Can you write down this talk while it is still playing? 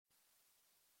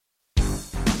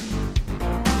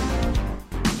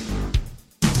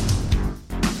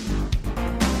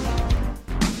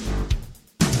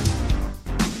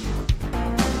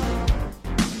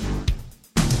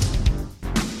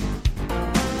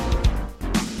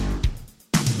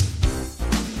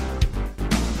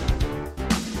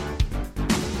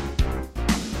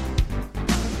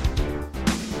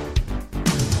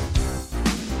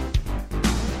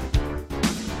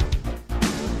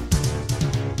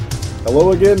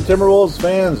Hello again, Timberwolves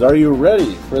fans. Are you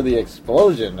ready for the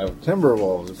explosion of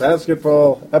Timberwolves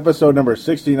basketball? Episode number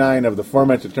 69 of the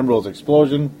aforementioned Timberwolves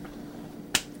explosion.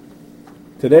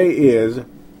 Today is,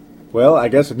 well, I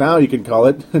guess now you can call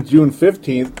it June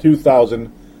 15th,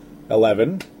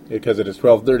 2011, because it is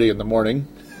 12:30 in the morning.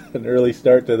 An early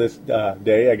start to this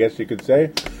day, I guess you could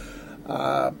say.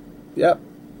 Yep,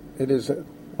 it is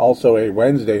also a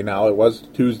Wednesday now. It was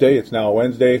Tuesday, it's now a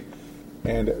Wednesday.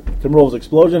 And Timberwolves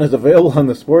Explosion is available on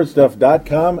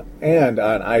thesportstuff.com and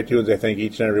on iTunes. I thank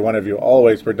each and every one of you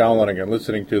always for downloading and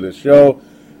listening to this show.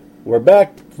 We're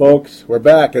back, folks. We're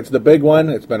back. It's the big one.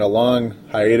 It's been a long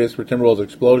hiatus for Timberwolves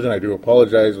Explosion. I do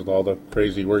apologize with all the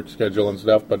crazy work schedule and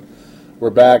stuff, but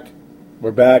we're back. We're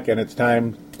back, and it's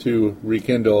time to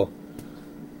rekindle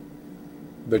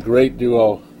the great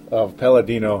duo of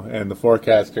Palladino and the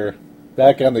Forecaster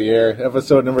back on the air.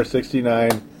 Episode number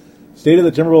 69. State of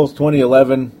the Timberwolves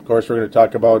 2011. Of course, we're going to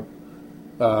talk about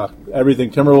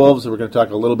everything Timberwolves. We're going to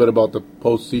talk a little bit about the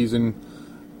postseason.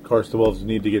 Of course, the Wolves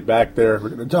need to get back there. We're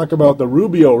going to talk about the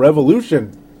Rubio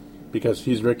Revolution because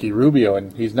he's Ricky Rubio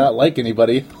and he's not like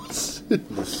anybody.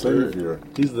 The Savior.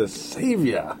 He's the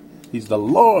Savior. He's the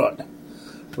Lord.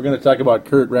 We're going to talk about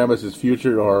Kurt Rambis'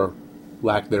 future or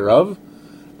lack thereof.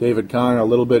 David Kahn a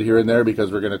little bit here and there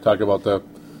because we're going to talk about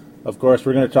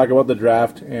the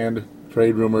draft and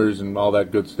trade rumors and all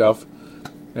that good stuff.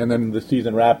 And then the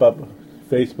season wrap-up,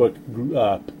 Facebook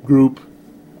group,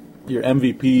 your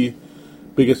MVP,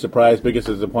 biggest surprise, biggest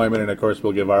disappointment, and of course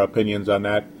we'll give our opinions on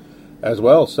that as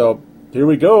well. So here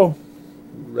we go.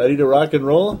 Ready to rock and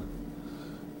roll?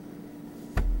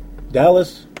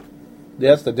 Dallas.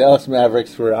 Yes, the Dallas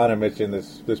Mavericks were on a mission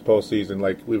this postseason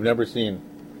like we've never seen.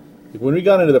 When we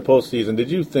got into the postseason,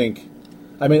 did you think...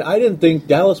 I didn't think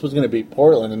Dallas was going to beat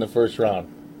Portland in the first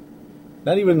round.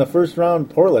 Not even in the first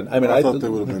round, Portland. I thought they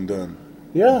would have been done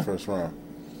in the first round.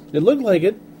 It looked like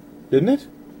it, didn't it?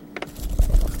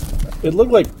 It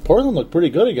looked like Portland looked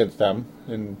pretty good against them.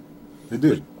 And they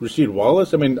did. Rasheed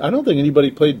Wallace. I don't think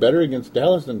anybody played better against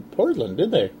Dallas than Portland,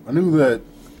 did they? I knew that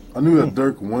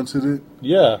Dirk wanted it.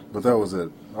 Yeah. But that was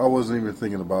it. I wasn't even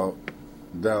thinking about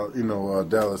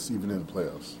Dallas even in the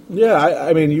playoffs. Yeah,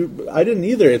 I didn't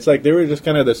either. It's like they were just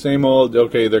kind of the same old,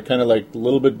 okay, they're kind of like a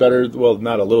little bit better, well,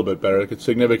 not a little bit better,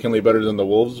 significantly better than the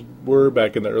Wolves were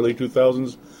back in the early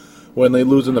 2000s when they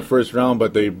lose in the first round,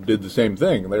 but they did the same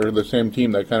thing. They were the same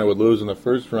team that kind of would lose in the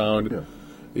first round. Yeah.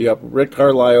 Yep, Rick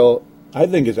Carlisle, I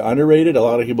think, is underrated. A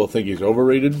lot of people think he's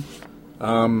overrated.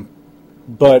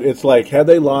 But it's like, had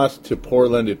they lost to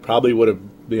Portland, it probably would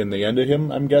have been the end of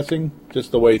him, I'm guessing.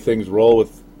 Just the way things roll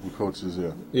with coaches,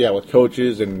 yeah. Yeah, with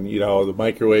coaches and, the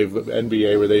microwave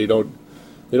NBA where they don't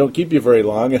keep you very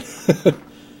long.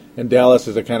 And Dallas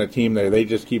is the kind of team they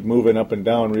just keep moving up and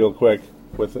down real quick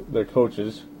with their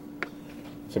coaches.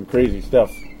 Some crazy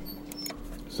stuff.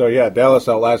 So, yeah, Dallas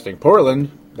outlasting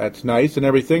Portland. That's nice and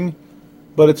everything.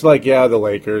 But it's like, yeah, the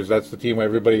Lakers, that's the team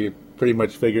everybody pretty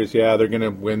much figures, yeah, they're going to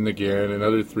win again,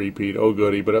 another three-peat, oh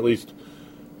goody, but at least,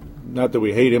 not that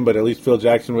we hate him, but at least Phil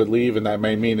Jackson would leave, and that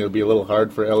may mean it'll be a little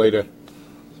hard for LA to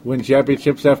win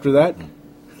championships after that.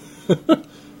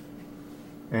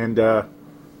 And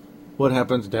what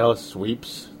happens? Dallas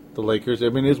sweeps the Lakers.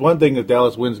 It's one thing if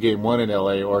Dallas wins game 1 in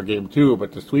LA or game 2,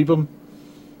 but to sweep them?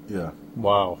 Yeah.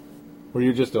 Wow. Were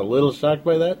you just a little shocked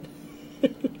by that?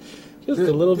 A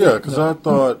little bit? Yeah, because I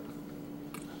thought,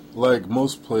 like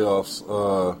most playoffs,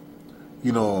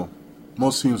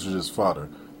 most teams are just fodder.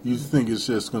 You think it's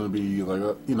just going to be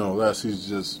like, last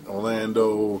season just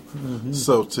Orlando,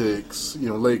 Celtics,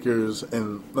 Lakers,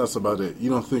 and that's about it. You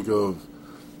don't think of,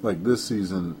 like this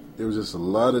season, it was just a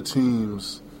lot of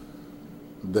teams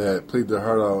that played their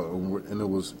heart out, and it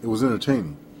was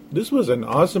entertaining. This was an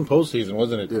awesome postseason,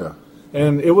 wasn't it? Yeah.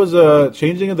 And it was a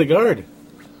changing of the guard.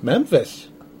 Memphis.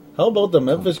 How about the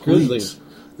Memphis Grizzlies?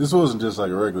 This wasn't just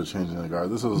like a regular changing of the guard.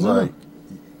 This was like,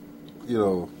 it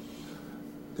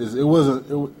wasn't.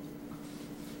 It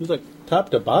was like top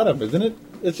to bottom, isn't it?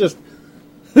 It's just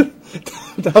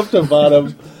top to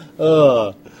bottom.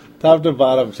 Top to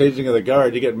bottom, changing of the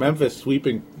guard. You get Memphis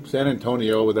sweeping San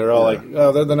Antonio. They're all like,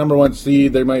 oh, they're the number 1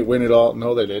 seed. They might win it all.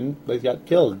 No, they didn't. They got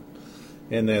killed.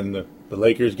 And then the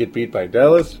Lakers get beat by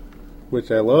Dallas,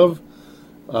 which I love.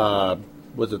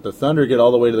 Was it the Thunder get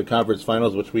all the way to the conference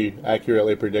finals, which we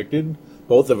accurately predicted?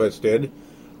 Both of us did.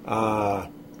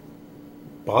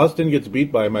 Boston gets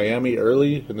beat by Miami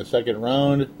early in the second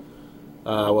round.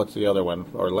 What's the other one?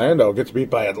 Orlando gets beat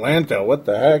by Atlanta. What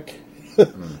the heck?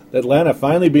 Atlanta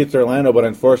finally beats Orlando, but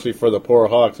unfortunately for the poor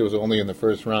Hawks, it was only in the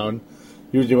first round.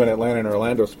 Usually when Atlanta and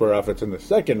Orlando square off, it's in the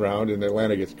second round, and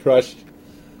Atlanta gets crushed.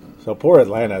 So poor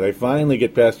Atlanta. They finally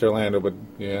get past Orlando, but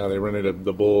yeah, they run into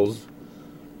the Bulls,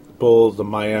 the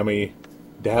Miami,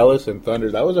 Dallas, and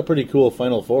Thunder. That was a pretty cool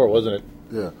Final Four, wasn't it?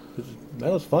 Yeah.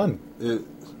 That was fun.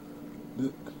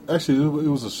 Actually, it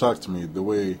was a shock to me the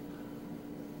way.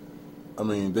 I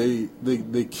mean,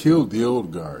 they killed the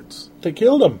old guards. They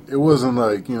killed them. It wasn't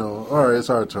like, all right,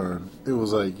 it's our turn. It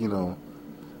was like,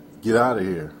 get out of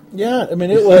here. Yeah, I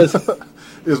mean, it was.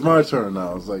 It's my turn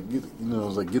now. It's like,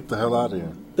 get the hell out of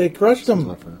here. They crushed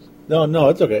them. No,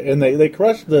 it's okay. And they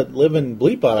crushed the living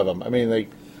bleep out of them. I mean,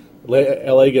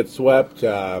 LA gets swept.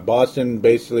 Boston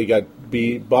basically got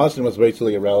beat. Boston was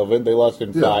basically irrelevant. They lost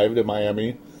in 5 to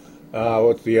Miami.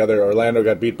 What's the other? Orlando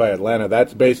got beat by Atlanta.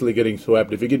 That's basically getting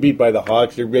swept. If you get beat by the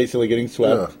Hawks, you're basically getting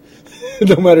swept.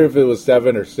 Yeah. No matter if it was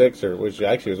 7 or 6, or which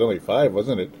actually was only 5,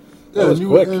 wasn't it? That was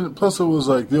quick. And plus it was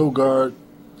like the old guard.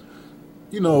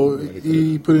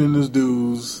 He put in his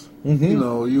dues.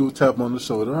 Mm-hmm. You tap him on the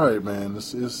shoulder. All right, man,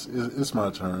 it's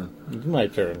my turn. It's my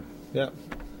turn. Yeah.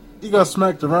 He got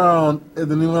smacked around,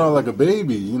 and then he went out like a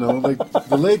baby. Like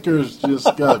the Lakers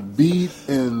just got beat,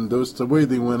 and the way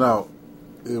they went out,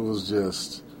 it was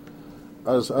just.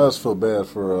 I just felt bad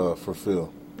for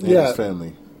Phil and his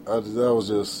family. That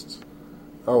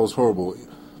was horrible.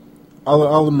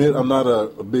 I'll admit I'm not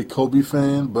a big Kobe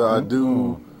fan, but I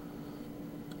do.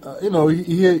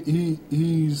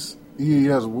 He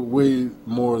has way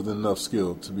more than enough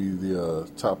skill to be the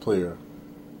top player,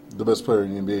 the best player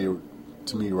in the NBA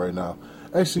to me right now.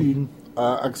 Actually,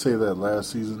 I could say that last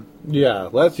season. Yeah,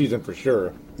 last season for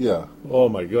sure. Yeah. Oh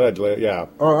my God. Yeah.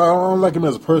 I don't like him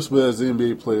as a person, but as an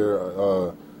NBA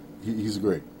player, he's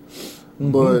great.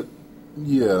 Mm-hmm. But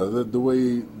yeah, the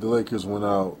way the Lakers went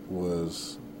out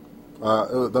was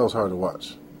that was hard to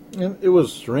watch. And it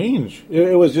was strange.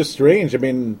 It was just strange. I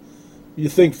mean, you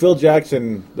think Phil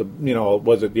Jackson,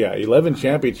 11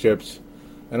 championships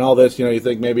and all this, you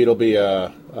think maybe it'll be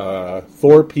a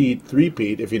 4-peat,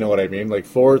 3-peat, if you know what I mean, like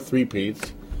 4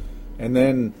 3-peats. And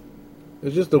then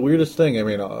it's just the weirdest thing. I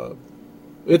mean,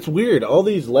 it's weird. All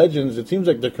these legends, it seems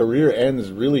like their career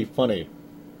ends really funny.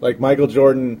 Like Michael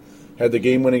Jordan had the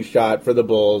game-winning shot for the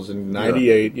Bulls in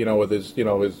 '98, with his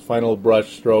final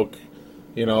brush stroke,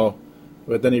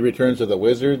 But then he returns to the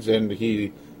Wizards, and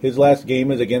his last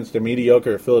game is against a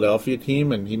mediocre Philadelphia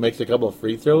team, and he makes a couple of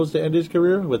free throws to end his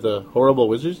career with a horrible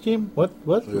Wizards team. What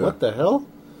the hell?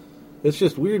 It's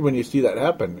just weird when you see that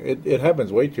happen. It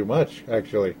happens way too much,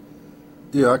 actually.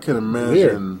 Yeah, I can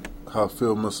imagine how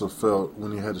Phil must have felt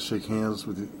when he had to shake hands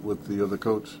with the other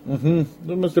coach.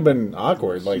 Mm-hmm. It must have been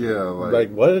awkward. Like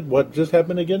what just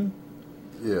happened again?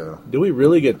 Yeah. Do we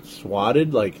really get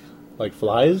swatted like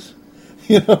flies?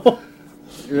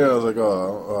 Yeah, I was like,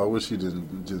 I wish he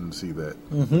didn't see that.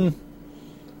 Mm-hmm.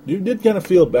 You did kind of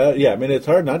feel bad. Yeah, I mean, it's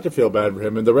hard not to feel bad for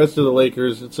him. And the rest of the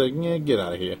Lakers, it's like, get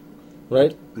out of here.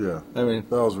 Right? Yeah. I mean,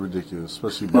 that was ridiculous,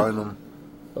 especially Bynum.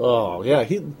 Oh, yeah.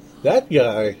 That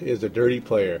guy is a dirty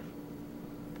player.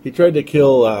 He tried to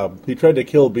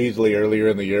kill Beasley earlier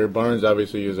in the year. Barnes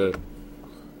obviously is a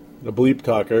bleep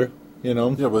talker, Yeah,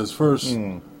 but his first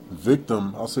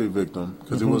victim, I'll say victim,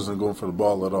 because he wasn't going for the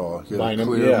ball at all. He had a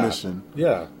clear mission.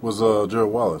 Yeah. Was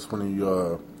Gerald Wallace when he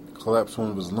collapsed one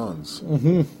of his lungs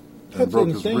and broke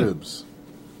insane. his ribs.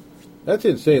 That's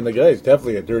insane. The guy's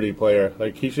definitely a dirty player.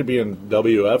 Like, he should be in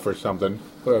WF or something.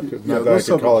 Not that I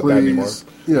can call it that anymore.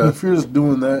 Yeah, if you're just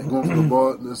doing that, going for the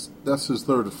ball, that's his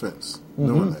third offense,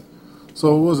 doing that.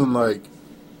 So it wasn't like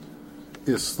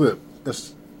it slipped.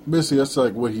 Basically, that's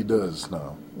like what he does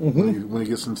now. When he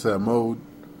gets into that mode.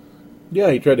 Yeah,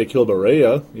 he tried to kill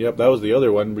Barea. Yep, that was the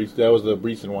other one. That was the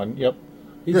recent one. Yep.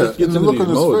 He just gets and the into look on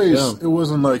these his modes, face, it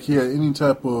wasn't like he had any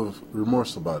type of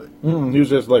remorse about it. He was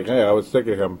just like, hey, I was sick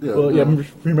of him. Yeah,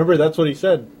 remember, that's what he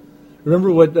said.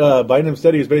 Remember what Bynum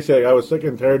said? He was basically like, I was sick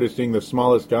and tired of seeing the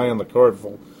smallest guy on the court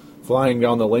flying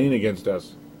down the lane against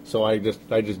us. So I just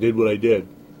did what I did.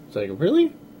 It's like,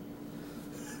 really?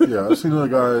 Yeah, I've seen other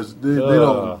guys, they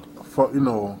don't,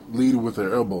 lead with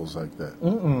their elbows like that.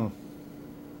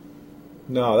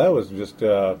 No, that was just...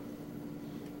 and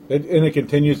it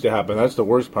continues to happen. That's the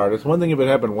worst part. It's one thing if it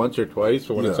happened once or twice,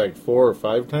 but when it's like 4 or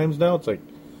 5 times now, it's like,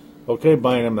 okay,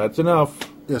 Bynum, that's enough.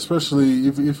 Yeah, especially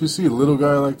if you see a little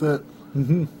guy like that,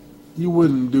 you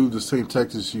wouldn't do the same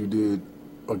tactics you did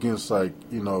against, like,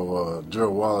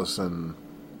 Gerald Wallace and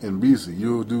Beasley.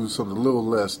 You'll do something a little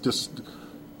less, just to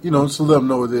let him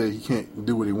know that he can't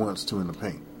do what he wants to in the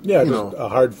paint. Yeah, just a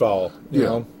hard foul, you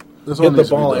know. That's hit the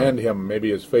ball and him,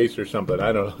 maybe his face or something.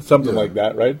 I don't know, something like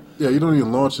that, right? Yeah, you don't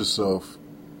even launch yourself,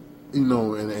 and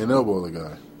elbow the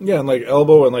guy. Yeah, and like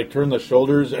elbow and like turn the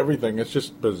shoulders, everything. It's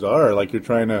just bizarre. Like you're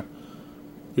trying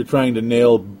to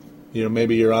nail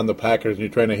maybe you're on the Packers and you're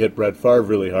trying to hit Brett Favre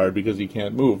really hard because he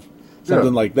can't move.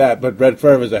 Something like that. But Brett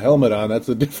Favre has a helmet on. That's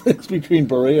the difference between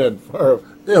Berea and Favre.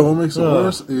 Yeah, what makes it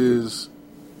worse is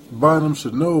Bynum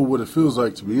should know what it feels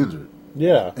like to be injured.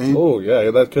 Yeah.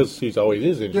 Yeah, that's because he's always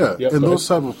is injured. Yeah, Yep, and those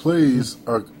type of plays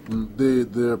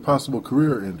they're possible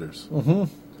career enders. Mm-hmm.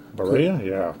 Berea,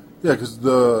 yeah. Yeah, because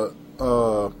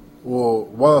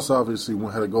Wallace obviously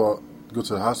had to go to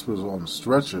the hospital on a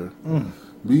stretcher.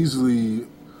 Beasley,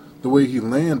 the way he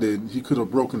landed, he could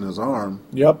have broken his arm.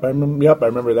 Yep, I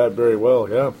remember that very well.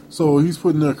 Yeah. So he's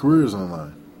putting their careers on the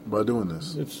line by doing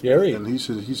this. It's scary, and he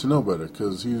should know better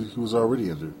because he was already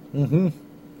injured. Mm-hmm.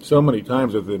 So many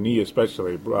times with the knee,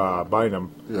 especially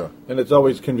Bynum. Yeah. And it's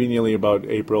always conveniently about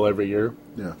April every year.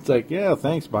 Yeah. It's like, yeah,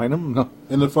 thanks, Bynum. No.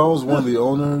 And if I was one of the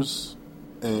owners,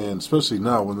 and especially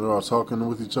now when they're all talking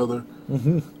with each other,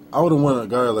 I wouldn't want a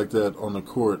guy like that on the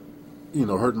court,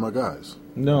 hurting my guys.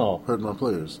 No. Hurting my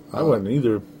players. I wouldn't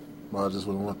either. I just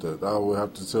wouldn't want that. I would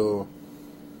have to tell,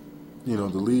 the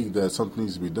league that something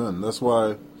needs to be done. That's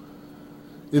why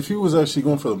if he was actually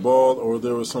going for the ball or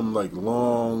there was some,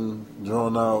 long,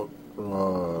 drawn-out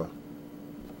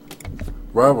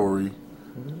rivalry,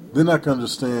 then I can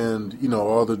understand,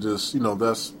 all the just,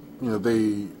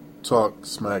 they talk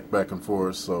smack back and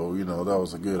forth, so, that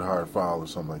was a good hard foul or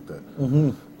something like that. Mm-hmm.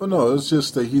 But no, it's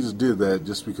just that he just did that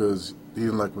just because he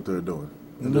didn't like what they were doing.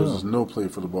 And there was just no play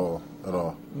for the ball at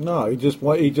all. No, he just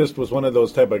was one of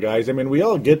those type of guys. I mean, we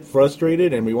all get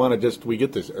frustrated and we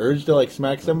get this urge to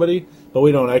smack somebody, but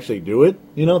we don't actually do it.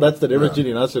 That's the difference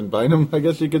between us and Bynum, I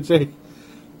guess you could say.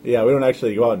 Yeah, we don't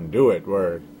actually go out and do it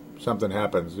where something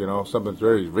happens. Something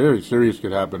very, very serious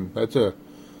could happen. That's a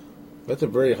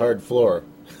very hard floor.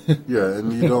 Yeah,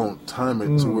 and you don't time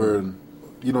it to where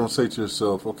you don't say to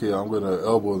yourself, okay, I'm going to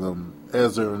elbow them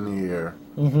as they're in the air.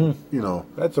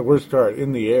 Mm-hmm. That's the worst part,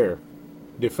 in the air.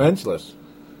 Defenseless.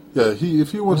 Yeah,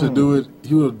 if he wanted to do it,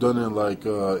 he would have done it like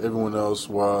everyone else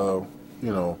while,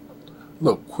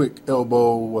 look, quick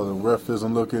elbow while the ref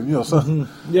isn't looking,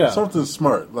 something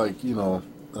smart, back in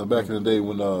the day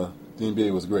when the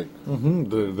NBA was great.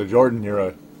 Mm-hmm. The Jordan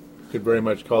era could very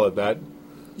much call it that.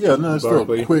 Yeah, no, it's still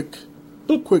quick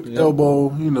elbow,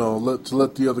 to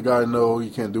let the other guy know he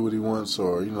can't do what he wants,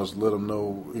 or just let him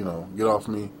know, get off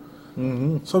me,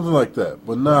 something like that.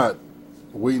 But not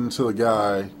wait until the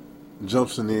guy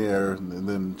jumps in the air and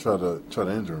then try to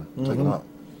injure him, take him out.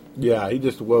 Yeah, he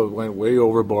just went way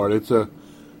overboard. It's a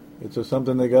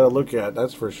something they got to look at.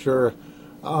 That's for sure.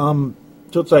 So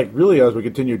it's really as we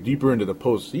continue deeper into the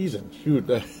postseason. Shoot,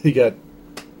 you got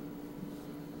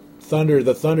Thunder.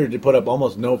 The Thunder did put up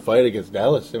almost no fight against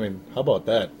Dallas. I mean, how about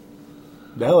that?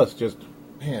 Dallas just,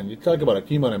 man, you talk about a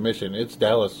team on a mission. It's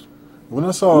Dallas. When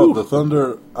I saw the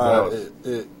Thunder,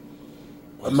 I'm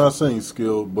not saying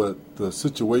skill, but the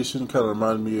situation kind of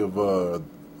reminded me of the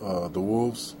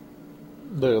Wolves.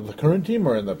 The current team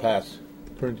or in the past?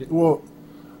 Current team? Well,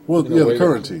 the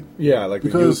current team. Yeah,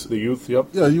 because the youth. Yep.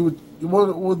 Yeah,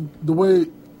 the way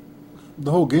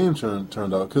the whole game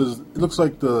turned out, because it looks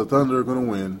like the Thunder are going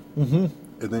to win,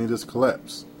 and then you just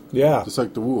collapse. Yeah, just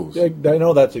like the Wolves. Yeah, I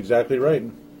know that's exactly right,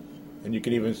 and you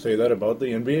can even say that about the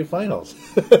NBA Finals.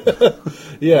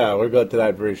 Yeah, we'll go to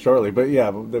that very shortly, but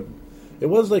yeah, it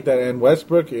was like that. And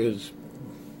Westbrook there's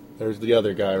the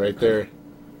other guy right there.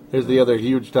 Here's the other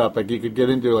huge topic you could get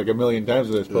into a million times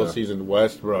in this postseason.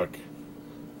 Westbrook.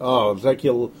 Oh, it's like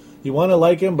you want to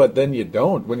like him, but then you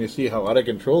don't when you see how out of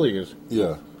control he is.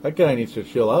 Yeah. That guy needs to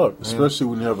chill out. Especially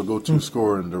when you have a go-to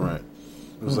scorer in Durant.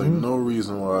 There's no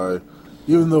reason why,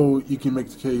 even though you can make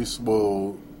the case,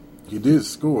 well, he did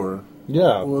score.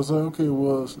 Yeah. Well, it's like, okay,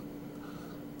 well,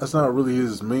 that's not really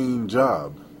his main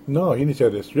job. No, he needs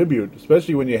to distribute,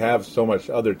 especially when you have so much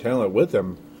other talent with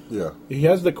him. Yeah. He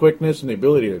has the quickness and the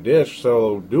ability to dish,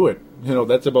 so do it.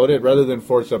 That's about it, rather than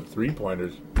force up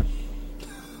three-pointers.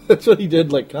 That's what he did,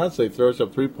 constantly, throws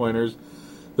up three-pointers.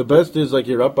 The best is,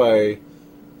 you're up by...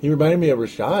 He reminded me of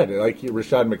Rashad,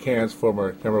 Rashad McCants,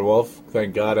 former Timberwolf,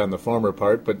 thank God on the former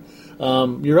part. But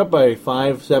you're up by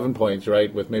 5-7 points,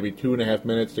 right, with maybe 2.5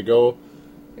 minutes to go.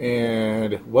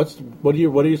 And what are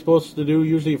you supposed to do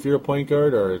usually if you're a point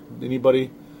guard or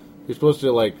anybody? You're supposed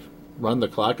to run the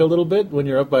clock a little bit when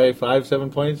you're up by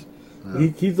 5-7 points. Yeah.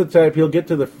 He's the type, he'll get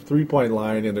to the 3-point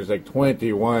line and there's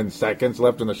 21 seconds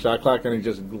left in the shot clock and he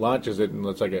just launches it and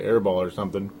it's like an air ball or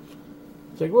something.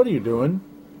 It's what are you doing?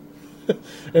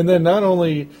 And then not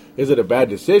only is it a bad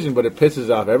decision, but it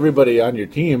pisses off everybody on your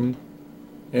team,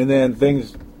 and then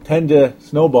things tend to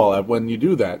snowball when you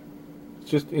do that. It's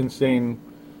just insane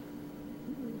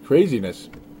craziness.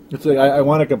 It's I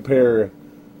want to compare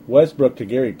Westbrook to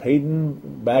Gary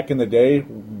Payton back in the day,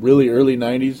 really early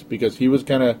 90s, because he was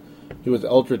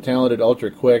ultra talented,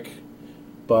 ultra quick,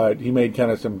 but he made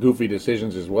kind of some goofy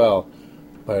decisions as well.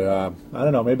 But I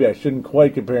don't know, maybe I shouldn't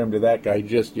quite compare him to that guy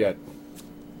just yet.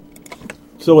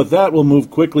 So with that, we'll move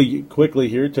quickly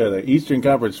here to the Eastern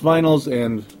Conference Finals.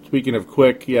 And speaking of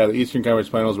quick, yeah, the Eastern Conference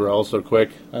Finals were also quick.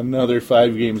 Another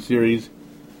 5-game series.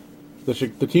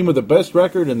 The team with the best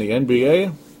record in the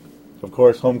NBA, of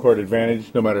course, home court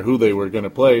advantage, no matter who they were going to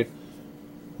play,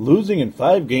 losing in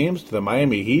 5 games to the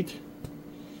Miami Heat.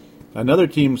 Another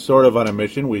team sort of on a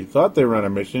mission. We thought they were on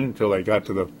a mission until they got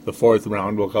to the 4th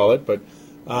round, we'll call it. But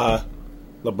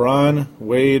LeBron,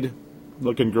 Wade,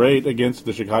 looking great against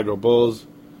the Chicago Bulls.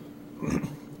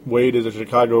 Wade is a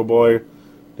Chicago boy.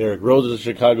 Derrick Rose is a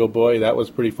Chicago boy. That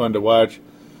was pretty fun to watch.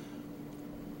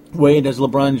 Wade has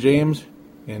LeBron James,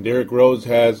 and Derrick Rose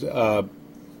has, he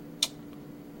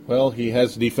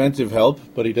has defensive help,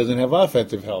 but he doesn't have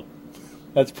offensive help.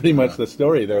 That's pretty much the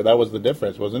story there. That was the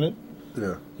difference, wasn't it?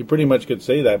 Yeah. You pretty much could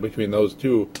say that between those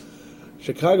two.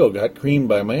 Chicago got creamed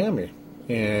by Miami,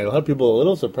 and a lot of people are a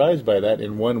little surprised by that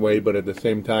in one way, but at the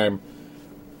same time,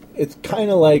 it's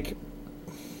kind of like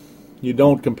you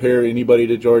don't compare anybody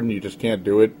to Jordan. You just can't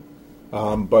do it.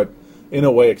 But in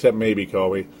a way, except maybe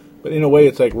Kobe. But in a way,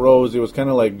 it's like Rose. It was kind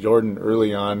of like Jordan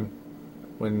early on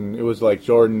when it was like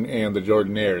Jordan and the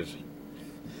Jordanaires.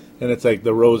 And it's like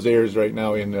the Rose-airs right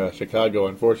now in Chicago.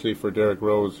 Unfortunately for Derrick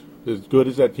Rose, as good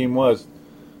as that team was,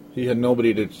 he had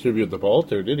nobody to distribute the ball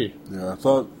to, did he? Yeah, I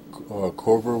thought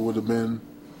Korver would have been,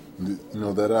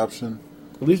 that option.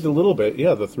 At least a little bit.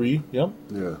 Yeah, the 3. Yep.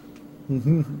 Yeah.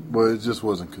 But it just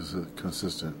wasn't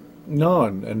consistent. No,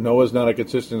 and Noah's not a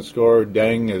consistent scorer.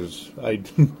 Deng is...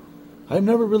 I've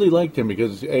never really liked him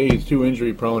because, A, he's too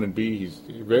injury prone, and B, he's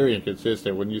very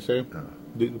inconsistent, wouldn't you say?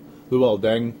 Yeah. Luol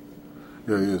Deng.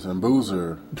 Yeah, he is. And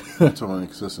Boozer, totally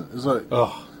inconsistent. It's like,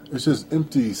 it's just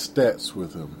empty stats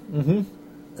with him. Mm-hmm.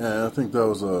 And I think that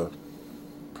was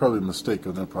probably a mistake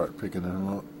on their part, picking him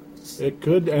up. It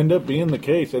could end up being the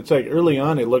case. It's like early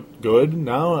on it looked good.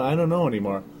 Now I don't know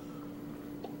anymore.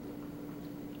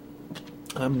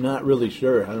 I'm not really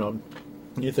sure. I don't know.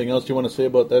 Anything else you want to say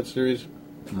about that series?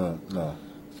 No.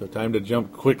 So time to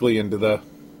jump quickly into the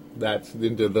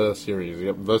series.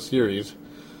 Yep, the series.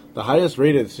 The highest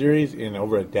rated series in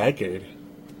over a decade.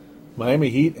 Miami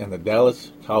Heat and the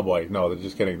Dallas Cowboys. No, they're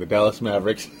just kidding. The Dallas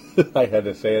Mavericks. I had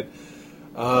to say it.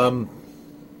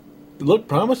 It looked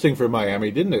promising for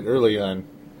Miami, didn't it, early on?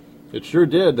 It sure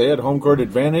did. They had home court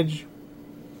advantage.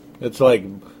 It's like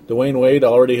Dwayne Wade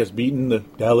already has beaten the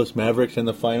Dallas Mavericks in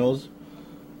the finals.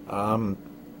 A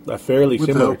fairly with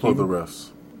similar help team. of the refs.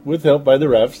 With help by the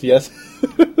refs, yes.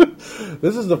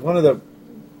 This is one of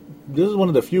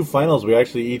the few finals we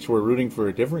actually each were rooting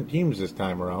for different teams this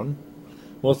time around.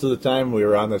 Most of the time we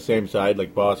were on the same side,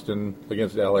 like Boston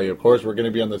against LA. Of course, we're going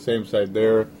to be on the same side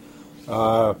there.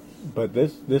 But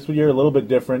this year a little bit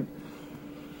different.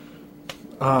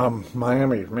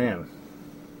 Miami, man,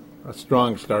 a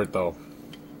strong start though.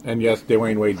 And yes,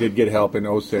 Dwayne Wade did get help in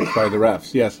 06 by the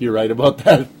refs. Yes, you're right about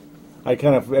that.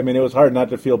 It was hard not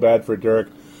to feel bad for Dirk,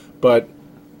 but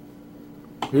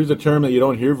here's a term that you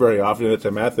don't hear very often. It's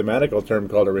a mathematical term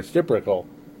called a reciprocal.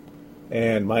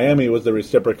 And Miami was the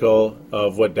reciprocal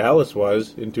of what Dallas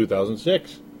was in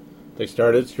 2006. They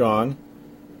started strong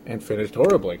and finished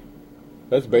horribly.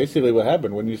 That's basically what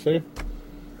happened, wouldn't you say?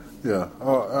 Yeah,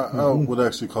 I would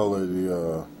actually call it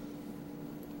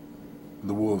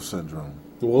the Wolves syndrome.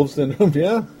 The Wolves syndrome,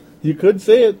 yeah. You could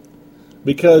say it.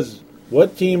 Because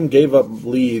what team gave up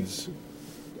leads?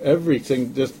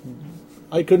 Everything just...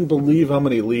 I couldn't believe how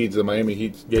many leads the Miami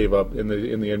Heat gave up in the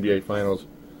NBA Finals.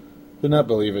 Could not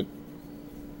believe it.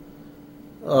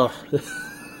 Oh,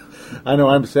 I know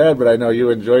I'm sad, but I know you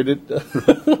enjoyed it.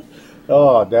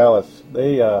 Oh, Dallas.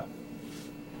 They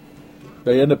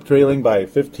end up trailing by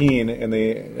 15, and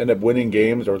they end up winning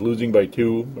games or losing by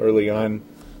 2 early on.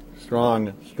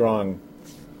 Strong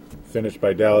finish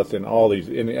by Dallas in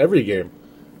every game.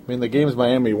 I mean, the games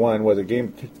Miami won was a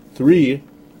game 3.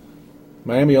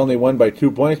 Miami only won by 2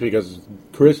 points because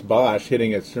Chris Bosh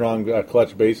hitting a strong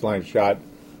clutch baseline shot.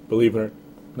 Believe it or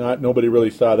not, nobody really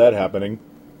saw that happening.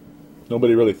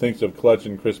 Nobody really thinks of Clutch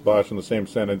and Chris Bosh in the same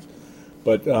sentence.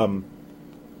 But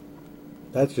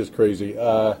that's just crazy.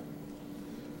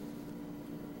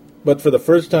 But for the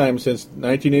first time since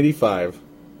 1985,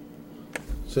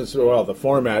 the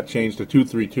format changed to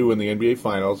 2-3-2 in the NBA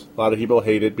Finals. A lot of people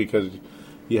hate it because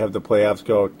you have the playoffs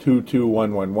go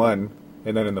 2-2-1-1-1,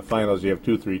 and then in the finals you have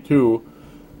 2-3-2.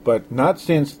 But not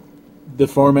since the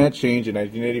format changed in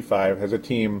 1985 has a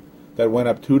team that went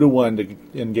up 2-1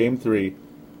 in Game 3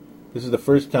 This is the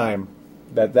first time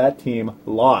that team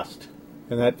lost.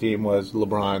 And that team was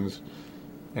LeBron's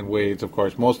and Wade's, of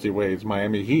course, mostly Wade's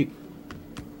Miami Heat.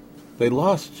 They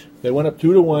lost. They went up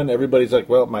 2-1. Everybody's like,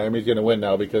 well, Miami's going to win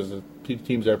now because the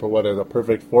teams are for a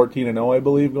perfect 14-0, I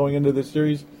believe, going into this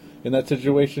series in that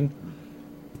situation.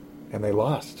 And they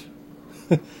lost.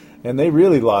 And they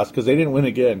really lost because they didn't win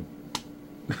again.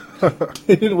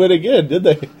 They didn't win again, did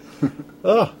they?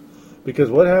 Oh, because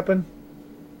what happened?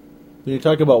 When you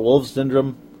talk about Wolves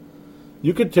syndrome,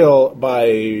 you could tell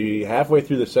by halfway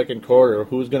through the second quarter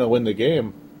who's going to win the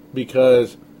game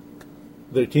because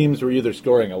the teams were either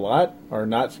scoring a lot or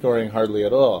not scoring hardly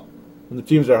at all. When the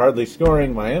teams are hardly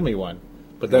scoring, Miami won.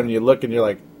 But then when you look and you're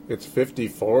like, it's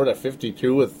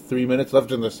 54-52 with 3 minutes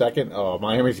left in the second. Oh,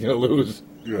 Miami's going to lose.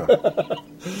 Yeah.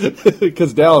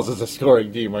 Because Dallas is a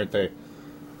scoring team, aren't they?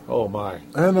 Oh, my.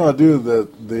 I had no idea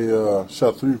that they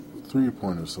shot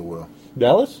three-pointers so well.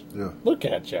 Dallas? Yeah. Look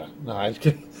at you. No, I'm just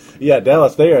kidding. Yeah,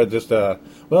 Dallas, they are just,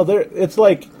 it's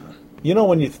like, you know,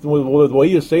 when the way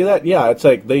you say that, yeah, it's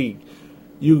like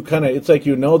it's like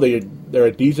they're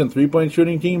a decent three-point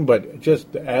shooting team, but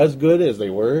just as good as they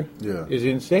were is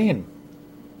insane.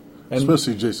 And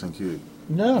especially Jason Kidd.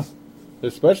 No,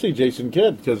 especially Jason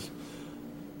Kidd, because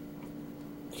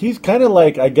he's kind of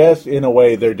like, I guess, in a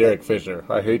way, they're Derek Fisher.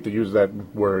 I hate to use that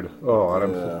word.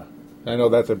 I know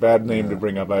that's a bad name to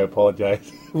bring up. I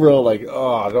apologize. We're all like,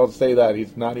 oh, don't say that.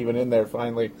 He's not even in there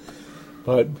finally.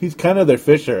 But he's kind of their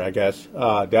Fisher, I guess,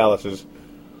 Dallas is.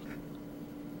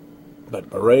 But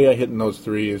Barea hitting those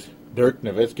threes. Dirk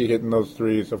Nowitzki hitting those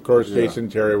threes. Of course, Jason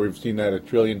Terry, we've seen that a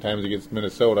trillion times against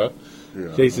Minnesota.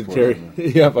 Yeah, Jason Terry,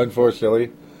 yep,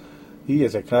 unfortunately. He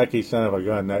is a cocky son of a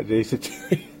gun, that Jason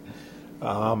Terry.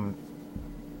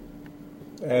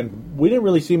 And we didn't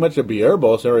really see much of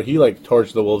Bierbo, so he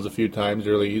torched the Wolves a few times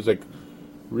early. He's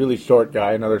really short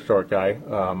guy, another short guy.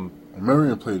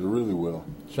 Marion played really well.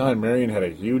 Sean Marion had a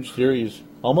huge series.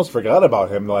 Almost forgot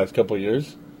about him the last couple of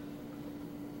years.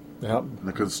 Yep.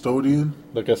 The custodian?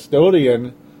 The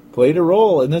custodian played a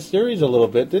role in this series a little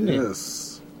bit, didn't he?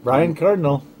 Yes. Brian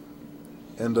Cardinal.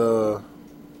 And I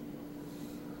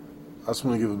just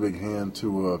want to give a big hand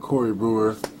to Corey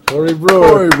Brewer. Corey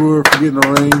Brewer for getting the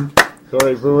ring.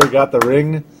 Corey Brewer got the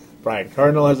ring. Brian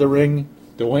Cardinal has a ring.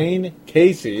 Dwayne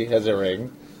Casey has a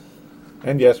ring.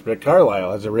 And yes, Rick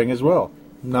Carlisle has a ring as well.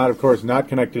 Not, of course, not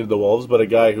connected to the Wolves, but a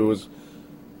guy who was...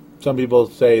 Some people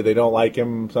say they don't like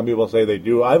him. Some people say they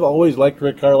do. I've always liked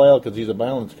Rick Carlisle because he's a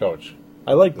balance coach.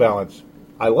 I like balance.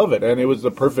 I love it. And it was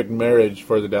the perfect marriage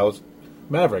for the Dallas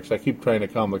Mavericks. I keep trying to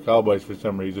call them the Cowboys for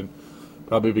some reason.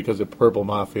 Probably because of Purple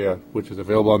Mafia, which is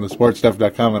available on the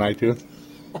sportstuff.com and iTunes.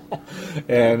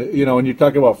 And, you know, when you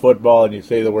talk about football and you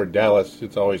say the word Dallas,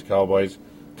 it's always Cowboys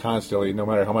constantly, no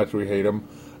matter how much we hate them.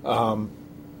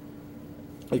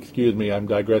 Excuse me, I'm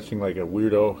digressing like a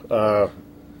weirdo.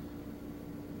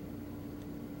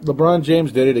 LeBron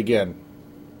James did it again.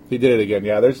 He did it again.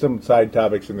 Yeah, there's some side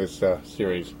topics in this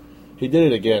series. He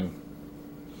did it again.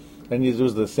 And it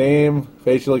was the same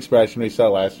facial expression we saw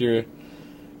last year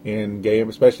in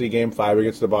especially Game 5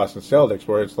 against the Boston Celtics,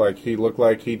 where it's like he looked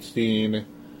like he'd seen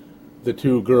the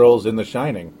two girls in The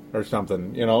Shining or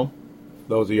something, you know?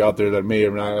 Those of you out there that may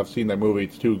or not have seen that movie,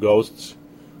 it's two ghosts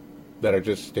that are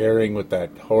just staring with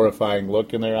that horrifying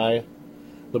look in their eye.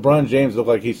 LeBron James looked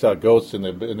like he saw ghosts in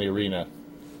the arena.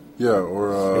 Yeah,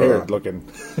 or scared looking.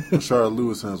 Charlotte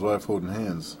Lewis and his wife holding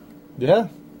hands. Yeah.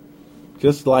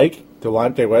 Just like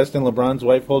Delonte West and LeBron's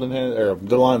wife holding hands, or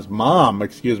DeLon's mom,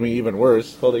 even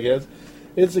worse, holding hands.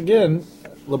 It's, again,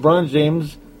 LeBron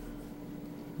James,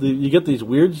 you get these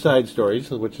weird side stories,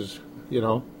 which is,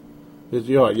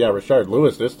 Rashard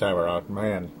Lewis this time around,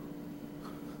 man.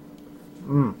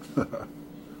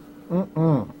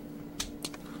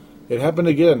 It happened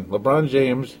again. LeBron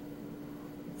James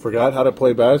forgot how to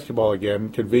play basketball again,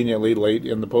 conveniently late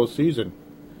in the postseason.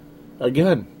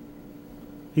 Again.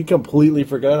 He completely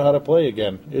forgot how to play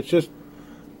again. It's just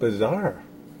bizarre.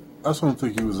 I just don't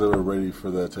think he was ever ready for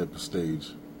that type of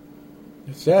stage.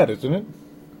 It's sad, isn't it?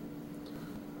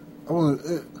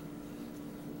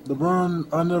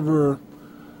 LeBron,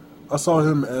 I saw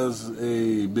him as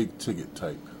a big ticket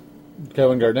type.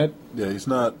 Kevin Garnett? Yeah, he's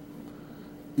not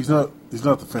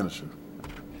the finisher.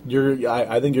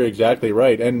 I think you're exactly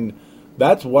right. And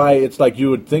that's why it's like you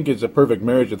would think it's a perfect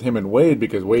marriage with him and Wade,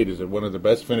 because Wade is one of the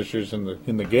best finishers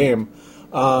in the game.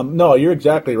 No, you're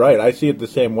exactly right. I see it the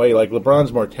same way. Like,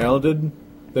 LeBron's more talented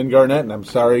than Garnett, and I'm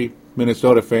sorry,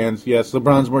 Minnesota fans. Yes,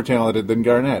 LeBron's more talented than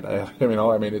Garnett.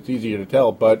 It's easier to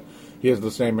tell, but he has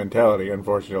the same mentality,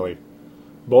 unfortunately.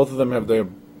 Both of them have the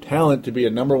talent to be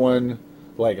a number one,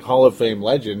 Hall of Fame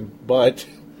legend, but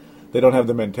they don't have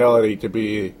the mentality to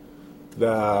be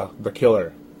the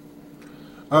killer.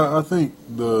 I think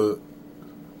they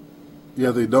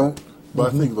don't,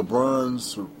 but I think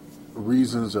LeBron's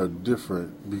reasons are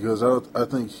different because I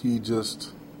think he's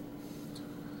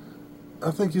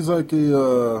like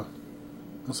a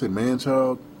let's say man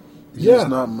child. He's just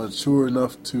not mature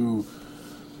enough to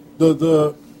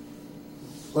other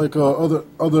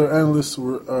analysts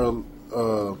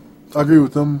I agree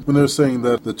with them when they're saying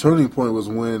that the turning point was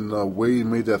when Wade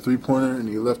made that 3-pointer and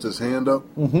he left his hand up.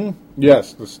 Mm-hmm.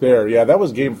 Yes, the stare. Yeah, that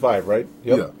was Game 5, right?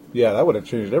 Yep. Yeah, that would have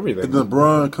changed everything. And then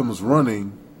LeBron comes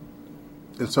running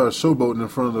and starts showboating in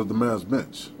front of the Mavs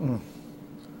bench.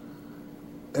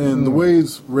 And the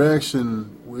Wade's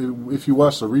reaction, if you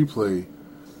watch the replay,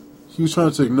 he was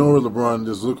trying to ignore LeBron and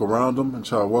just look around him and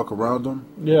try to walk around him.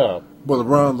 Yeah. But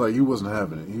LeBron, he wasn't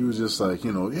having it. He was just like,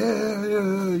 we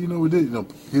did,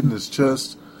 hitting his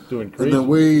chest. Doing crazy. And then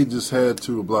Wade just had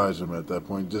to oblige him at that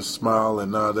point. Just smile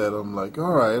and nod at him like,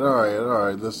 all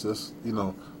right, let's just,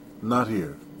 not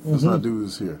here. Let's not do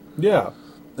this here. Yeah.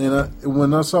 And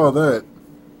when I saw that,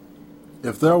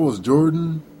 if that was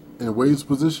Jordan in Wade's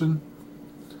position,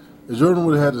 if Jordan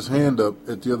would have had his hand up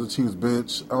at the other team's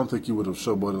bench, I don't think he would have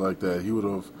showboated like that. He would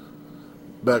have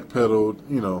backpedaled,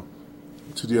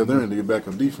 to the other end to get back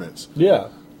on defense. Yeah.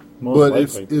 But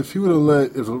if he would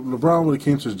have if LeBron would have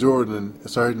came to Jordan and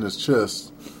started hitting his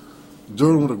chest,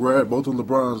 Jordan would have grabbed both of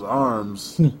LeBron's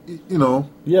arms,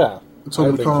 Yeah. and told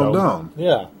him to calm down.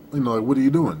 Yeah. What are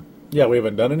you doing? Yeah, we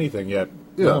haven't done anything yet.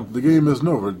 Yeah, the game isn't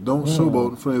over. Don't showboat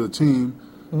in front of the team,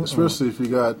 especially if you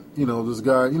got, this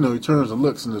guy, he turns and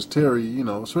looks and there's Terry,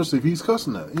 especially if he's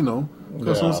cussing that,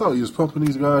 cussing us out. He was pumping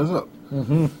these guys up.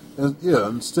 Mm-hmm.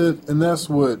 And that's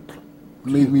what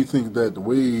made me think that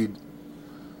Wade,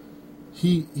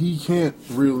 he can't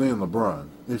reel in LeBron.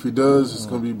 If he does, it's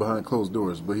going to be behind closed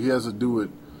doors. But he has to do it.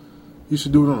 He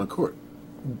should do it on the court.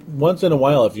 Once in a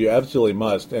while, if you absolutely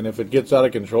must, and if it gets out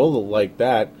of control like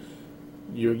that,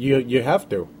 you have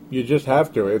to. You just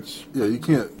have to. You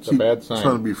can't keep trying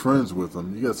to be friends with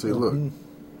them. You got to say, look,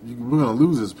 we're going to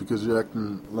lose this because you're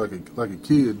acting like a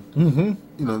kid.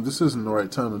 Mm-hmm. This isn't the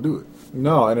right time to do it.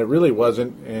 No, and it really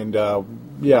wasn't. And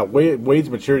Wade's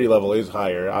maturity level is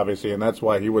higher, obviously, and that's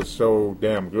why he was so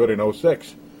damn good in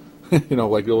 06.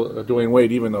 Like Dwayne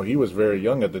Wade, even though he was very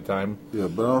young at the time. Yeah,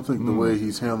 but I don't think the way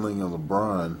he's handling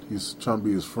LeBron, he's trying to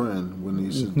be his friend when he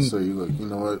should say, look, you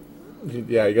know what?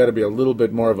 Yeah, you got to be a little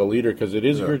bit more of a leader because it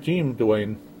is your team,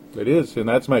 Dwayne. It is, and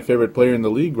that's my favorite player in the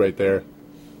league right there.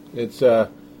 It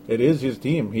is his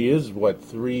team. He is,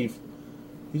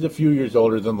 he's a few years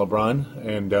older than LeBron,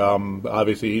 and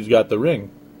obviously he's got the ring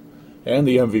and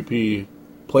the MVP,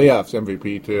 playoffs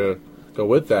MVP to go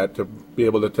with that, to be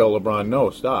able to tell LeBron,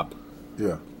 no, stop.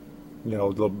 Yeah.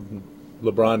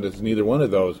 LeBron is neither one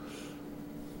of those.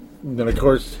 And then, of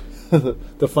course,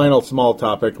 the final small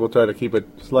topic, we'll try to keep it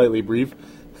slightly brief,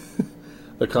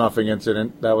 the coughing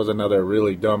incident. That was another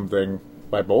really dumb thing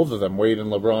by both of them, Wade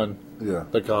and LeBron. Yeah.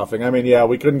 The coughing. I mean,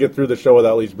 we couldn't get through the show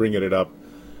without at least bringing it up.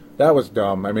 That was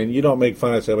dumb. I mean, you don't make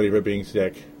fun of somebody for being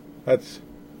sick. That's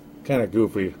kind of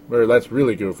goofy. Or that's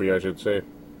really goofy, I should say.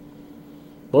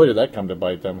 Boy, did that come to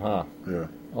bite them, huh? Yeah.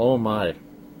 Oh, my.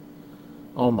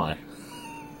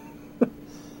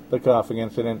 The coughing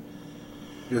incident.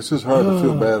 Yeah, it's just hard to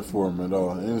feel bad for him at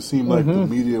all. And it seemed like the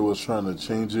media was trying to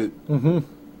change it.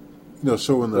 Mm-hmm.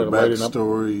 Showing their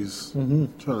backstories.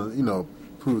 Trying to,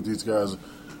 prove these guys.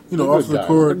 Off the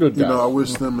court, I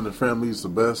wish them and their families the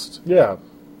best. Yeah.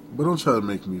 But don't try to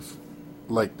make me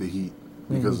like the Heat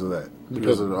because of that.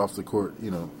 Because of the off the court,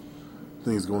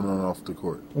 things going on off the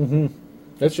court. Mm-hmm.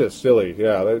 That's just silly.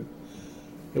 Yeah.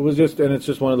 It was just, and it's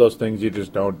just one of those things you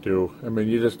just don't do. I mean,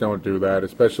 you just don't do that,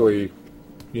 especially,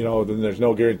 then there's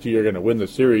no guarantee you're going to win the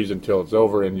series until it's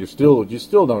over, and you still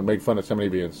don't make fun of somebody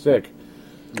being sick.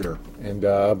 Yeah. And,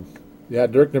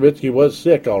 Dirk Nowitzki was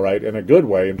sick, all right, in a good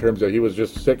way, in terms of he was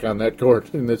just sick on that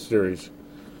court in this series.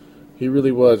 He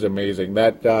really was amazing.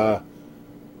 That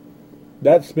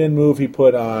spin move he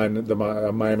put on the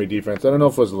Miami defense, I don't know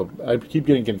if it was, I keep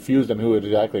getting confused on who it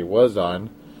exactly was on.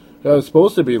 It was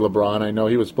supposed to be LeBron. I know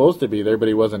he was supposed to be there, but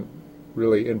he wasn't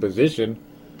really in position.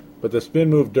 But the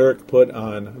spin move Dirk put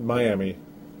on Miami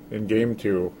in Game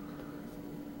 2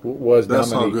 was That's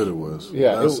Dominique. How good it was.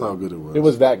 Yeah, That's how good it was. It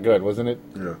was that good, wasn't it?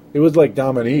 Yeah. It was like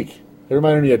Dominique. It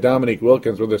reminded me of Dominique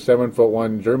Wilkins with a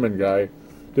 7'1" German guy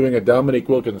doing a Dominique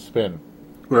Wilkins spin.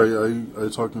 Right, are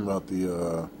you talking about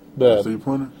the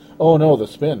 3-pointer? Oh, no, the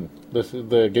spin.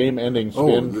 The game-ending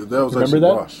spin. Oh, that was Remember actually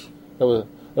that? Bosch.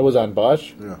 That was on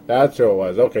Bosch? Yeah. That's who it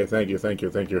was. Okay, thank you.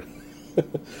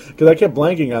 Because I kept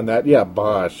blanking on that. Yeah,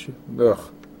 Bosch. Ugh.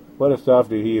 What a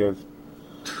softie he is.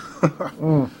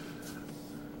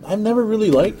 I've never really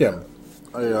liked him.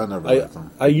 I never liked him.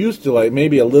 I used to like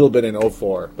maybe a little bit in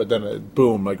 04, but then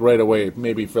boom, like right away,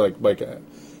 maybe for like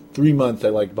 3 months I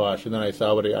liked Bosch, and then I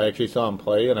actually saw him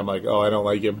play, and I'm like, oh, I don't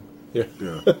like him. Yeah.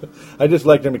 I just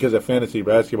liked him because of fantasy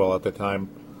basketball at the time,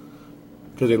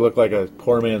 because he looked like a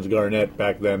poor man's Garnett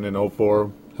back then in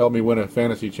 04. Helped me win a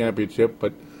fantasy championship,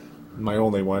 but my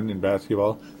only one in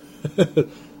basketball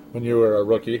when you were a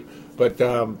rookie. But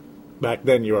back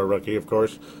then you were a rookie, of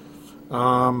course.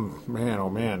 Man, oh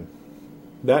man.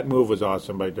 That move was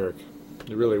awesome by Dirk.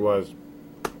 It really was.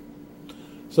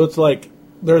 So it's like,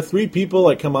 there are 3 people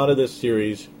I come out of this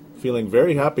series feeling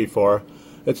very happy for.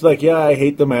 It's like, yeah, I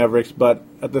hate the Mavericks, but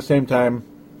at the same time,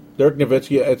 Dirk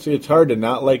Nowitzki, it's hard to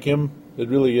not like him. It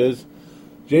really is.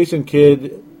 Jason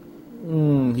Kidd,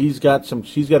 he's got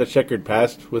a checkered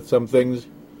past with some things,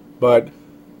 but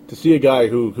to see a guy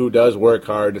who does work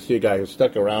hard, to see a guy who's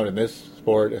stuck around in this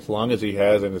sport as long as he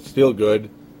has, and it's still good,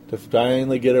 to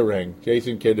finally get a ring.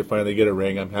 Jason Kidd to finally get a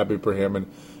ring. I'm happy for him.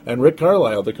 And Rick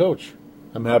Carlisle, the coach.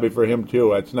 I'm happy for him,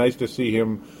 too. It's nice to see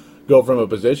him go from a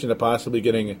position to possibly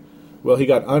getting... Well, he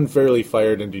got unfairly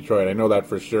fired in Detroit. I know that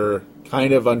for sure.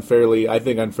 Kind of unfairly, I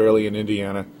think unfairly in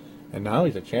Indiana. And now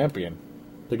he's a champion.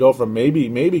 To go from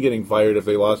maybe getting fired if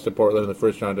they lost to Portland in the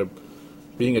first round to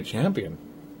being a champion.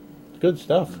 It's good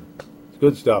stuff. It's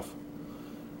good stuff.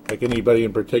 Like anybody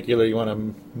in particular you want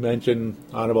to mention,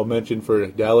 honorable mention for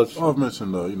Dallas? Oh, I've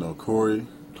mentioned, Corey.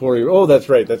 Corey, oh, that's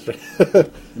right. I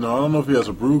don't know if he has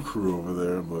a brew crew over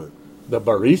there, but... The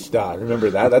barista, remember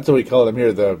that? That's what we call him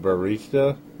here, the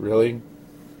barista? Really?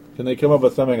 Can they come up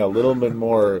with something a little bit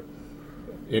more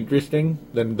interesting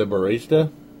than the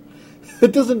barista?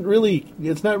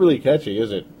 It's not really catchy,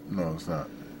 is it? No, it's not.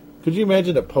 Could you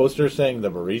imagine a poster saying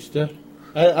the barista?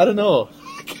 I don't know.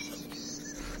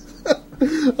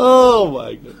 Oh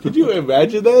my God. Could you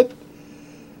imagine that?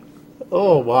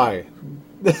 Oh, why?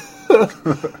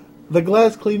 The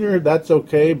glass cleaner, that's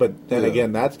okay, but then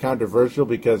again, that's controversial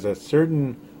because a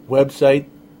certain website,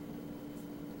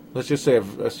 let's just say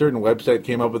a certain website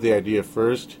came up with the idea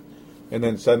first, and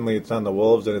then suddenly it's on the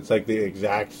Wolves, and it's like the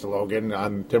exact slogan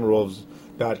on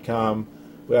Timberwolves.com.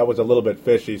 That was a little bit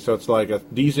fishy, so it's like a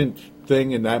decent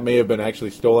thing, and that may have been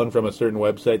actually stolen from a certain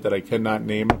website that I cannot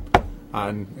name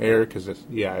on air because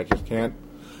I just can't.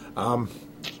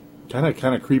 Kind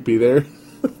of creepy there.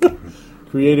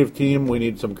 Creative team, we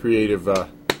need some creativity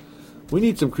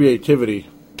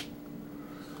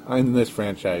in this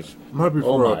franchise. Might be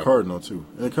for Cardinal too.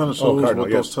 And it kind of shows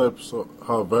those types of,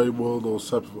 how valuable those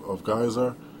types of guys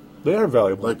are. They are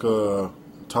valuable. Like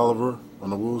Tolliver on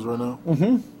the Wolves right now.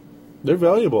 Mm-hmm. They're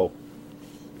valuable.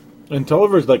 And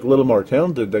Tolliver's like a little more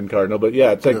talented than Cardinal, but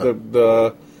yeah, it's like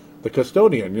the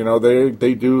custodian.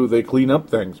 They clean up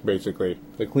things basically.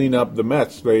 They clean up the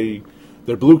mess.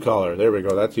 They're blue collar. There we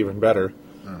go. That's even better.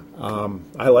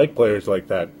 I like players like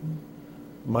that.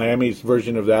 Miami's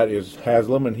version of that is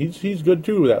Haslam, and he's good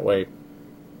too that way.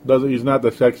 He's not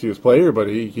the sexiest player, but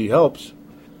he helps,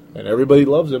 and everybody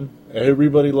loves him.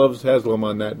 Everybody loves Haslam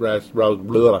on that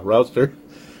roster.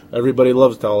 Everybody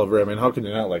loves Tolliver. I mean, how can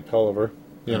you not like Tolliver?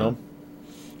 You know,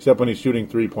 except when he's shooting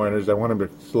 3-pointers. I want him to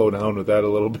slow down with that a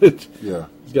little bit. Yeah,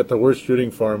 he's got the worst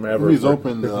shooting form ever. If he's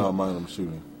open, I don't mind him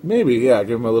shooting. Maybe, yeah.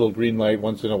 Give him a little green light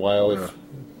once in a while. Yeah.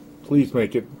 Please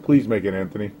make it,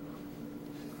 Anthony.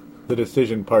 The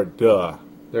decision part, duh.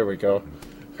 There we go.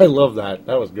 I love that.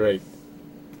 That was great.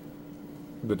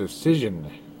 The decision.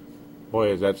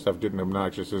 Boy, is that stuff getting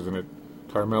obnoxious, isn't it?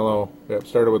 Carmelo. It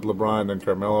started with LeBron, then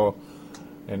Carmelo,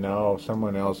 and now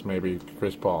someone else, maybe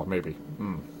Chris Paul, maybe.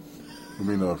 You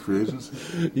mean free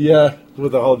agency? Yeah,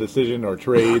 with the whole decision or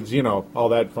trades, all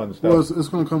that fun stuff. Well, it's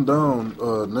going to come down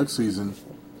next season.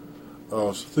 I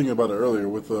was thinking about it earlier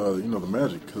with the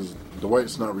Magic because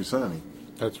Dwight's not resigning.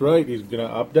 That's right. He's going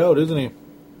to opt out, isn't he?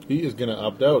 He is going to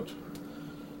opt out.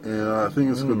 And I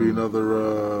think it's going to be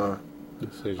another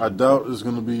decision. I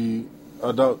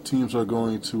doubt teams are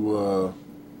going to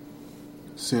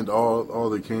send all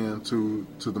they can to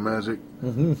the Magic,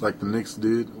 like the Knicks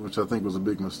did, which I think was a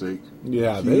big mistake.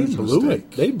 Yeah, they blew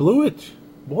it. They blew it.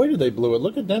 Boy, did they blew it.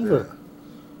 Look at Denver. Yeah.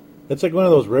 It's like one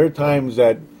of those rare times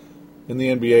that in the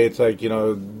NBA, it's like,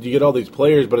 you get all these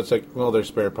players, but it's like, well, they're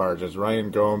spare parts. There's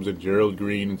Ryan Gomes and Gerald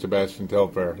Green and Sebastian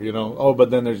Telfair, Oh, but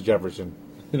then there's Jefferson,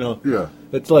 Yeah.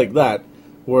 It's like that.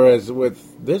 Whereas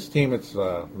with this team, it's,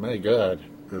 my God.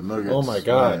 The Nuggets, oh, my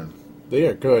God. Man. They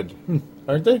are good.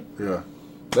 Aren't they? Yeah.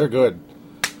 They're good.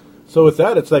 So with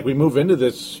that, it's like we move into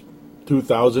this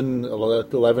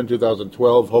 2011,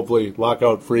 2012, hopefully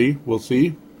lockout free. We'll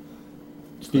see.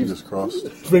 Fingers crossed.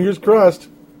 Fingers crossed.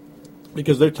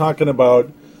 because they're talking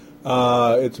about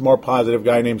it's a more positive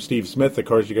guy named Steve Smith. Of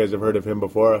course, you guys have heard of him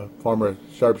before, a former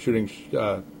sharpshooting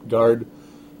guard,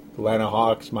 Atlanta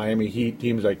Hawks, Miami Heat,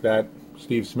 teams like that.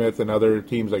 Steve Smith and other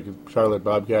teams like Charlotte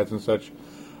Bobcats and such.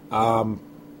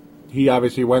 He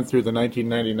obviously went through the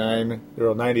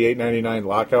 98-99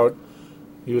 lockout.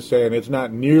 He was saying it's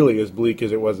not nearly as bleak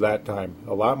as it was that time.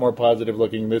 A lot more positive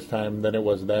looking this time than it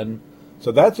was then.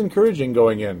 So that's encouraging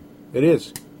going in. It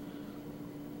is.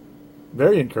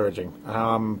 Very encouraging.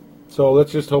 So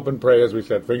let's just hope and pray, as we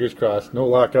said, fingers crossed, no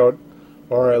lockout,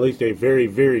 or at least a very,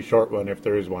 very short one if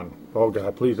there is one. Oh,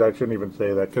 God, please, I shouldn't even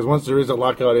say that, because once there is a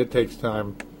lockout, it takes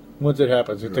time. Once it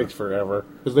happens, it takes forever,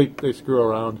 because they screw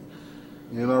around.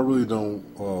 And I really don't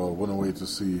want to wait to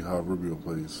see how Rubio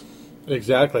plays.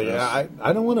 Exactly. Yes.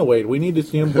 I don't want to wait. We need to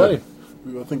see him play.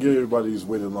 I think everybody's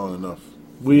waited long enough.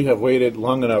 We have waited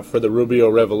long enough for the Rubio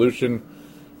Revolution,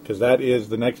 because that is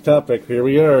the next topic. Here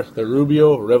we are, the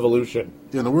Rubio Revolution.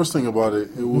 Yeah, and the worst thing about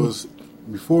it, was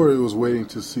before it was waiting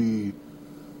to see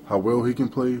how well he can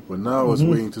play, but now it's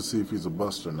waiting to see if he's a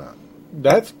bust or not.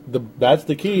 That's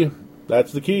the key.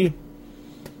 That's the key.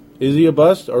 Is he a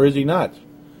bust or is he not?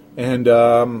 And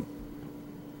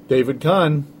David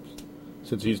Kahn,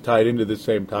 since he's tied into this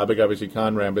same topic, obviously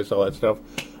Kahn, Rambis, all that stuff.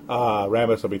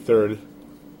 Rambis will be third.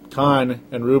 Kahn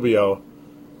and Rubio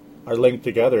are linked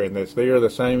together in this. They are the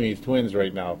Siamese twins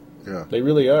right now. Yeah. They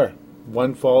really are.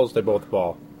 One falls, they both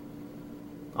fall.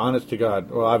 Honest to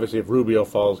God. Well, obviously, if Rubio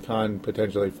falls, Kahn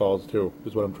potentially falls too,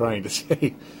 is what I'm trying to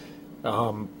say.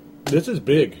 This is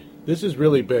big. This is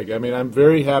really big. I mean, I'm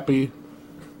very happy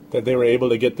that they were able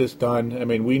to get this done. I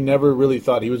mean, we never really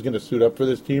thought he was going to suit up for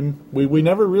this team. We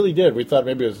never really did. We thought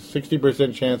maybe it was a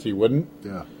 60% chance he wouldn't.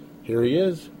 Yeah. Here he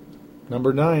is,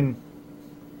 number 9.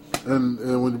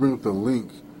 And when you bring up the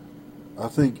link, I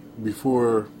think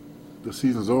before the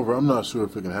season's over, I'm not sure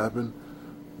if it can happen,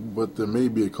 but there may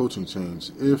be a coaching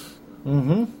change.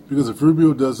 Because if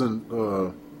Rubio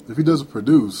doesn't, if he doesn't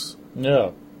produce,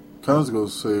 Kahn's going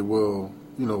to say, well,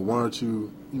 why aren't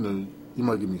you, you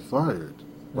might get me fired.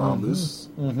 This,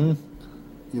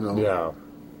 you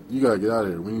got to get out of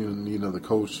here. We need another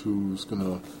coach who's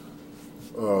going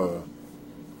to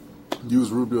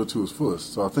use Rubio to his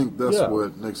fullest. So I think that's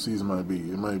what next season might be.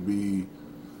 It might be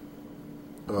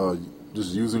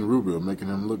just using Rubio, making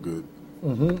him look good.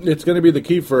 It's going to be the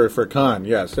key for Kahn.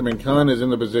 Yes, I mean Kahn is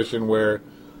in the position where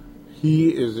he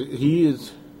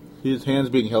is his hands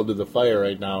being held to the fire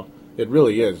right now. It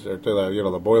really is, or to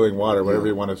the boiling water, whatever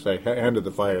you want to say, hand to the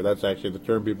fire. That's actually the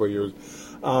term people use.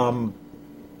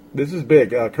 This is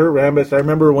big. Kurt Rambis. I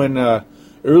remember when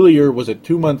earlier, was it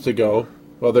 2 months ago?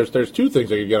 Well, there's two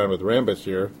things I could get on with Rambis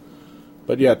here,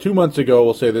 but 2 months ago,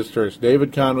 we'll say this first.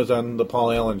 David Kahn was on the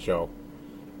Paul Allen show,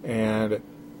 and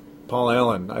Paul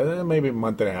Allen, maybe a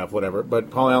month and a half, whatever,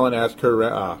 but Paul Allen asked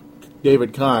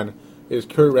David Kahn, is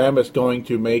Kurt Rambis going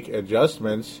to make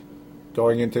adjustments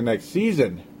going into next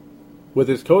season with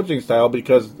his coaching style,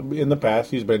 because in the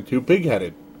past he's been too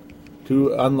pig-headed,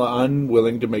 too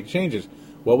unwilling to make changes.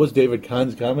 What was David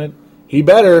Kahn's comment? He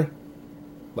better,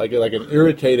 like an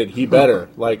irritated, he better,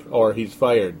 or he's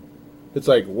fired. It's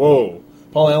like, whoa.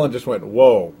 Paul Allen just went,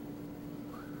 whoa.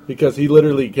 Because he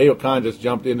literally, Kahn just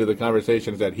jumped into the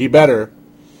conversation and said, he better.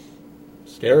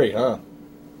 Scary, huh?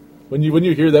 When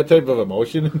you hear that type of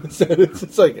emotion,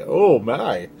 it's like, oh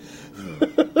my.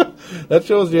 That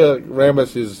shows you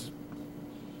Rambis is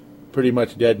pretty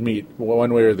much dead meat,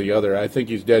 one way or the other. I think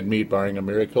he's dead meat, barring a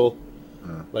miracle.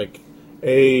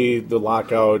 The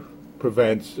lockout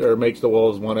prevents or makes the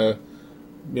Wolves want to,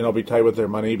 be tight with their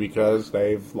money because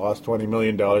they've lost $20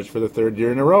 million for the third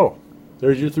year in a row.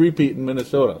 There's your three-peat in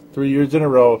Minnesota. 3 years in a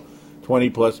row,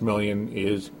 $20+ million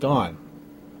is gone.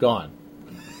 Gone.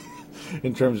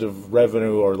 In terms of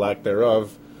revenue or lack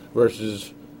thereof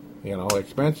versus,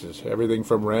 expenses. Everything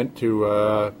from rent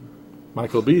to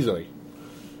Michael Beasley.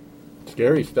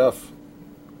 Scary stuff.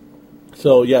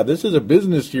 So, this is a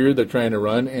business year they're trying to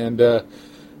run, and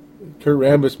Kurt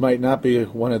Rambis might not be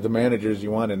one of the managers you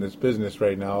want in this business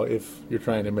right now if you're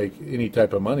trying to make any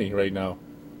type of money right now.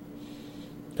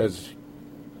 Because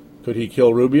could he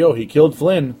kill Rubio? He killed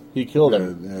Flynn. He killed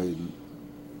him.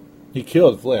 He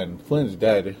killed Flynn. Flynn's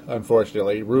dead,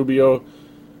 unfortunately.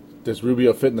 Does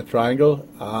Rubio fit in the triangle?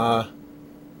 I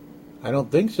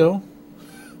don't think so.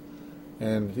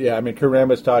 And, Kurt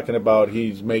Rambis talking about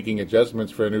he's making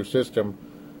adjustments for a new system.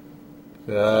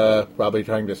 Probably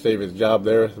trying to save his job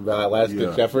there,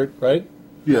 last-ditch effort, right?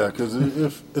 Yeah, because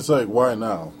if it's like, why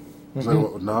now? It's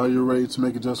like, now you're ready to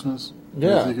make adjustments?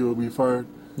 Yeah. You think he will be fired?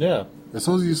 Yeah. As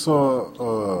soon as you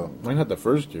saw... Why not the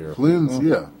first year? Flynn's,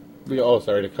 Oh,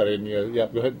 sorry to cut in. Yeah,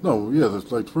 go ahead. No, yeah,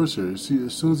 that's like the first year. See,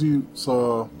 as soon as you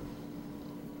saw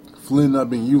Flynn not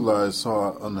being utilized,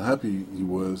 saw how unhappy he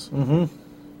was,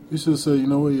 you should have said, you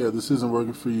know what, yeah, this isn't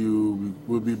working for you.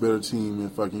 We would be a better team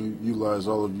if I can utilize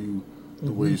all of you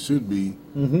the way you should be.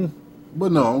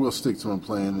 But no, I'm going to stick to my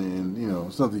plan, and,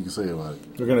 there's nothing you can say about it.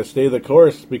 We're going to stay the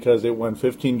course because it won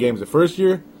 15 games the first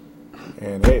year,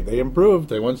 and, hey, they improved.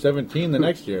 They won 17 the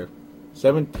next year.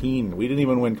 17. We didn't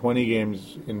even win 20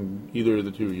 games in either of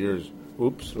the 2 years.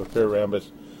 Oops, with Kurt Rambis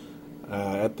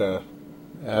at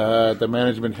the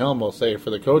management helm, we'll say, for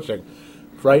the coaching.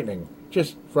 Frightening.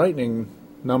 Just frightening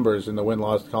numbers in the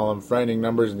win-loss column. Frightening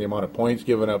numbers in the amount of points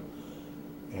given up.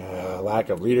 Lack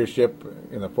of leadership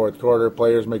in the fourth quarter.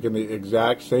 Players making the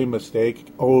exact same mistake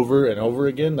over and over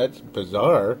again. That's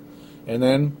bizarre. And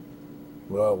then,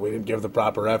 well, we didn't give the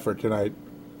proper effort tonight.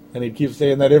 And he keeps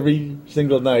saying that every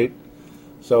single night.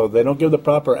 So they don't give the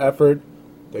proper effort.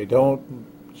 They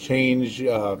don't change.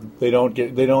 They don't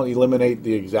eliminate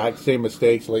the exact same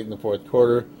mistakes late in the fourth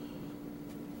quarter.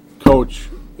 Coach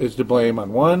is to blame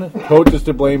on one. Coach is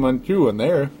to blame on two. And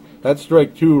that's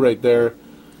strike two right there.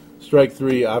 Strike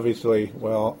three, obviously.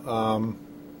 Well,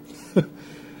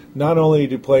 not only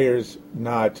do players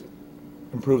not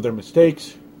improve their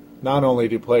mistakes, not only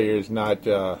do players not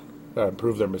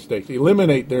improve their mistakes,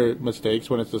 eliminate their mistakes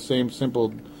when it's the same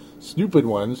simple, stupid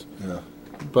ones. Yeah.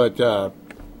 But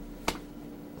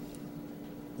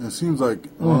it seems like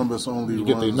Rambis only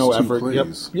runs no two effort.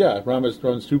 plays. Yep. Yeah, Rambis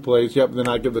runs 2 plays. Yep, then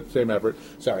I give the same effort.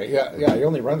 Sorry. Yeah, he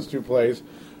only runs 2 plays.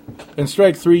 In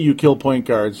strike three, you kill point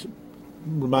guards.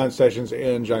 Ramon Sessions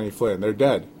and Johnny Flynn. They're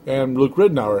dead. And Luke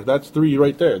Ridnour. That's 3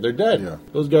 right there. They're dead. Yeah.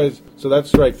 Those guys. So that's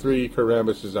strike 3. Kurt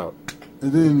Rambis is out.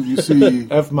 And then you see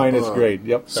F- grade.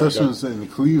 Yep. Sessions in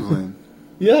Cleveland.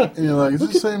 Yeah. And you're like, is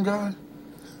this the same guy?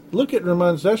 Look at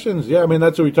Ramon Sessions. Yeah, I mean,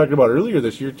 that's what we talked about earlier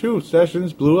this year, too.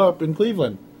 Sessions blew up in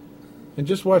Cleveland. And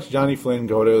just watch Johnny Flynn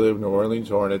go to the New Orleans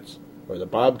Hornets, or the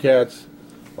Bobcats,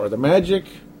 or the Magic,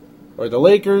 or the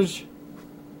Lakers,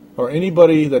 or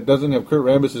anybody that doesn't have Kurt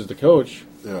Rambis as the coach.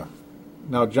 Yeah.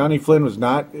 Now, Johnny Flynn is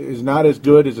not as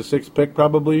good as a 6th pick,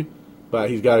 probably, but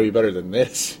he's got to be better than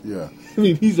this. Yeah. I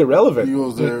mean, he's irrelevant. He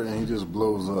goes there and he just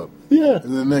blows up. Yeah.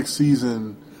 And the next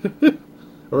season...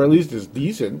 or at least is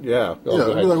decent, yeah. It'd be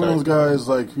like one of those guys,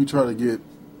 like, we try to get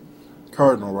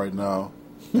Cardinal right now,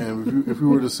 and if we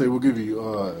were to say, we'll give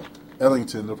you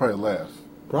Ellington, they'll probably laugh.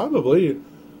 Probably.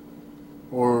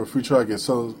 Or if we try to get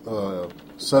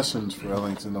Sessions for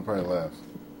Ellington, they'll probably laugh.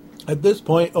 At this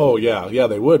point, yeah,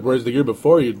 they would. Whereas the year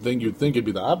before, you'd think it'd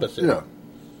be the opposite. Yeah.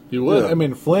 You would. Yeah. I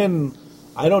mean, Flynn,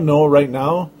 I don't know right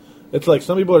now. It's like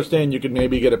some people are saying you could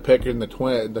maybe get a pick in the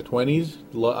 20s,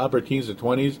 upper teens to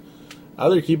 20s.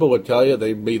 Other people would tell you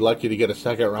they'd be lucky to get a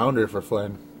second rounder for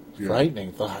Flynn. Yeah.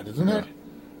 Frightening thought, isn't it?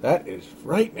 That is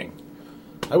frightening.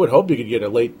 I would hope you could get a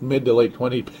mid to late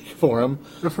 20 pick for him.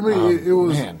 But for me,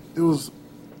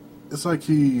 it's like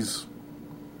he's,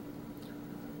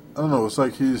 I don't know, it's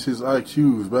like his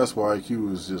IQ, his basketball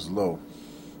IQ is just low.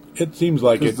 It seems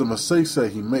like the mistakes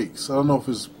that he makes. I don't know if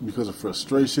it's because of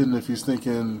frustration, if he's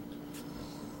thinking,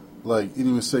 like, any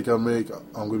mistake I make,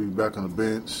 I'm going to be back on the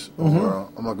bench, or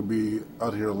I'm not going to be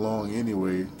out here long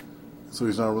anyway. So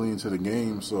he's not really into the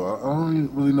game. So I don't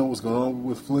really know what's going on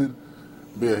with Flynn.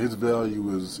 But yeah, his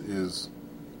value isn't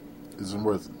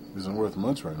worth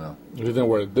much right now. It isn't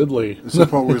worth diddly. It's the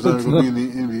part where he's not going to be in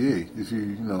the NBA. If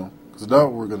because now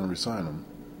we're going to resign him.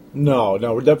 No,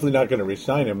 we're definitely not going to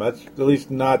resign him. That's at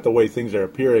least not the way things are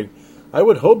appearing. I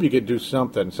would hope you could do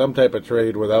something, some type of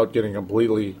trade without getting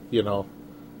completely,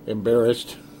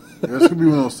 embarrassed. Yeah, it's going to be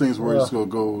one of those things where he's going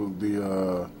to go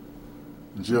the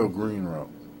Joe Green route.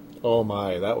 Oh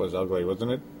my, that was ugly,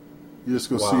 wasn't it? You just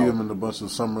go see him in a bunch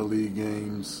of summer league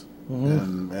games,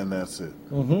 and that's it.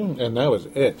 And that was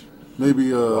it. Maybe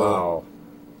the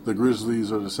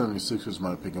Grizzlies or the 76ers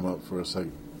might pick him up for a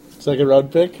second. Second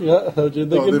round pick? Yeah, how'd you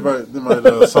think? They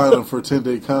might sign him for a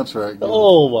 10-day contract.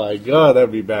 Oh my God,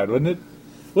 that'd be bad, wouldn't it?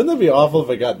 Wouldn't that be awful if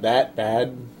it got that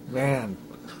bad? Man,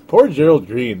 poor Gerald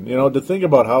Green. To think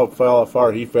about how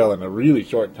far he fell in a really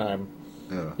short time.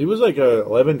 Yeah. He was like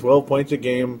 11, 12 points a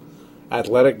game,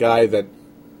 athletic guy that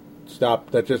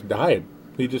just died.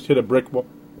 He just hit a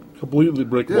completely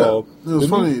brick wall. It was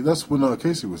funny. That's when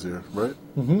Casey was here, right?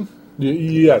 Mm-hmm.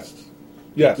 Yes.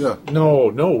 Yeah.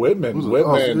 No, Whitman.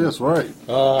 Whitman. Yes, right.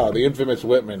 The infamous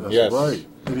Whitman. That's yes. right.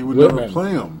 And he would never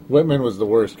play him. Whitman was the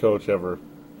worst coach ever.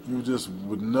 You just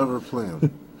would never play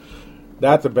him.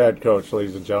 That's a bad coach,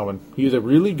 ladies and gentlemen. He's a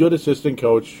really good assistant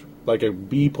coach, like a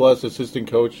B+ assistant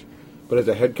coach, but as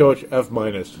a head coach, F-.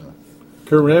 Yeah.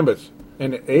 Kurt Rambis,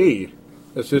 an A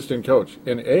assistant coach,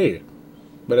 an A.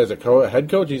 But as a head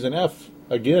coach, he's an F.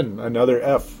 Again, another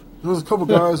F. There was a couple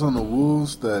guys on the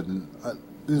Wolves that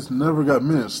just never got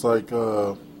minutes, like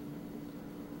Green.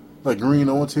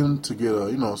 I want him to get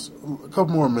a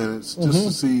couple more minutes just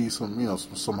to see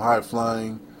some high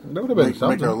flying. That would have been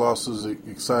something. Make our losses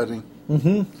exciting.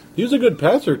 He was a good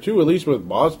passer too. At least with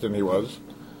Boston, he was.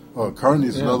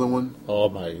 Carney's another one. Oh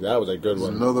my, that was a good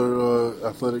one. Another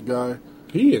athletic guy.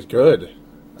 He is good.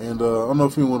 And I don't know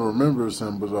if anyone remembers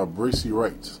him, but Bracey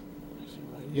Wright.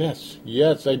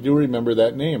 Yes, I do remember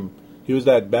that name. He was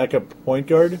that backup point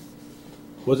guard,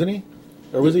 wasn't he?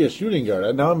 Or was he a shooting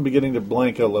guard? Now I'm beginning to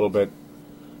blank a little bit.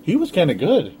 He was kind of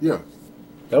good. Yeah.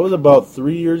 That was about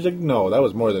 3 years ago. No, that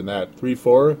was more than that. 3,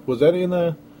 4. Was that in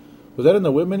the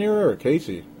Whitman era or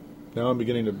Casey? Now I'm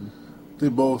beginning to. They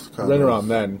both kind right of around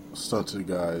then. Stunted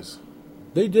guys.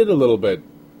 They did a little bit.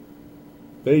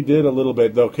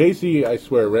 Though Casey, I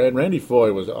swear, Randy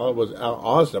Foy was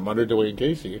awesome under Dwayne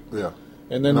Casey. Yeah.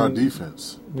 And then our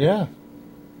defense. Yeah.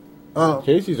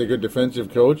 Casey's a good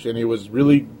defensive coach, and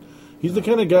he's the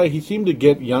kind of guy, he seemed to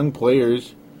get young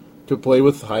players to play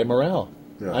with high morale.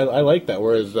 Yeah. I like that,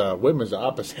 whereas Whitman's the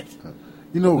opposite.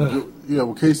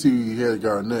 With Casey, he had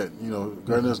Garnett.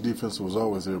 Garnett's defense was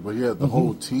always there, but he had the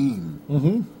whole team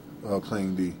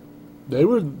playing D. They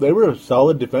were a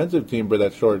solid defensive team for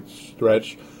that short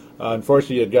stretch.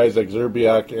 Unfortunately, you had guys like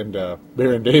Zerbiak and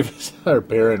Baron Davis,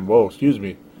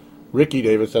 Ricky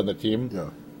Davis on the team.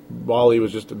 Yeah. Wally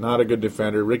was just not a good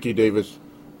defender. Ricky Davis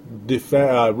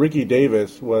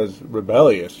was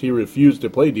rebellious. He refused to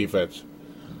play defense.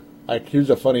 Here's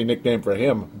a funny nickname for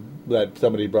him that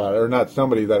somebody brought, or not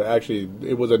somebody, that actually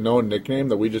it was a known nickname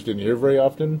that we just didn't hear very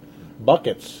often.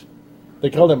 Buckets. They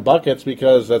called him Buckets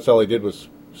because that's all he did was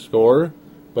score,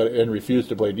 and refused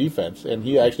to play defense. And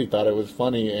he actually thought it was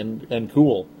funny and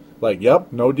cool. Like,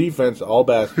 yep, no defense, all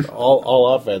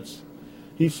all offense.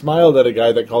 He smiled at a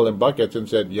guy that called him Buckets and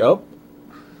said, "Yup."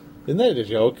 Isn't that a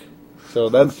joke? So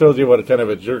that shows you what kind of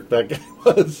a jerk that guy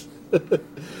was.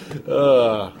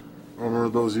 I remember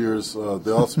those years.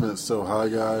 The ultimate so high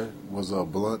guy was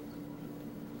Blunt.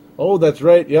 Oh, that's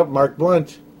right. Yep, Mark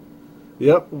Blunt.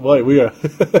 Yep, boy, we are.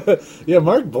 Yeah,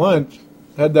 Mark Blunt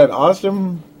had that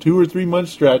awesome 2 or 3 month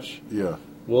stretch. Yeah.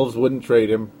 Wolves wouldn't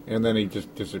trade him, and then he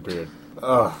just disappeared.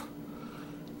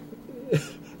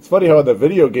 It's funny how in the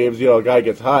video games, a guy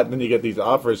gets hot, and then you get these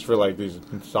offers for like these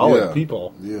solid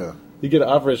people. Yeah. You get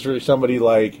offers for somebody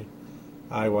like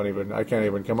I can't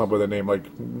even come up with a name like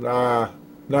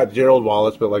not Gerald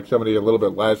Wallace, but like somebody a little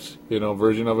bit less,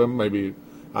 version of him. Maybe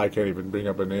I can't even bring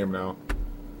up a name now.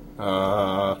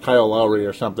 Kyle Lowry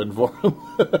or something for him.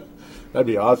 That'd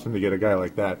be awesome to get a guy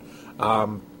like that.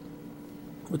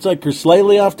 It's like you're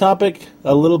slightly off topic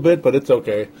a little bit, but it's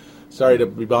okay. Sorry to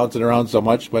be bouncing around so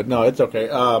much, but no, it's okay.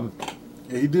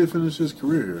 He did finish his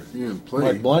career. He didn't play.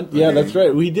 Mark Blunt? Yeah, that's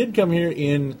right. We did come here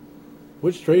in...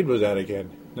 Which trade was that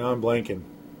again? Now I'm blanking.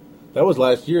 That was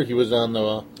last year. He was on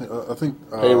the I think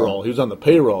payroll. He was on the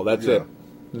payroll. That's it.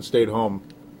 And stayed home.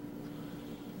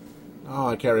 Oh,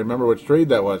 I can't remember which trade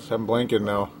that was. I'm blanking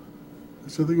now. I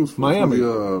think it was Miami.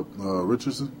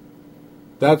 Richardson.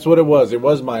 That's what it was. It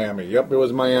was Miami. Yep, it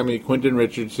was Miami. Quentin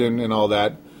Richardson and all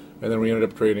that. And then we ended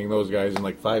up trading those guys in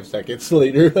like 5 seconds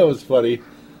later. That was funny.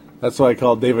 That's why I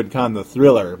call David Kahn the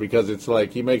Thriller, because it's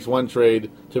like he makes one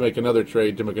trade to make another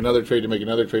trade to make another trade to make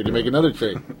another trade to make another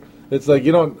trade. It's like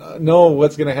you don't know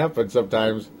what's going to happen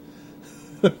sometimes.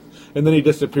 And then he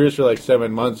disappears for like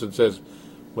 7 months and says,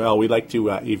 well, we'd like to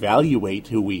evaluate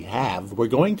who we have. We're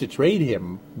going to trade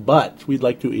him, but we'd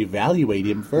like to evaluate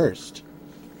him first.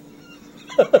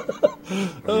 I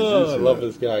love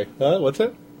this guy. What's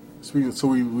that? So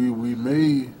we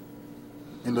may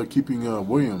end up keeping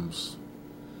Williams.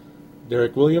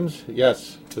 Derek Williams?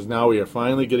 Yes, because now we are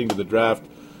finally getting to the draft.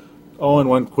 Oh, and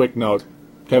one quick note.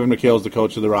 Kevin McHale's the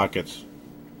coach of the Rockets.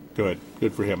 Good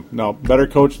for him. No, better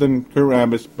coach than Kurt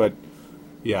Rambis, but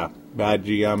yeah, bad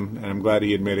GM, and I'm glad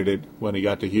he admitted it when he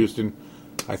got to Houston.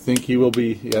 I think he will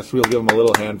be, yes, we'll give him a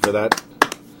little hand for that.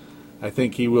 I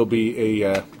think he will be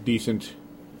a decent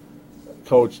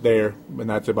coach there, and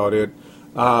that's about it.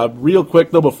 Real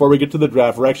quick, though, before we get to the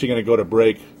draft, we're actually going to go to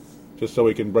break, just so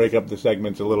we can break up the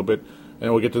segments a little bit,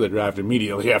 and we'll get to the draft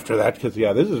immediately after that, because,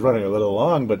 yeah, this is running a little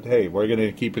long, but, hey, we're going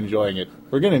to keep enjoying it.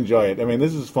 We're going to enjoy it. I mean,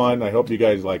 this is fun. I hope you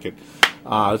guys like it.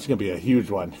 This is going to be a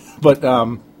huge one. But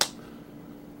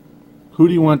who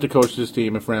do you want to coach this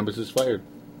team if Rambis is fired?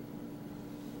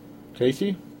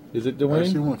 Casey? Is it Dwayne? I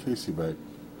actually want Casey back.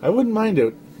 I wouldn't mind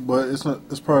it. But it's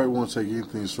probably won't take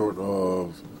anything short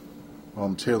of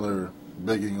Taylor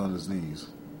begging on his knees.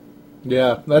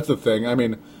 Yeah, that's the thing. I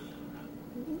mean,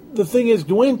 the thing is,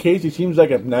 Dwayne Casey seems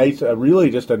like really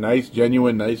just a nice,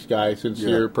 genuine, nice guy,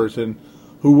 sincere person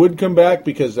who would come back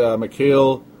because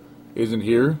McHale isn't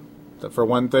here, for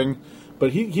one thing.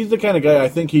 But he's the kind of guy, I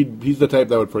think he's the type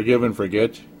that would forgive and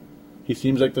forget. He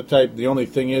seems like the type. The only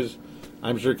thing is,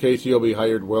 I'm sure Casey will be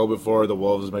hired well before the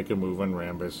Wolves make a move on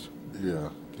Rambis. Yeah.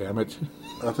 Damn it.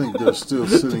 I think they're still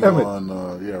sitting on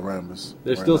Rambis.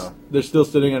 They're still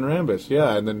sitting on Rambis,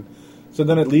 yeah. And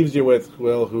then it leaves you with,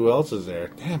 well, who else is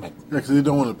there? Damn it. Yeah, because they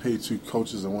don't want to pay two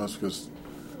coaches at once because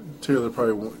Taylor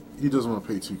he doesn't want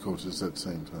to pay two coaches at the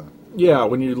same time. Yeah,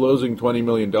 when you're losing $20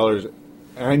 million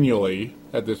annually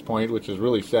at this point, which is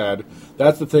really sad.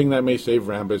 That's the thing that may save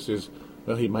Rambis is,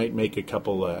 well, he might make a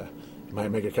couple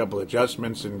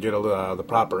adjustments and get the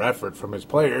proper effort from his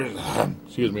players.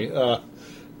 Excuse me.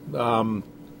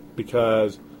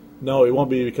 Because no, it won't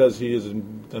be because he is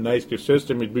a nice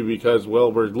system. It'd be because,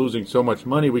 well, we're losing so much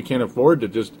money we can't afford to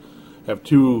just have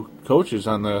two coaches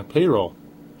on the payroll.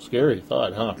 Scary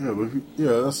thought, huh?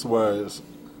 Yeah, that's why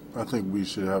I think we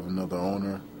should have another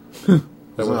owner who's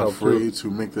not afraid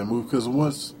to make that move. Because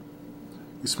once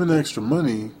you spend the extra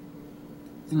money,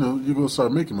 you're going to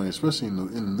start making money, especially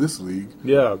in this league.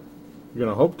 Yeah, you're going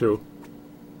to hope to.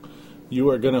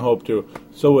 You are going to hope to.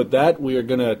 So with that, we are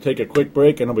going to take a quick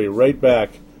break, and I'll be right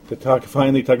back to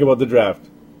finally talk about the draft.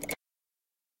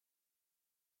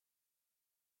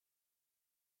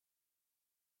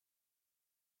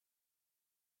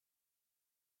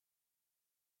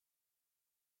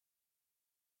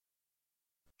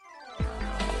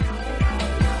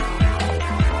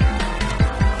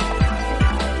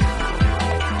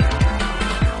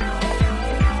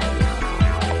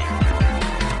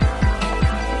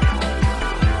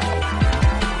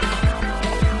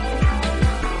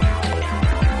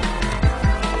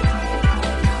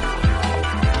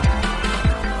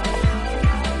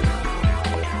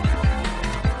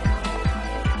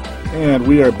 And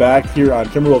we are back here on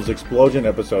Timberwolves Explosion,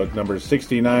 episode number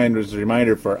 69. As a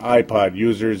reminder for iPod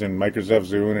users and Microsoft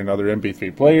Zune and other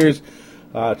MP3 players,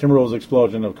 Timberwolves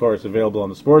Explosion, of course, available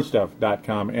on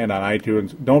thesportstuff.com and on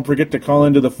iTunes. Don't forget to call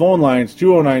into the phone lines,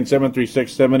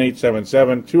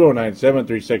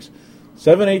 209-736-7877,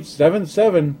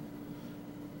 209-736-7877.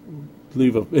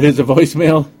 It is a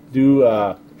voicemail.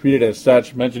 Do treat it as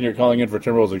such. Mention you're calling in for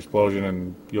Timberwolves Explosion,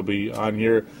 and you'll be on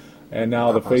here. And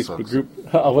now the Facebook group.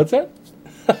 What's that?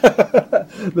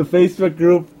 The Facebook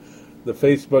group.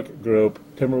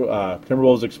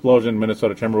 Timberwolves Explosion,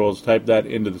 Minnesota Timberwolves. Type that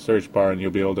into the search bar, and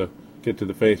you'll be able to get to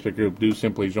the Facebook group. Do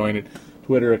simply join it.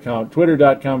 Twitter account,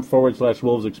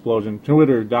 twitter.com/Wolves Explosion.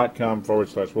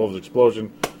 Twitter.com/Wolves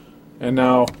Explosion. And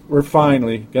now we're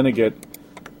finally going to get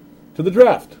to the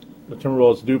draft. The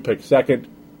Timberwolves do pick second.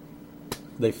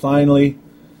 They finally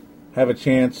have a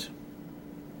chance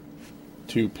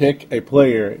to pick a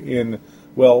player in,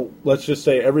 well, let's just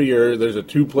say every year there's a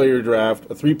 2-player draft,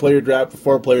 a 3-player draft, a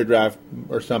 4-player draft,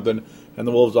 or something, and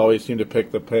the Wolves always seem to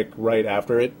pick the pick right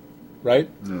after it, right?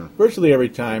 Yeah. Virtually every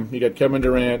time. You got Kevin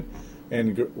Durant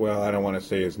and, well, I don't want to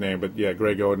say his name, but yeah,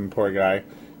 Greg Oden, poor guy.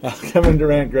 Kevin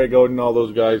Durant, Greg Oden, all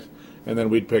those guys, and then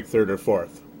we'd pick 3rd or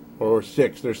 4th, or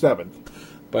 6th or 7th.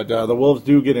 But the Wolves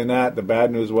do get in that. The bad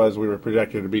news was we were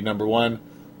projected to be number 1.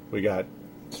 We got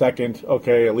second.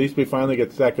 Okay, at least we finally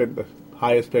get second, the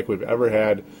highest pick we've ever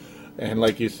had. And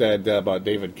like you said about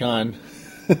David Kahn,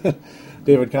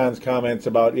 David Kahn's comments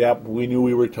about, we knew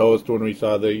we were toast when we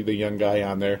saw the young guy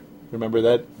on there. Remember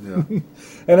that? Yeah.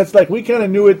 And it's like we kind of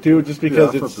knew it too, just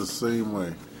because I felt the same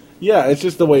way. Yeah, it's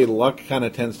just the way luck kind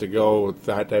of tends to go with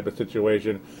that type of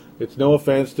situation. It's no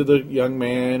offense to the young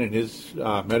man and his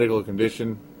medical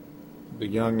condition, the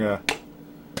young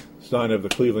son of the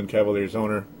Cleveland Cavaliers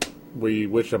owner. We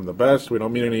wish him the best. We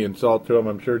don't mean any insult to him.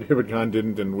 I'm sure David Kahn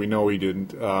didn't, and we know he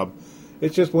didn't.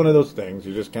 It's just one of those things.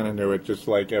 You just kind of knew it. Just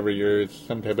like every year, it's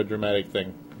some type of dramatic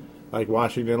thing, like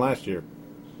Washington last year.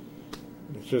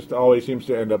 It just always seems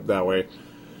to end up that way.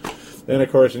 And, of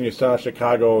course, when you saw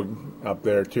Chicago up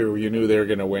there, too, you knew they were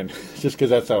going to win, just because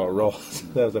that's how it rolls.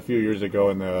 That was a few years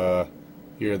ago in the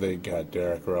year they got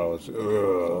Derrick Rose.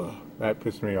 Ugh, that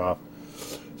pissed me off.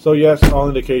 So, yes, all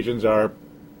indications are,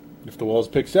 if the Wolves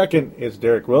pick second, it's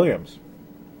Derrick Williams.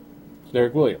 It's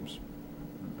Derrick Williams.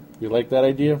 You like that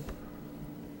idea?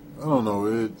 I don't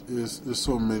know. There's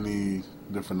so many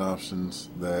different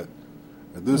options that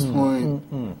at this point,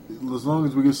 as long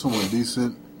as we get someone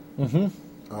decent,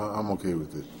 I'm okay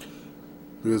with it.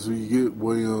 Because when you get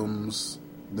Williams,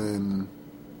 then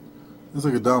it's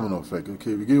like a domino effect.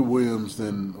 Okay, if you get Williams,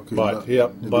 then okay. Do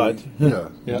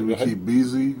we keep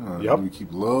Beasley? Do we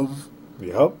keep Love?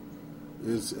 Yep.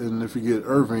 And if you get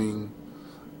Irving,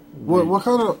 what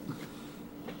kind of?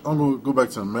 I'm going to go back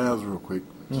to the Mavs real quick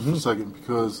just for a second,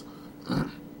 because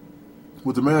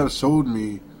what the Mavs showed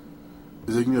me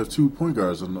is they can have 2 point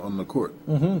guards on the court.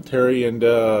 Mm-hmm. Terry and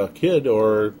Kidd,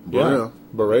 or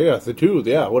Barea, the two.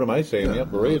 Yeah, what am I saying? Yeah,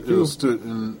 Barea too.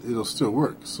 It'll still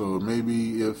work. So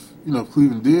maybe if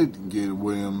Cleveland did get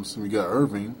Williams and we got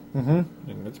Irving,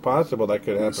 and it's possible that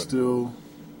could happen. Still,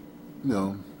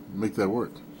 make that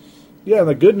work. Yeah, and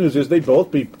the good news is they'd both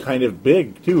be kind of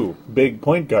big too, big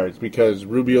point guards, because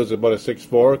Rubio's about a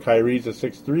 6'4", Kyrie's a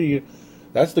 6'3".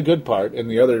 That's the good part, and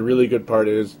the other really good part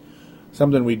is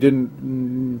something we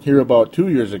didn't hear about 2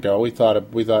 years ago. We thought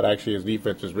actually his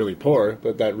defense is really poor,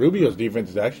 but that Rubio's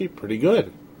defense is actually pretty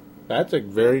good. That's a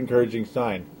very encouraging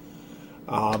sign.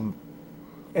 And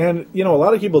a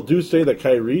lot of people do say that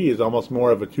Kyrie is almost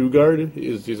more of a 2-guard,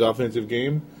 is his offensive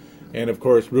game, and of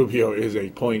course Rubio is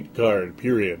a point guard.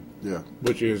 Period. Yeah,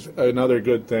 which is another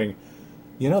good thing.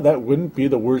 That wouldn't be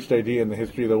the worst idea in the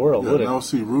history of the world, would it? Now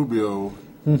see Rubio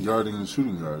guarding the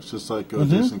shooting guards, just like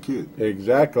Jason Kidd.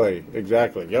 Exactly,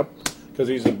 yep. Because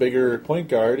he's a bigger point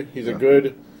guard. He's a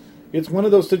good... It's one of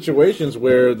those situations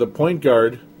where the point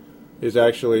guard is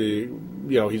actually...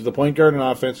 he's the point guard in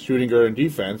offense, shooting guard in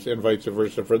defense, and vice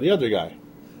versa for the other guy.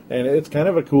 And it's kind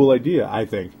of a cool idea, I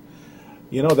think.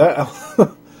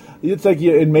 That... It's like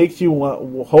it makes you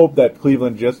hope that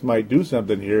Cleveland just might do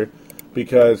something here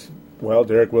because,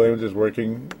 Derek Williams is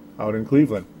working out in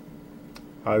Cleveland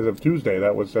as of Tuesday.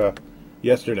 That was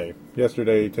yesterday,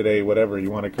 today, whatever you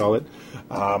want to call it.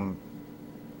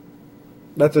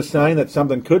 That's a sign that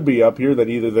something could be up here, that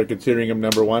either they're considering him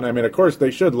number one. I mean, of course,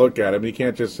 they should look at him. You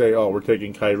can't just say, we're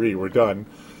taking Kyrie, we're done.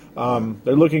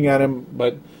 They're looking at him,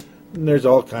 but there's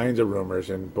all kinds of rumors,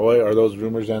 and boy, are those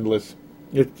rumors endless.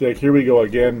 It's like, here we go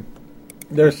again.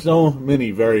 There's so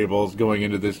many variables going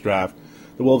into this draft.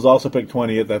 The Wolves also picked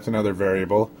 20th. That's another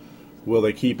variable. Will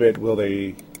they keep it? Will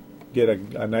they get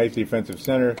a nice defensive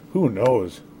center? Who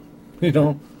knows? Who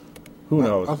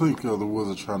knows? I think the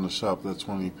Wolves are trying to shop that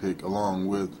 20 pick along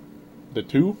with... The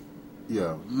 2?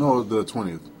 Yeah. No, the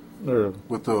 20th.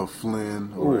 With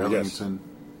Flynn or Ellington.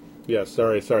 Yes,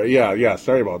 sorry. Yeah,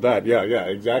 sorry about that. Yeah,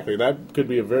 exactly. That could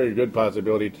be a very good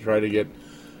possibility to try to get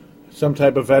some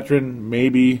type of veteran,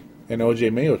 maybe an O.J.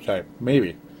 Mayo type,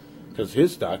 maybe, because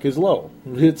his stock is low.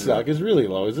 His stock is really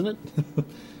low, isn't it?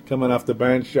 Coming off the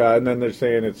bench, and then they're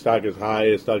saying his stock is high,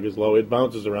 his stock is low. It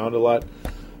bounces around a lot.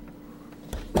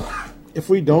 If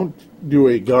we don't do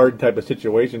a guard type of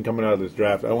situation coming out of this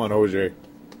draft, I want O.J.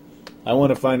 I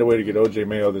want to find a way to get O.J.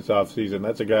 Mayo this offseason.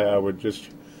 That's a guy I would just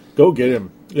go get him.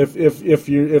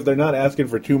 If they're not asking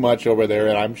for too much over there,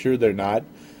 and I'm sure they're not,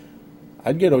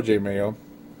 I'd get O.J. Mayo.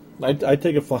 I'd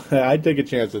take a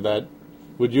chance at that.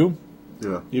 Would you?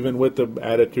 Yeah. Even with the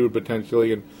attitude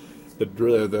potentially and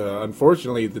the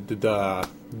unfortunately the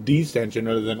descension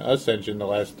rather than ascension the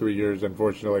last 3 years,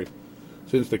 unfortunately,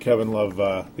 since the Kevin Love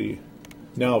the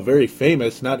now very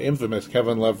famous, not infamous,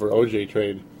 Kevin Love for OJ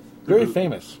trade. Very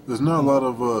famous. There's not a lot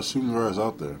of shooting guards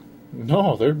out there.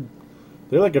 No, they're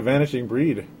like a vanishing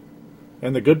breed.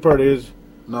 And the good part is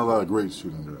not a lot of great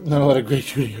shooting guards. Not a lot of great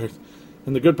shooting guards.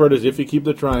 And the good part is if you keep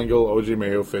the triangle, O.J.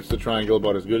 Mayo fits the triangle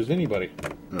about as good as anybody.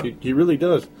 Yeah. He really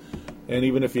does. And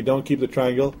even if you don't keep the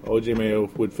triangle, O.J. Mayo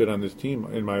would fit on this team,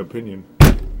 in my opinion.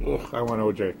 Ugh, I want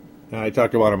O.J. And I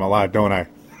talk about him a lot, don't I?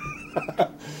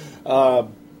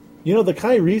 The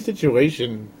Kyrie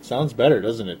situation sounds better,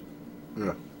 doesn't it?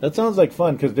 Yeah. That sounds like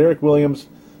fun, because Derek Williams,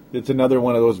 it's another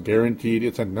one of those guaranteed.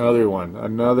 It's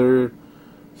another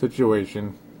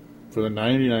situation for the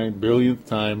 99 billionth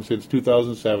time since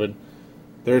 2007.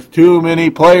 There's too many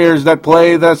players that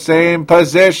play the same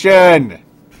position.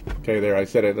 Okay, there, I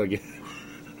said it again.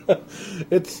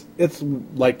 It's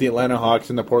like the Atlanta Hawks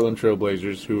and the Portland Trail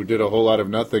Blazers, who did a whole lot of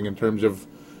nothing in terms of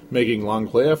making long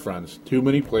playoff runs. Too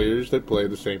many players that play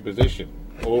the same position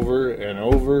over and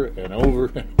over and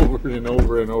over and over and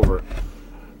over and over.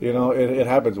 It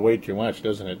happens way too much,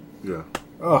 doesn't it? Yeah.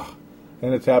 Oh,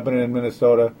 and it's happening in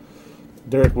Minnesota.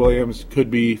 Derek Williams could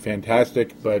be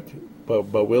fantastic, but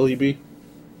will he be?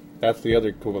 That's the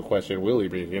other cool question. Will he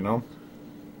be?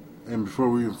 And before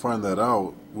we even find that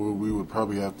out, we would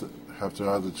probably have to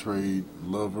either trade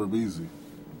Love or Beasley.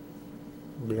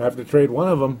 We'd have to trade one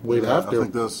of them. We'd have to. I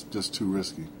think that's just too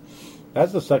risky.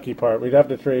 That's the sucky part. We'd have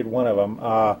to trade one of them.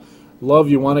 Love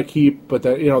you want to keep, but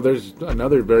there's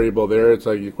another variable there. It's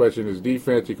like you question his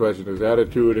defense, you question his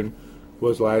attitude, and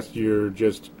was last year.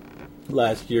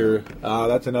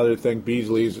 That's another thing.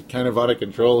 Beasley's kind of out of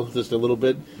control just a little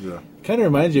bit. Yeah. Kind of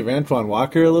reminds you of Antoine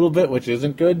Walker a little bit, which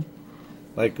isn't good.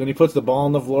 Like when he puts the ball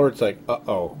on the floor, it's like,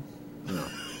 uh-oh. Yeah.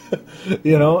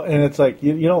 You know, and it's like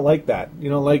you don't like that. You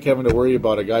don't like having to worry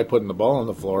about a guy putting the ball on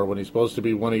the floor when he's supposed to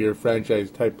be one of your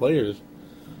franchise type players.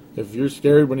 If you're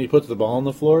scared when he puts the ball on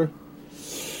the floor,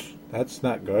 that's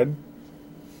not good.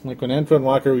 Like when Antoine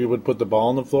Walker would put the ball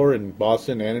on the floor in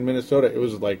Boston and in Minnesota, it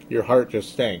was like your heart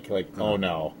just sank. Like, oh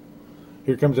no,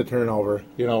 here comes a turnover.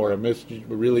 You know, or an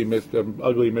ugly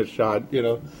missed shot. You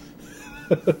know,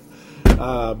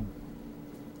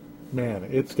 man,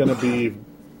 it's gonna be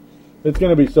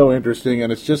so interesting,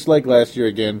 and it's just like last year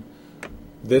again.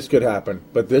 This could happen,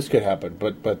 but this could happen,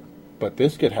 but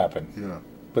this could happen. Yeah.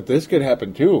 But this could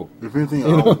happen too. If anything,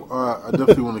 I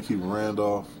definitely want to keep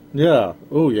Randolph. Yeah.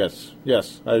 Oh yes,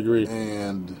 I agree.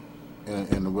 And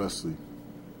the Wesley.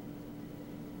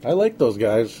 I like those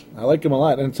guys. I like them a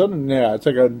lot. And it's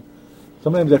like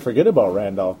sometimes I forget about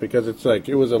Randolph because it's like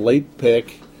it was a late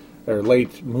pick or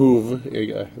late move.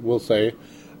 We'll say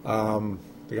the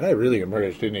guy really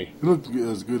emerged, didn't he? He looked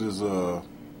as good as I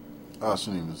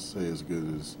shouldn't even say as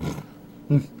good as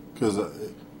because.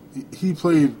 He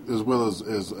played as well as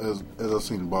I've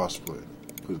seen Bosch play.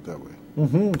 Put it that way.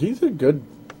 Mm-hmm. He's a good.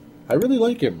 I really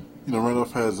like him. You know,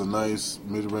 Randolph has a nice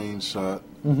mid-range shot,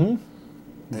 and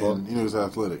he's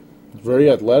athletic. Very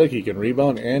athletic. He can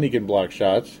rebound and he can block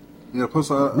shots. Yeah.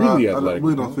 Plus, athletic. I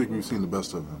really don't think we've seen the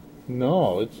best of him.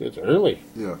 No, it's early.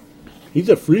 Yeah. He's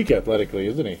a freak athletically,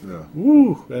 isn't he? Yeah.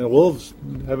 Woo! And the Wolves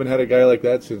haven't had a guy like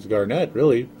that since Garnett.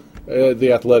 Really,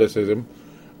 the athleticism.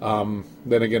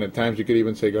 Then again, at times you could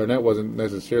even say Garnett wasn't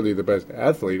necessarily the best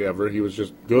athlete ever. He was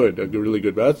just good, a really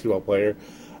good basketball player.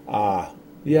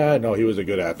 Yeah, no, he was a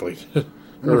good athlete. And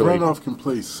if Randolph can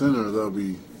play center, that'd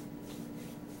be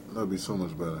so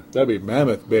much better. That'd be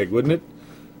mammoth big, wouldn't it?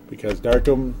 Because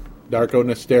Darko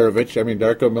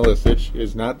Milicic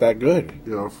is not that good.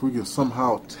 You know, if we can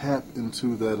somehow tap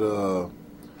into that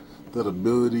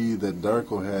ability that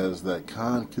Darko has, that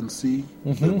Khan can see,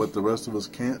 but the rest of us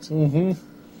can't. Mm-hmm.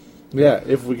 Yeah,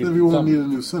 if we could. Then we won't need a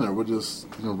new center. We'll just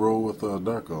roll with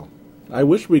Darko. I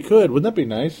wish we could. Wouldn't that be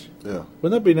nice? Yeah.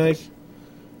 Wouldn't that be nice?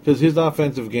 Because his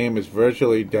offensive game is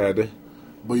virtually dead.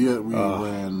 But yet we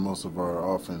ran most of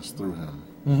our offense through him.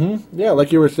 Mm-hmm. Yeah,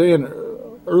 like you were saying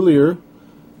earlier.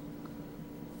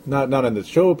 Not on the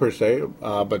show per se,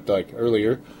 but like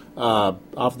earlier,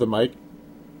 off the mic,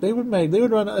 they would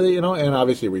run, and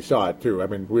obviously we saw it too. I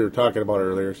mean, we were talking about it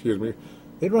earlier. Excuse me.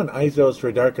 They'd run ISOs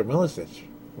for Darko Milicic.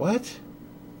 What?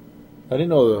 I didn't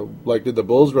know. Did the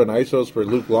Bulls run ISOs for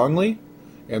Luke Longley?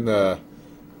 And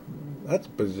that's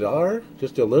bizarre.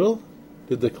 Just a little.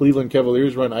 Did the Cleveland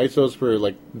Cavaliers run ISOs for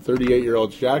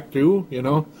 38-year-old Shaq too?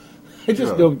 I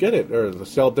just don't get it. Or the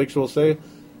Celtics will say,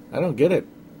 I don't get it.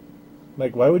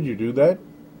 Why would you do that?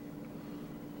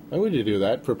 Why would you do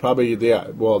that for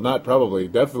not probably,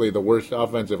 definitely the worst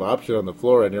offensive option on the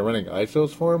floor, and you're running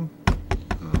ISOs for him?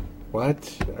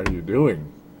 What are you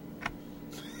doing?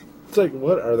 It's like,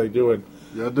 what are they doing?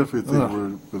 Yeah, I definitely think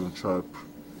we're going to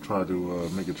try to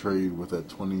make a trade with that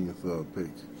 20th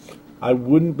pick. I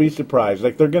wouldn't be surprised.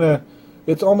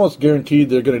 It's almost guaranteed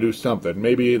they're going to do something.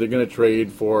 Maybe they're going to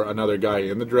trade for another guy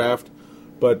in the draft.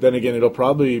 But then again, it'll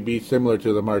probably be similar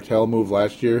to the Martell move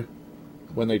last year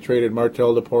when they traded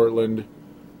Martell to Portland.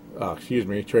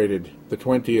 Traded the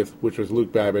 20th, which was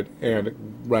Luke Babbitt, and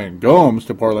Ryan Gomes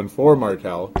to Portland for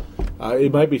Martell.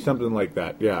 It might be something like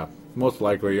that, yeah. Most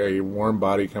likely a warm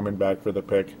body coming back for the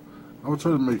pick. I would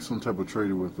try to make some type of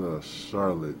trade with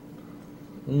Charlotte.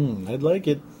 I'd like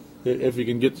it. If you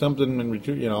can get something in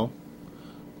return,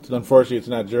 Unfortunately, it's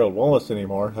not Gerald Wallace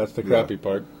anymore. That's the crappy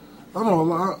part. I don't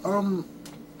know.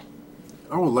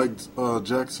 I would like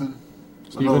Jackson.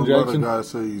 Steven I know Jackson? A lot of guys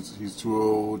say he's too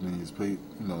old and he's paid,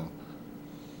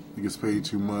 he gets paid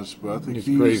too much. But I think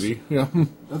he's crazy. Yeah.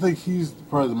 I think he's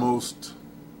probably the most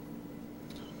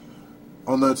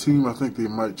on that team. I think they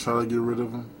might try to get rid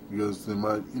of him because they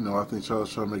might, I think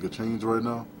Charlotte's trying to make a change right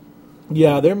now.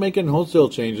 Yeah, they're making wholesale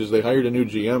changes. They hired a new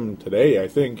GM today, I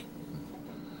think.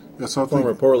 Yeah, so I Former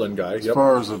think Portland guy. As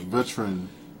far as a veteran,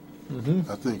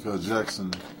 I think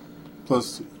Jackson.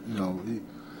 Plus,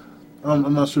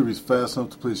 I'm not sure if he's fast enough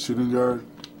to play shooting guard.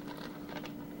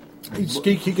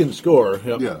 He can score.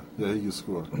 Yep. Yeah, he can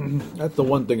score. That's the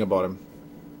one thing about him.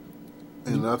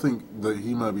 And I think that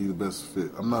he might be the best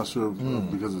fit. I'm not sure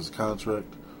because of his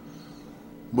contract.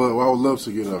 But I would love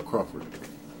to get Crawford.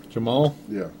 Jamal?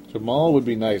 Yeah. Jamal would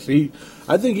be nice.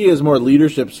 I think he has more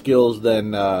leadership skills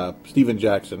than Steven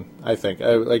Jackson, I think.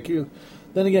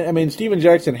 Then again, Steven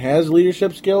Jackson has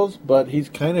leadership skills, but he's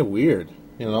kind of weird.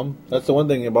 That's the one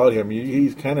thing about him.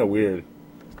 He's kind of weird.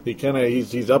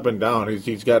 He's up and down.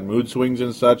 He's got mood swings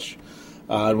and such.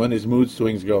 And when his mood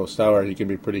swings go sour, he can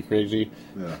be pretty crazy.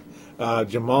 Yeah.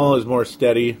 Jamal is more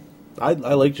steady. I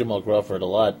like Jamal Crawford a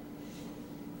lot.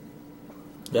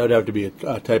 That would have to be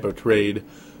a type of trade.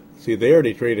 See, they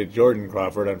already traded Jordan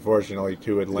Crawford, unfortunately,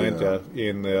 to Atlanta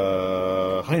in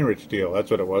the Heinrich deal. That's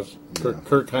what it was. Yeah.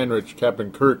 Kirk Heinrich,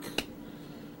 Captain Kirk.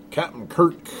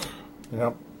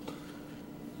 Yep.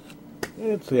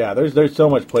 There's so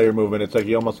much player movement. It's like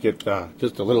you almost get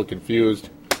just a little confused.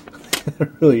 It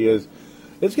really is.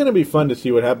 It's going to be fun to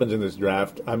see what happens in this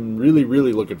draft. I'm really,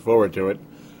 really looking forward to it.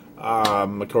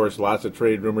 Of course, lots of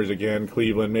trade rumors again.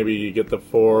 Cleveland, maybe you get the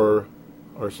 4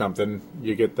 or something.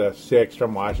 You get the 6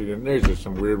 from Washington. There's just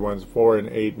some weird ones. 4 and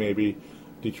 8 maybe.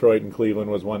 Detroit and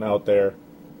Cleveland was one out there.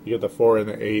 You get the 4 and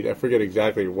the 8. I forget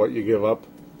exactly what you give up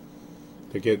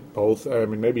to get both. I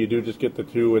mean, maybe you do just get the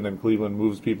 2 and then Cleveland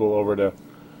moves people over to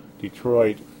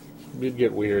Detroit. It'd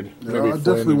get weird. Yeah, Maybe I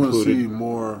definitely want to included. see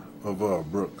more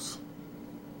of Brooks.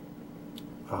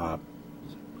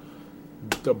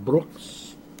 The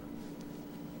Brooks.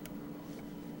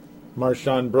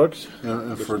 Marshawn Brooks.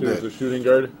 And The Fredette. shooting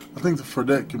guard. I think the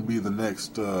Fredette can be the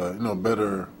next,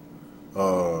 better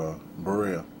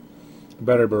Berea.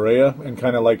 Better Berea. And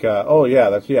kind of like,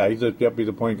 he's a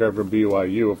point guard from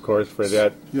BYU, of course,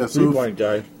 Fredette. Yeah, so Three-point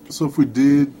guy. So if we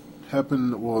did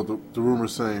happen, well, the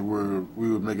rumors saying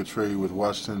we would make a trade with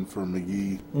Washington for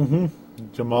McGee. Mm-hmm.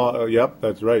 Jamal, yep,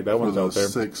 that's right. That one's out there.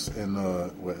 6th and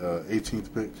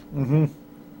 18th pick. Mm-hmm.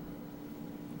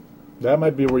 That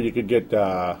might be where you could get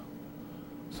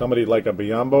somebody like a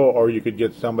Biyombo, or you could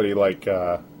get somebody like...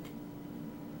 Yeah,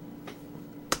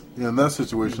 in that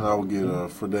situation, I would get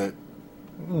Fredette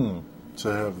to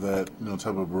have that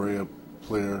type of Berea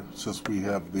player, since we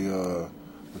have the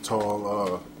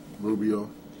tall Rubio.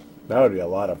 That would be a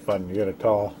lot of fun. You get a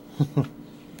tall...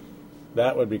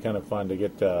 That would be kind of fun to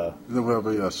get... Then we have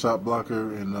a shot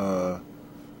blocker in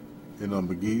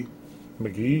McGee.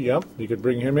 McGee, yep. You could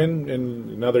bring him in, and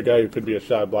another guy who could be a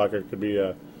shot blocker could be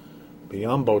a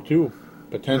Biyombo, too,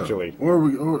 potentially. Yeah.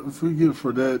 Or if we get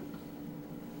Fredette,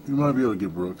 we might be able to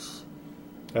get Brooks.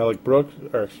 Alec Brooks,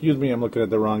 or excuse me, I'm looking at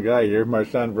the wrong guy here.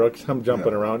 Marshawn Brooks. I'm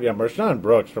jumping around. Yeah, Marshawn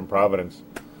Brooks from Providence.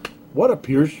 What a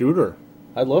pure shooter.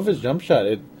 I love his jump shot.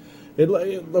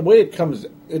 The way it comes,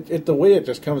 the way it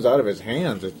just comes out of his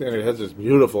hands, and it has this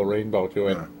beautiful rainbow to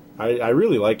it. Yeah. I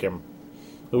really like him.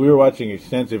 So we were watching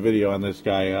extensive video on this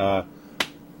guy.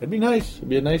 It'd be nice. It'd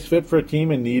be a nice fit for a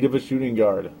team in need of a shooting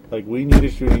guard. Like, we need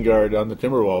a shooting guard on the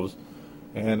Timberwolves,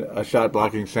 and a shot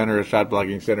blocking center, a shot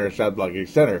blocking center, a shot blocking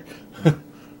center.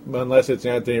 Unless it's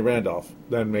Anthony Randolph,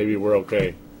 then maybe we're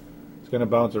okay. It's going to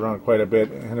bounce around quite a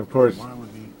bit, and of course, Why would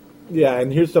he? yeah.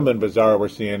 And here's something bizarre we're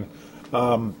seeing.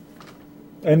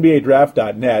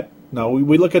 NBADraft.net. Now,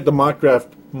 we look at the mock draft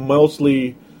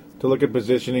mostly to look at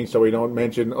positioning, so we don't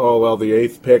mention, the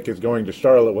 8th pick is going to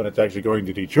Charlotte when it's actually going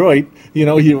to Detroit.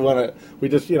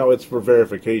 It's for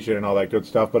verification and all that good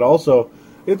stuff. But also,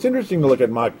 it's interesting to look at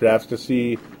mock drafts to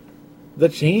see the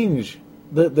change.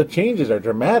 The changes are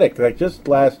dramatic. Like just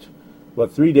last,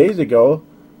 3 days ago,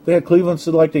 they had Cleveland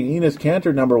selecting Enes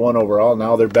Kanter number 1 overall.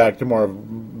 Now they're back to more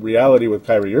reality with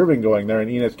Kyrie Irving going there,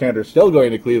 and Enes Kanter still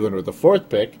going to Cleveland with the 4th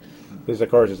pick. This,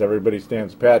 of course, is everybody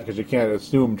stands pat because you can't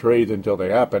assume trades until they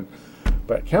happen.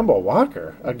 But Kemba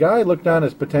Walker, a guy looked on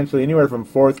as potentially anywhere from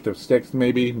 4th to 6th,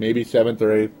 maybe 7th or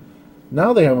 8th.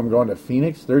 Now they have him going to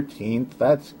Phoenix 13th.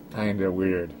 That's kind of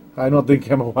weird. I don't think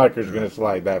Kemba Walker's going to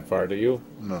slide that far, do you?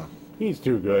 No. He's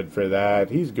too good for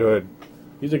that. He's good.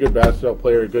 He's a good basketball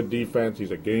player, good defense.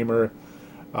 He's a gamer.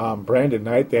 Brandon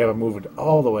Knight, they have him moved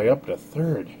all the way up to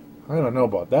 3rd. I don't know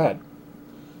about that.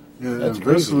 Yeah, That's and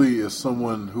Vesely is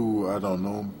someone who I don't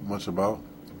know much about.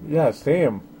 Yeah,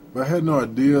 same. But I had no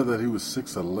idea that he was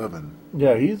 6'11".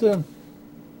 Yeah, he's a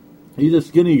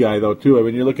skinny guy, though, too. I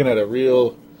mean, you're looking at a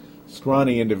real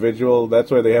scrawny individual.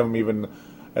 That's why they have him even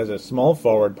as a small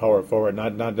forward, power forward,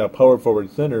 not a power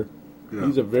forward center. Yeah.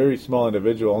 He's a very small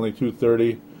individual, only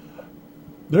 230.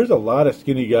 There's a lot of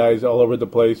skinny guys all over the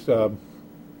place.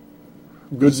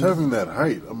 Just having that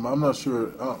height, I'm not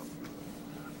sure.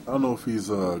 I don't know if he's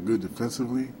good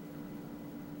defensively,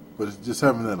 but it's just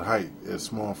having that height as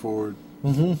small forward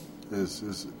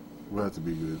is will have to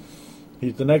be good.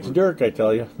 He's the next Dirk, I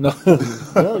tell you. No,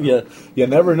 well, you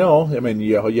never know. I mean,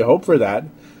 you hope for that.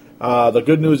 The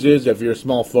good news is, if you're a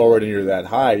small forward and you're that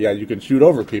high, you can shoot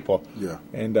over people. Yeah.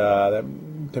 And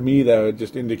to me, that would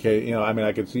just indicate,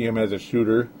 I could see him as a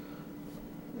shooter.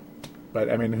 But,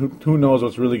 I mean, who knows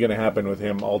what's really going to happen with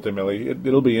him ultimately.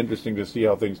 It'll be interesting to see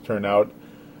how things turn out.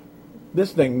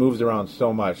 This thing moves around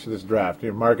so much, this draft.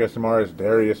 Marcus Morris,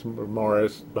 Darius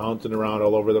Morris, bouncing around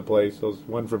all over the place.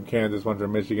 One from Kansas, one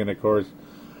from Michigan, of course.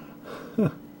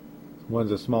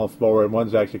 One's a small forward,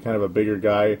 one's actually kind of a bigger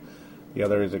guy. The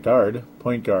other is a guard,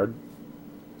 point guard.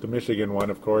 The Michigan one,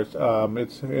 of course.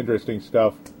 It's interesting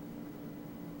stuff.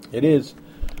 It is.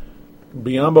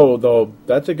 Biyombo, though,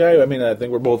 that's a guy, I mean, I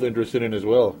think we're both interested in as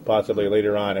well, possibly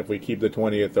later on, if we keep the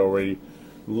 20th or we,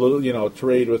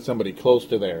 trade with somebody close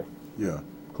to there. Yeah.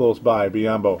 Close by,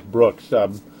 Biyombo, Brooks.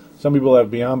 Some people have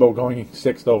Biyombo going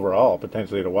 6th overall,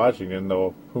 potentially to Washington,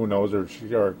 though who knows, or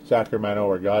Sacramento,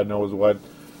 or God knows what.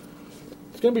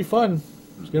 It's going to be fun.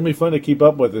 It's going to be fun to keep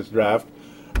up with this draft.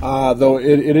 Though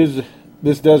it is,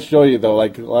 this does show you, though,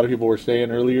 like a lot of people were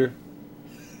saying earlier,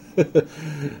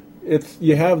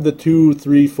 you have the 2,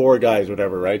 3, 4 guys,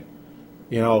 whatever, right?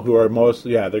 Who are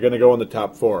they're going to go in the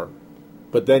top 4.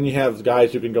 But then you have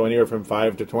guys who can go anywhere from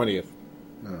 5 to 20th.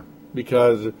 Yeah.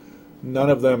 Because none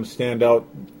of them stand out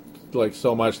like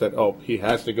so much that, he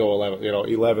has to go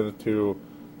 11th to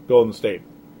Golden State,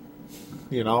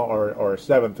 or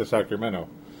 7th to Sacramento.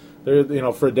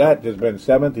 Fredette has been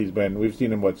 7th. We've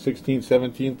seen him, 16th,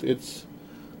 17th. It's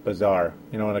bizarre.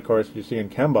 And of course you're seeing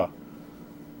Kemba,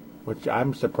 which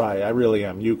I'm surprised. I really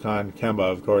am. UConn,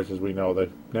 Kemba, of course, as we know, the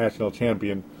national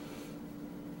champion.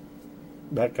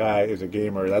 That guy is a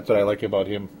gamer. That's what I like about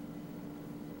him.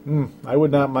 I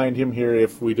would not mind him here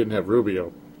if we didn't have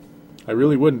Rubio. I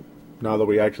really wouldn't, now that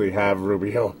we actually have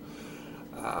Rubio.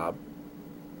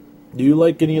 Do you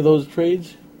like any of those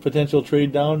trades? Potential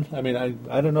trade down? I mean,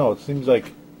 I don't know. It seems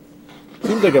like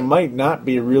it might not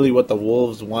be really what the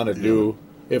Wolves want to do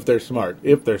if they're smart.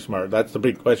 If they're smart. That's the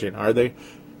big question. Are they?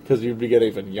 Because you'd get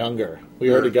even younger.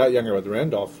 We already got younger with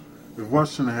Randolph. If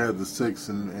Washington had the 6th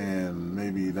and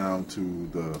maybe down to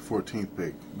the 14th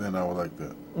pick, then I would like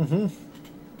that. Mm-hmm.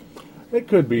 It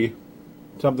could be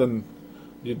something.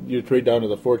 You trade down to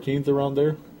the 14th around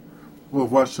there? Well,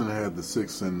 if Washington had the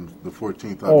 6th and the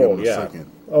 14th, I'd give them the 2nd.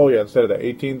 Oh, yeah, instead of the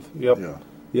 18th? Yep. Yeah.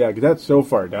 Yeah, because that's so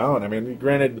far down. I mean,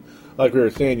 granted, like we were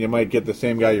saying, you might get the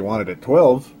same guy you wanted at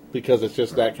 12 because it's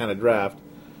just that kind of draft.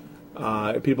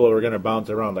 People are going to bounce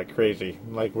around like crazy.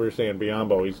 Like we were saying,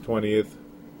 Biyombo, he's 20th.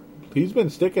 He's been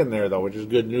sticking there, though, which is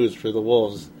good news for the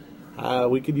Wolves.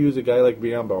 We could use a guy like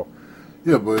Biyombo.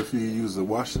 Yeah, but if you use a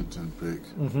Washington pick...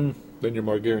 Then you're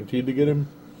more guaranteed to get him?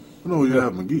 No, you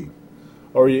have McGee.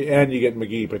 And you get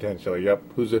McGee, potentially, yep.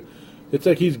 It's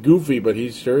like he's goofy, but he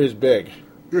sure is big.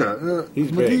 Yeah,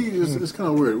 he's McGee big. is kind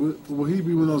of weird. Will he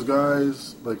be one of those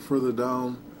guys, like, further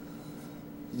down,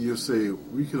 you say,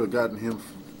 we could have gotten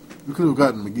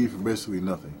McGee for basically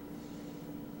nothing.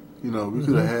 We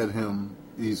could have had him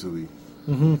easily.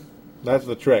 That's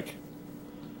the trick.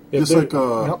 Just like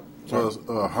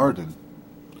Harden.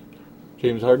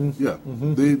 James Harden? Yeah.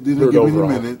 They didn't give any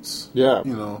minutes. Yeah.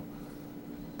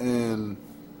 And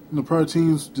prior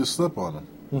teams just slept on him.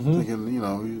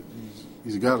 Thinking,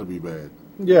 he's got to be bad.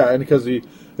 Yeah, and because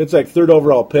it's like 3rd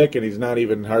overall pick and he's not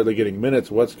even hardly getting minutes.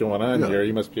 What's going on here?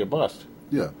 He must be a bust.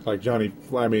 Yeah. Like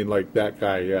like that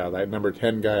guy, that number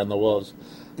 10 guy on the Wolves.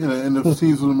 And if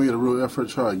teams would have made a real effort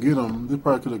to try to get him, they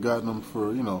probably could have gotten him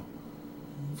for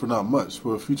not much.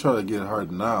 But if you try to get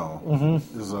Harden now,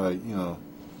 it's like,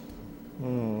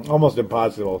 almost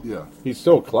impossible. Yeah. He's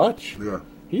so clutch. Yeah.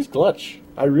 He's clutch.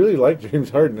 I really like James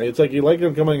Harden. It's like you like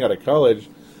him coming out of college,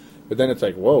 but then it's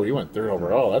like, whoa, he went 3rd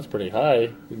overall. That's pretty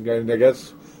high. And I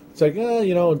guess it's like,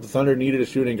 the Thunder needed a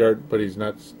shooting guard, but he's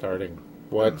not starting.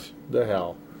 What the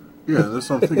hell? Yeah, that's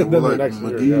what I'm thinking. Will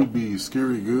McGee be be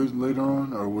scary good later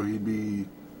on, or will he be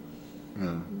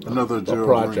another Gerald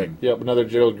project? Green? Yep, another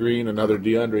Gerald Green, another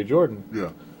DeAndre Jordan.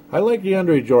 Yeah. I like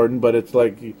DeAndre Jordan, but it's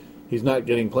like he's not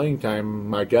getting playing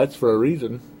time, I guess, for a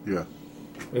reason. Yeah.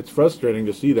 It's frustrating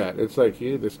to see that. It's like,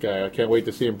 this guy, I can't wait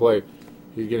to see him play.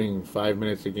 He's getting 5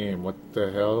 minutes a game. What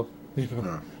the hell?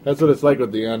 That's what it's like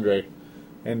with DeAndre.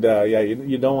 And,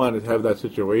 you don't want to have that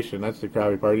situation. That's the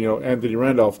crappy part. Anthony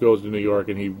Randolph goes to New York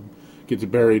and he gets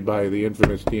buried by the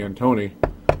infamous D'Antoni.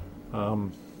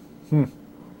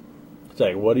 It's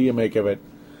like, what do you make of it?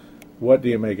 What do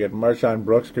you make it? Marshawn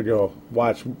Brooks could go.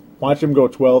 Watch him go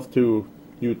 12th to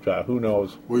Utah. Who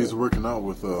knows? Well, he's working out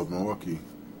with Milwaukee.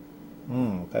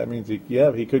 That means he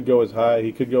could go as high.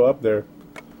 He could go up there.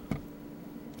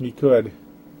 He could.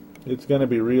 It's going to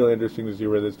be real interesting to see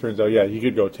where this turns out. Yeah, he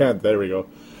could go 10th. There we go.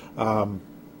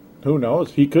 Who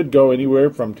knows? He could go anywhere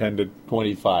from 10 to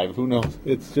 25. Who knows?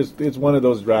 It's one of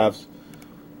those drafts.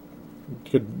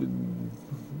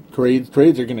 Trades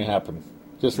are going to happen.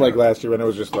 Just like last year when it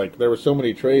was just like, there were so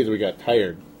many trades we got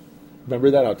tired.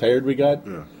 Remember that, how tired we got?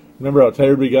 Yeah. Remember how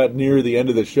tired we got near the end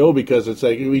of the show because it's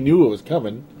like we knew it was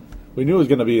coming. We knew it was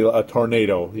going to be a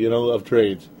tornado, of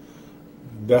trades.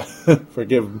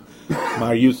 Forgive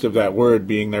my use of that word,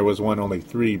 being there was one only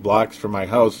 3 blocks from my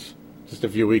house just a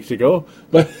few weeks ago.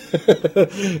 But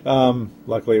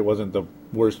luckily it wasn't the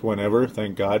worst one ever.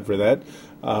 Thank God for that.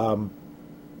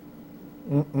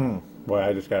 Boy,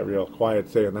 I just got real quiet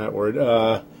saying that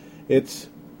word. It's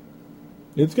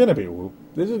gonna be.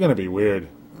 This is gonna be weird.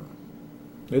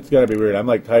 It's gonna be weird. I'm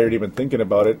like tired even thinking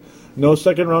about it. No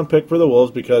second round pick for the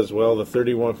Wolves because, well, the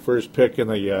 31st pick and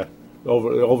the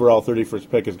overall 31st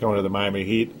pick is going to the Miami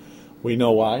Heat. We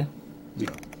know why.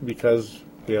 Because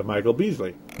we have Michael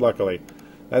Beasley. Luckily,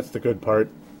 that's the good part.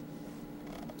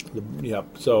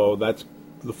 Yep. So that's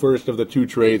the first of the two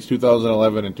trades,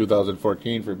 2011 and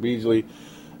 2014 for Beasley.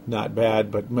 Not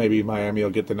bad, but maybe Miami will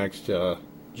get the next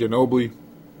Ginobili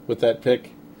with that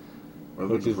pick. Or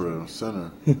looking for a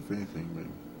center, if anything, maybe.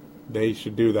 They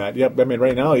should do that. Yep. I mean,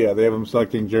 right now, yeah, they have him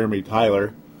selecting Jeremy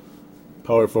Tyler,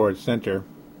 power forward center,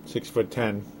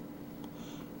 6'10".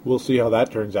 We'll see how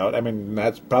that turns out. I mean,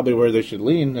 that's probably where they should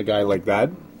lean, a guy like that.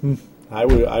 I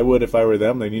would if I were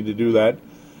them. They need to do that.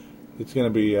 It's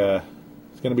going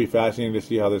to be fascinating to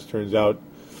see how this turns out.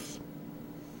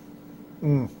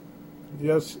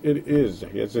 Yes, it is.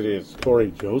 Yes, it is.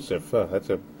 Corey Joseph. That's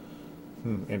a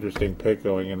interesting pick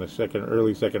going in the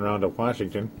early second round of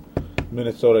Washington.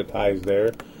 Minnesota ties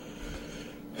there.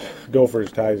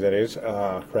 Gophers ties, that is.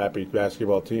 Crappy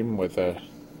basketball team with I'll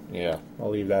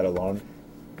leave that alone.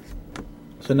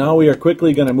 So now we are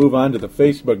quickly going to move on to the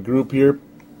Facebook group here.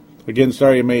 Again,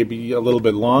 sorry it may be a little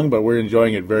bit long, but we're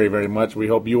enjoying it very, very much. We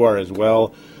hope you are as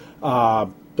well.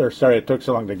 Sorry it took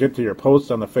so long to get to your posts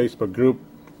on the Facebook group.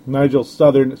 Nigel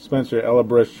Southern, Spencer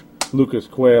Elabrush, Lucas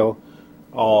Quayle,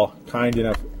 all kind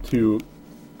enough to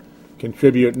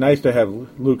contribute. Nice to have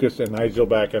Lucas and Nigel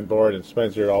back on board, and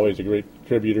Spencer, always a great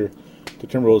contributor to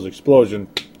Timberwolves Explosion.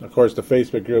 Of course, the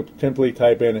Facebook group, simply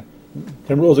type in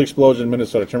Timberwolves Explosion,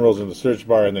 Minnesota Timberwolves in the search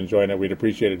bar, and then join it. We'd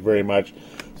appreciate it very much.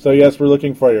 So, yes, we're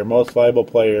looking for your most valuable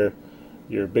player,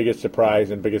 your biggest surprise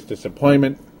and biggest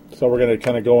disappointment. So we're going to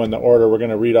kind of go in the order. We're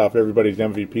going to read off everybody's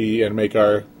MVP and make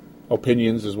our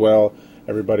opinions as well.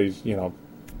 Everybody's,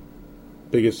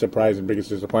 biggest surprise and biggest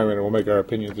disappointment, and we'll make our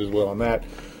opinions as well on that.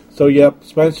 So, yep,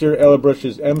 Spencer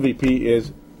Elabrush's MVP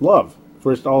is Love.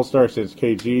 First All-Star since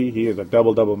KG. He is a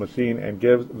double-double machine and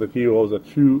gives the T-Wolves a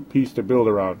true piece to build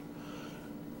around.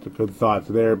 Good thoughts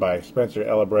there by Spencer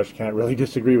Elabrush. Can't really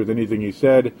disagree with anything he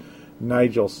said.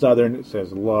 Nigel Southern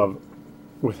says Love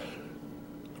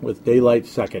with daylight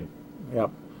second. Yep.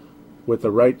 With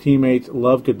the right teammates,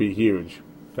 Love could be huge.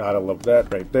 Gotta love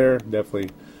that right there.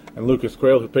 Definitely. And Lucas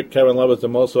Quayle, who picked Kevin Love as the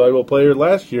most valuable player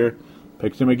last year,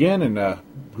 picks him again, and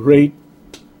great,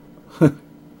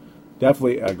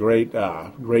 definitely a great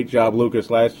job,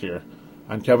 Lucas, last year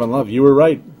on Kevin Love. You were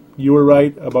right. You were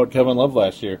right about Kevin Love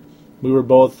last year. We were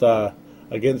both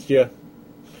against you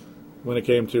when it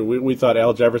came to, we thought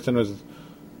Al Jefferson was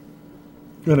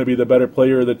going to be the better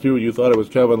player of the two. You thought it was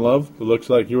Kevin Love. It looks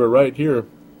like you were right here.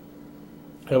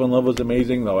 Kevin Love was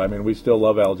amazing, though. I mean, we still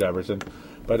love Al Jefferson.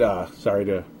 But sorry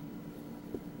to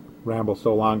ramble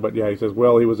so long. But, yeah, he says,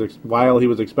 while he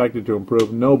was expected to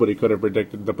improve, nobody could have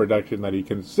predicted the production that he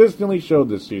consistently showed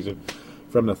this season,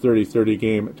 from the 30-30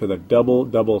 game to the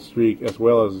double-double streak, as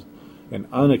well as an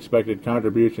unexpected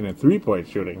contribution in three-point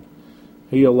shooting.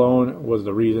 He alone was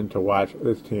the reason to watch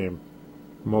this team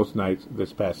most nights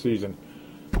this past season.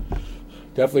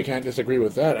 Definitely can't disagree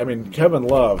with that. I mean, Kevin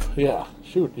Love,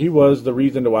 he was the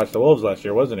reason to watch the Wolves last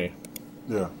year, wasn't he?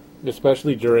 Yeah.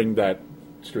 Especially during that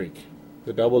streak,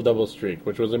 the double-double streak,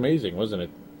 which was amazing, wasn't it?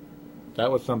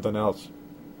 That was something else.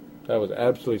 That was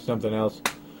absolutely something else.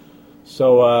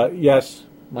 So, yes,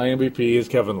 my MVP is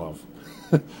Kevin Love.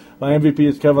 My MVP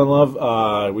is Kevin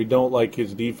Love. We don't like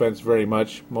his defense very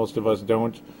much. Most of us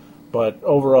don't. But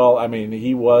overall, I mean,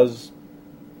 he was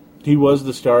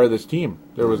the star of this team.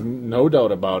 There was no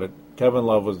doubt about it. Kevin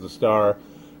Love was the star,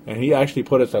 and he actually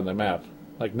put us on the map.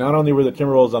 Like, not only were the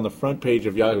Timberwolves on the front page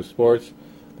of Yahoo Sports,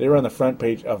 they were on the front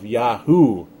page of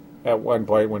Yahoo at one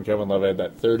point when Kevin Love had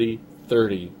that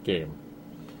 30-30 game.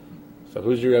 So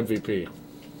who's your MVP?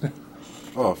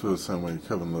 Oh, I feel the same way.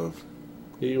 Kevin Love.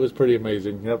 He was pretty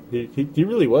amazing. Yep, he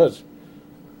really was.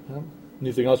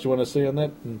 Anything else you want to say on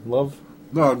that, Love?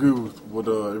 No, I agree with what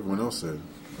everyone else said.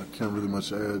 I can't really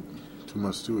add too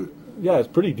much to it. Yeah, it's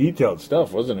pretty detailed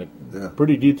stuff, wasn't it? Yeah.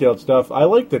 Pretty detailed stuff. I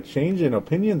like the change in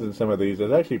opinions in some of these.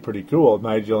 It's actually pretty cool.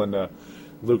 Nigel and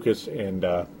Lucas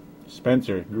and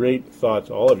Spencer. Great thoughts,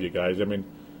 all of you guys. I mean,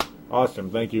 awesome.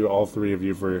 Thank you, all three of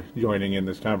you, for joining in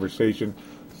this conversation.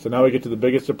 So now we get to the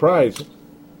biggest surprise.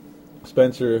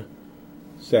 Spencer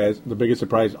says the biggest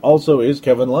surprise also is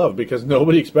Kevin Love, because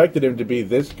nobody expected him to be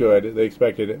this good. They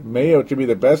expected Mayo to be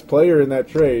the best player in that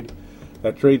trade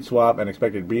swap, and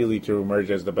expected Beasley to emerge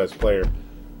as the best player.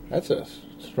 That's a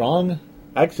strong,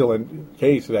 excellent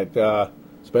case that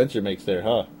Spencer makes there,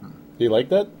 huh? Do you like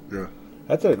that? Yeah.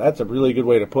 That's a really good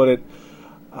way to put it.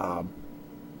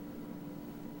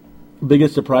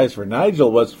 Biggest surprise for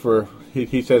Nigel was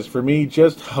he says, for me,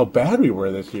 just how bad we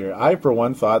were this year. I, for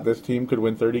one, thought this team could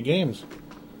win 30 games.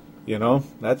 You know,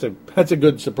 that's a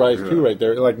good surprise too, right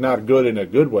there. Like, not good in a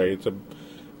good way. It's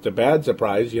a bad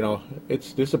surprise. You know,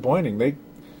 it's disappointing.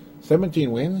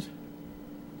 17 wins.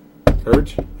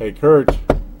 Kurt,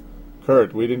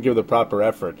 we didn't give the proper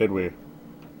effort, did we?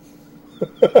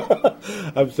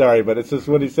 I'm sorry, but it's just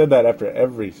when he said that after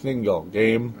every single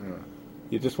game,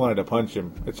 you just wanted to punch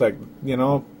him. It's like, you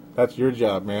know, that's your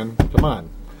job, man. Come on.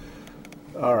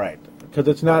 All right. Because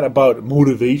it's not about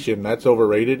motivation. That's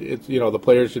overrated. It's, you know, the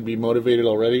players should be motivated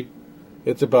already.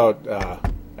 It's about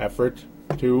effort,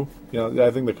 too. You know,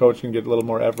 I think the coach can get a little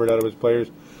more effort out of his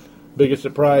players. Biggest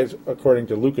surprise, according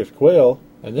to Lucas Quayle,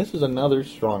 and this is another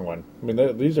strong one. I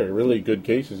mean, these are really good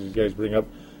cases these guys bring up.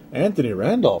 Anthony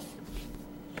Randolph.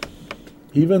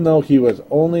 Even though he was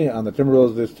only on the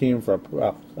Timberwolves team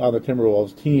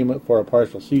for a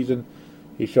partial season,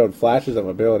 he showed flashes of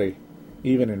ability,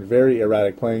 even in very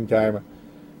erratic playing time.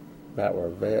 That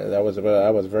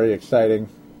was very exciting.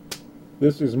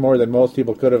 This is more than most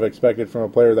people could have expected from a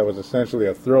player that was essentially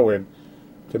a throw-in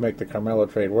to make the Carmelo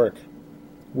trade work.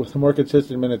 With more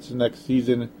consistent minutes next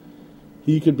season,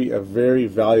 he could be a very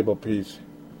valuable piece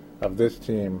of this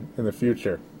team in the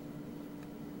future.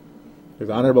 His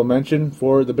honorable mention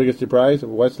for the biggest surprise,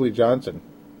 Wesley Johnson.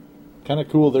 Kind of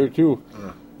cool there too.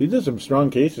 These are some strong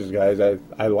cases, guys.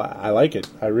 I like it.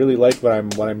 I really like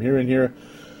what I'm hearing here.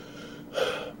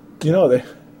 You know,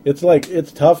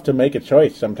 it's tough to make a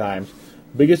choice sometimes.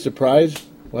 Biggest surprise?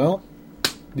 Well,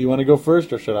 do you want to go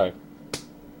first or should I?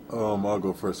 I'll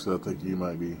go first because I think you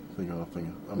might be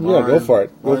thinking. Yeah, go for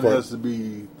it. Mine has to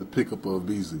be the pickup of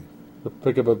Beasley. The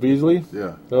pickup of Beasley?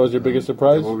 Yeah. That was your biggest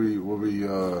surprise? What we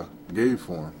gave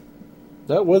for him.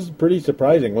 That was pretty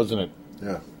surprising, wasn't it?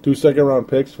 Yeah. 2 second-round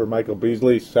picks for Michael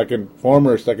Beasley,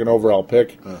 former second overall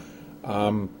pick.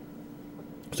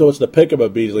 So it's the pickup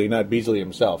of Beasley, not Beasley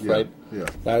himself, right? Yeah.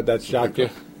 That shocked you?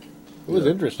 It was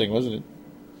interesting, wasn't it?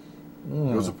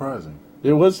 It was surprising.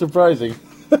 It was surprising.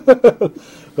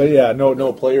 But yeah,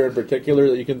 no player in particular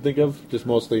that you can think of? Just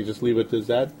mostly just leave it as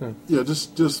that? Yeah,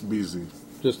 just Beasley.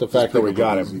 Just the fact that we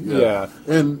got him. Beasley, yeah.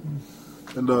 And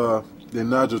then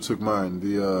Nigel took mine.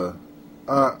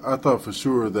 I thought for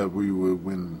sure that we would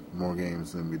win more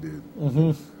games than we did.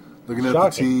 Mm-hmm. Looking at the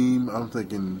team, I'm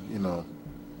thinking, you know,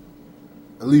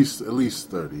 at least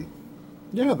 30.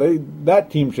 Yeah,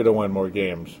 that team should have won more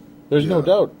games. There's no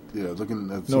doubt. Yeah,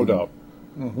 looking at no doubt.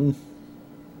 Mm-hmm.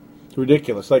 It's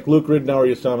ridiculous. Like Luke Ridnour,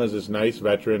 you saw him as this nice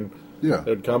veteran. Yeah, that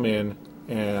would come in,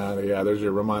 and there's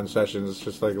your Ramon Sessions,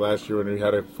 just like last year when we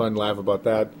had a fun laugh about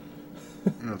that.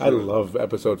 I love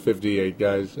episode 58,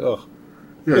 guys. Oh.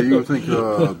 Yeah, you would think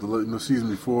the season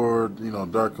before, you know,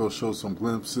 Darko showed some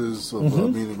glimpses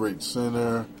of being a great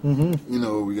center. Mm-hmm. You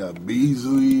know, we got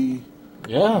Beasley.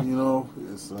 Yeah. You know,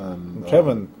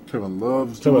 Kevin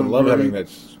Love having that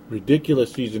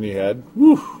ridiculous season he had.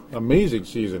 Whew, amazing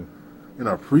season. In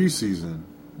our preseason.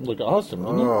 Looked awesome,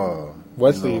 didn't it?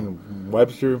 Wesley and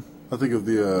Webster. I think of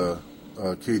the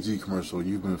KG commercial,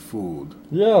 You've Been Fooled.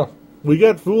 Yeah. We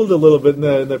got fooled a little bit in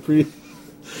the pre...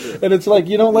 And it's like,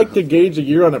 you don't like to gauge a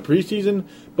year on a preseason,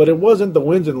 but it wasn't the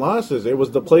wins and losses. It was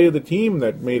the play of the team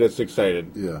that made us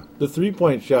excited. Yeah. The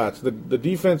 3-point shots. The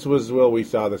defense was, well, we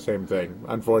saw the same thing,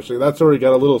 unfortunately. That's where we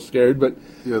got a little scared, but...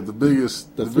 Yeah, the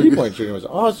 3-point shooting was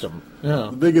awesome. Yeah.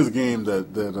 The biggest game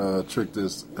that tricked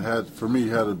us, had to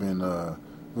been...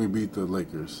 we beat the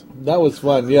Lakers. That was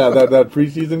fun, yeah. That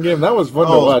preseason game, that was fun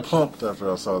to watch. I was pumped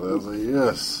after I saw that. I was like,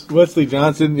 yes. Wesley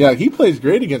Johnson, yeah, he plays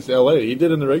great against L.A. He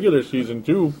did in the regular season,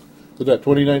 too, with that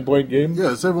 29-point game.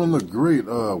 Yes, everyone looked great.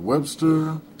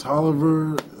 Webster,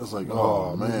 Tolliver. It was like,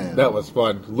 oh, man. That was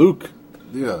fun. Luke,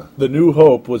 yeah, the new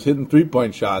hope, was hitting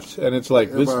 3-point shots, and it's like...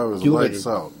 Everybody was lights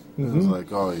out. Mm-hmm. It was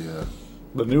like, oh, yeah.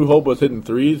 The new hope was hitting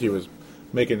threes. He was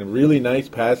making really nice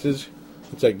passes.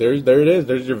 It's like, there it is.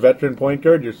 There's your veteran point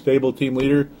guard, your stable team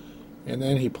leader. And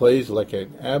then he plays like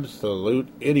an absolute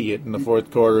idiot in the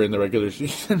fourth quarter in the regular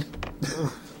season.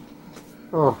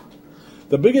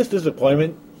 The biggest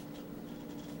disappointment...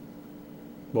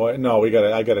 Boy, no,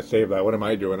 I gotta save that. What am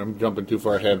I doing? I'm jumping too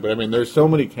far ahead. But, I mean, there's so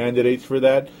many candidates for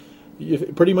that.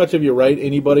 Pretty much if you write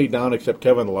anybody down except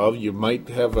Kevin Love, you might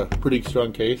have a pretty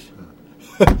strong case.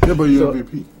 Yeah, but you're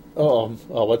MVP. Oh,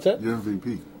 what's that? Your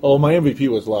MVP. Oh, my MVP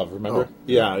was Love, remember? Oh.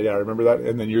 Yeah, I remember that.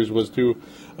 And then yours was too.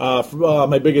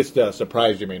 My biggest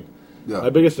surprise, you mean? Yeah. My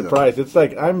biggest surprise. It's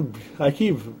like I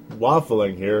keep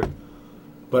waffling here.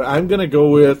 But I'm going to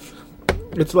go with,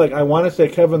 it's like I want to say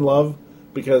Kevin Love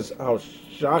because how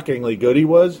shockingly good he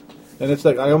was. And it's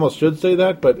like I almost should say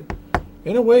that, but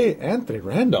in a way, Anthony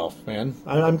Randolph, man.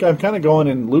 I'm kind of going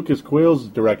in Lucas Quayle's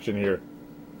direction here.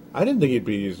 I didn't think he'd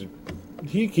be...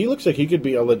 He looks like he could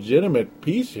be a legitimate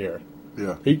piece here.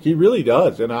 Yeah. He really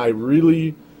does. And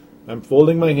I'm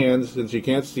folding my hands since you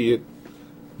can't see it,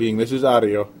 being this is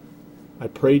audio. I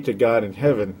pray to God in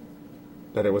heaven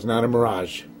that it was not a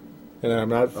mirage. And I'm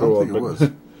not fooled. I don't think it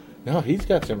was. No, he's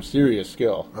got some serious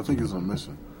skill. I think he's on a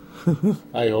mission.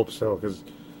 I hope so, because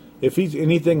if he's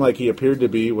anything like he appeared to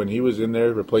be when he was in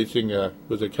there replacing,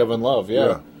 was it Kevin Love?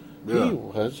 Yeah.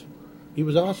 He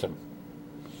was awesome.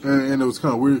 And it was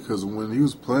kind of weird because when he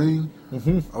was playing,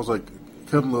 I was like,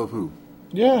 Kevin Love who?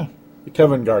 Yeah.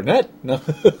 Kevin Garnett. No,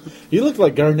 he looked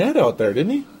like Garnett out there,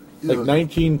 didn't he? Yeah. Like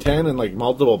 19-10 and like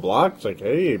multiple blocks. Like,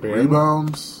 hey, man.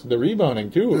 Rebounds. The rebounding,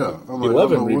 too. Yeah. I'm like, 11 I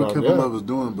don't know rebounds. what Kevin Love is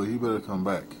doing, but he better come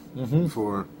back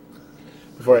before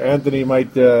Anthony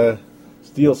might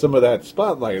steal some of that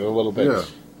spotlight a little bit. Yeah.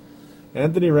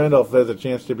 Anthony Randolph has a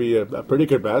chance to be a pretty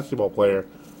good basketball player.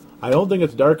 I don't think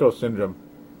it's Darko syndrome.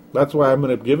 That's why I'm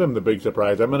going to give him the big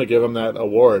surprise. I'm going to give him that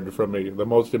award from me, the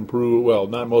most improved. Well,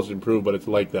 not most improved, but it's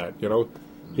like that. You know,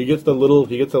 he gets a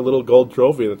little gold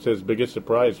trophy that says biggest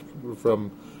surprise from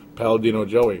Paladino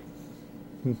Joey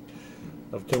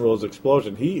of Timberwolves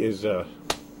Explosion. He has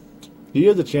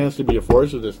a chance to be a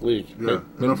force of this league. Yeah,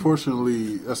 and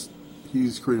unfortunately,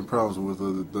 he's creating problems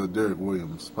with the Derek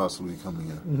Williams possibly coming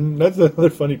in. That's the other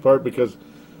funny part because,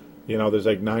 you know, there's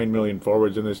like 9 million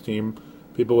forwards in this team.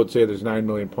 People would say there's 9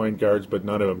 million point guards, but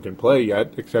none of them can play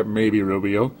yet, except maybe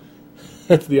Rubio.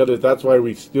 That's why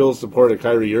we still support a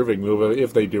Kyrie Irving move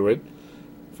if they do it.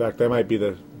 In fact, that might be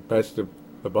the best of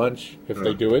the bunch if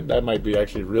they do it. That might be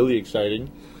actually really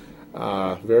exciting.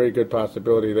 Very good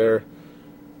possibility there.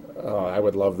 I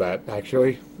would love that,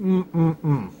 actually.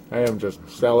 I am just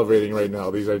salivating right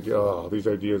now. These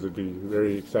ideas would be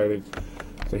very exciting.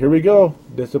 So here we go.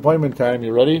 Disappointment time.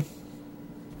 You ready?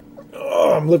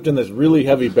 Oh, I'm lifting this really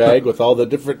heavy bag with all the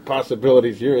different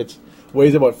possibilities here. It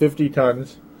weighs about 50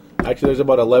 tons. Actually, there's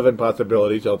about 11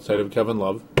 possibilities outside of Kevin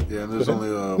Love. Yeah, and there's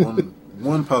only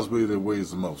one possibility that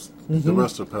weighs the most. The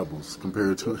rest are pebbles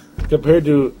compared to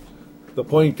the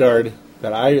point guard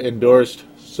that I endorsed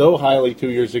so highly 2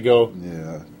 years ago.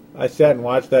 Yeah. I sat and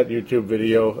watched that YouTube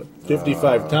video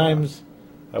 55 times.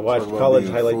 I watched college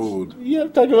highlights. Fooled. Yeah,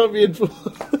 talk about being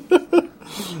fooled.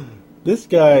 This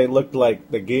guy looked like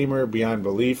the gamer beyond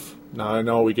belief. Now, I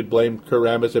know we could blame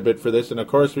Karamis a bit for this, and of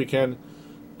course we can,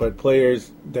 but players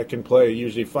that can play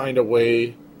usually find a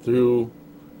way through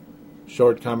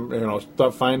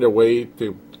find a way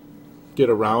to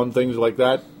get around things like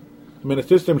that. I mean, a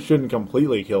system shouldn't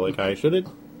completely kill a guy, should it?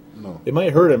 No. It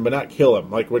might hurt him, but not kill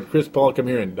him. Like, would Chris Paul come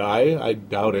here and die? I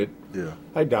doubt it. Yeah.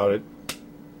 I doubt it.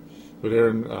 With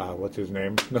Aaron, what's his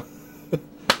name? No.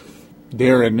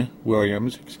 Darren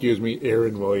Williams.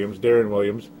 Darren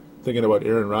Williams. Thinking about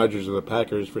Aaron Rodgers of the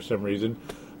Packers for some reason.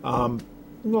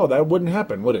 No, that wouldn't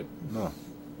happen, would it?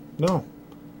 No.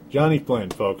 Johnny Flynn,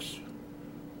 folks.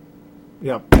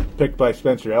 Yeah, picked by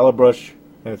Spencer Allabrush,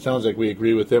 and it sounds like we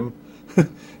agree with him.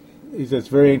 He says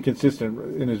very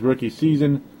inconsistent in his rookie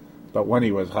season, but when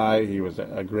he was high, he was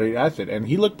a great asset. And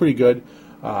he looked pretty good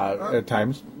at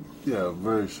times. Yeah,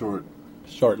 very short.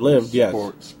 Short-lived, yes.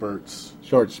 Spurts.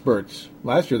 Short spurts.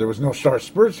 Last year, there was no short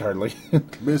spurts, hardly.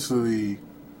 Basically,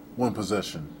 one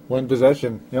possession. One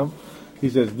possession, yep. He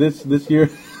says this year,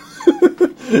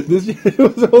 this year it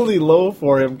was only low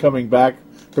for him coming back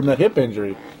from the hip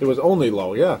injury. It was only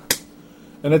low, yeah.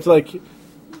 And it's like,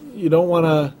 you don't want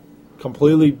to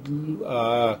completely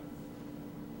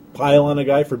pile on a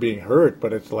guy for being hurt,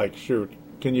 but it's like, shoot,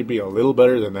 can you be a little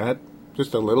better than that?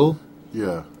 Just a little?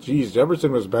 Yeah. Geez,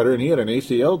 Jefferson was better, and he had an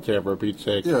ACL tear, for Pete's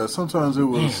sake. Yeah, sometimes it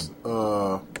was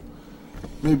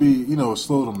maybe, it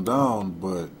slowed him down,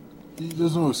 but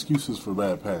there's no excuses for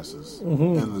bad passes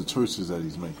and the choices that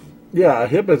he's making. Yeah, a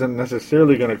hip isn't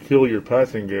necessarily going to kill your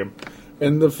passing game.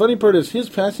 And the funny part is his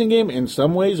passing game, in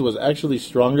some ways, was actually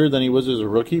stronger than he was as a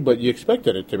rookie, but you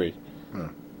expected it to be.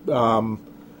 Yeah.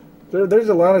 There's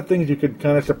a lot of things you could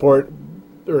kind of support,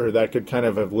 or that could kind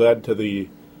of have led to the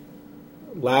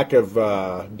lack of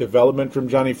development from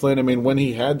Johnny Flynn. I mean, when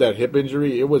he had that hip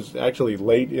injury, it was actually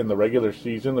late in the regular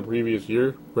season the previous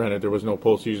year. Granted, there was no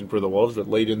postseason for the Wolves, but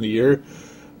late in the year,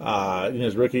 in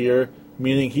his rookie year,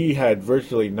 meaning he had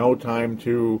virtually no time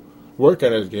to work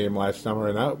on his game last summer,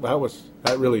 and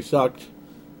that really sucked.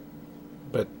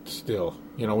 But still,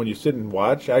 when you sit and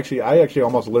watch, I actually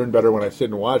almost learn better when I sit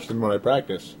and watch than when I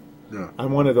practice. Yeah.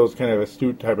 I'm one of those kind of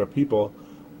astute type of people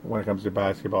when it comes to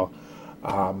basketball.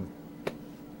 Boy,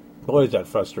 is that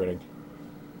frustrating.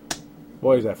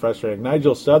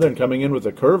 Nigel Southern coming in with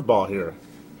a curveball here.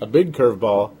 A big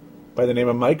curveball by the name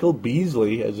of Michael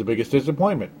Beasley as the biggest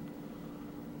disappointment.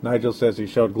 Nigel says he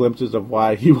showed glimpses of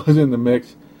why he was in the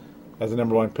mix as the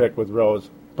number one pick with Rose,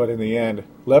 but in the end,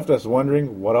 left us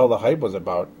wondering what all the hype was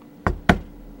about.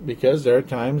 Because there are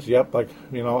times,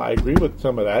 I agree with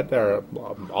some of that, or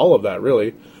all of that,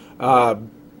 really.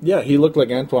 He looked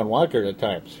like Antoine Walker at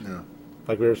times. Yeah.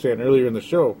 Like we were saying earlier in the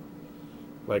show.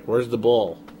 Like, where's the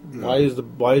ball? Yeah.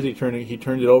 Why is he turning? He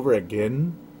turned it over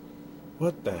again?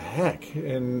 What the heck?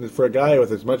 And for a guy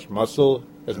with as much muscle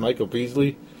as Michael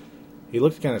Beasley, he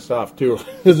looks kind of soft too,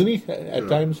 doesn't he? At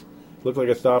times, looked like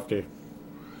a softie.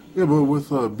 Yeah, but with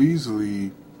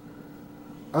Beasley,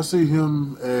 I see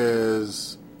him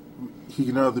as he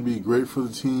can either be great for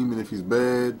the team, and if he's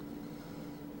bad,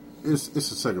 it's a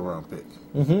second round pick.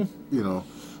 Mm-hmm.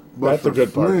 But that's for a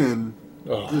good Flynn,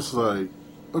 part. It's like,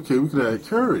 okay, we could have had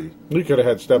Curry. We could have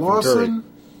had Stephen Curry.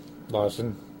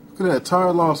 Lawson. We could have had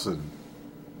Tyler Lawson,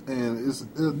 and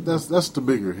that's the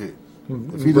bigger hit.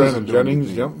 If he doesn't do Jennings,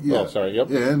 anything,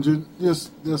 and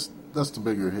that's the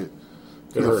bigger hit.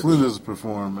 If Flynn doesn't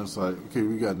perform, it's like, okay,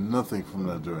 we got nothing from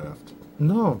that draft.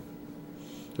 No.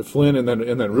 To Flynn and then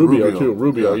Rubio too.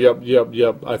 Rubio, yeah.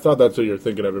 Yep. I thought that's what you're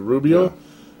thinking of. It. Rubio, yeah.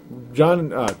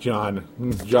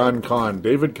 John Kahn,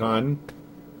 David Kahn.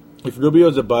 If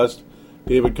Rubio's a bust,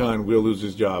 David Kahn will lose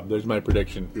his job. There's my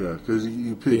prediction. Yeah, because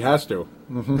he has to.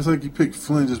 Mm-hmm. It's like you pick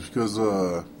Flynn just because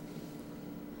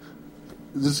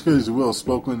he's well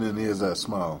spoken and he has that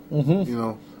smile.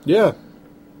 Mm-hmm. Yeah.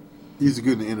 He's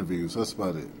good in interviews. That's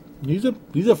about it. He's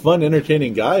a fun,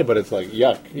 entertaining guy, but it's like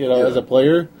yuck, as a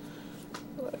player.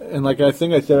 And like I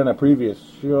think I said on a previous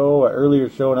show, an earlier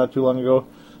show not too long ago,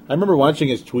 I remember watching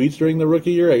his tweets during the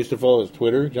rookie year. I used to follow his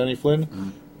Twitter, Johnny Flynn. Mm-hmm.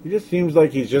 He just seems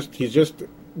like he's just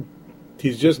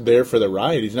there for the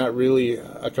ride. He's not really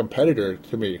a competitor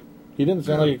to me. He didn't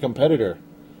sound like a competitor.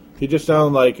 He just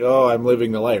sounded like, oh, I'm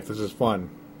living the life. This is fun.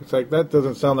 It's like that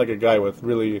doesn't sound like a guy with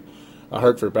really a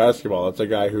heart for basketball. It's a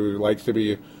guy who likes to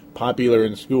be popular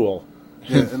in school.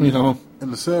 Yeah,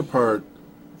 and the sad part,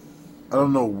 I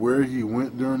don't know where he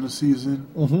went during the season,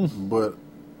 but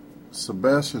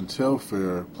Sebastian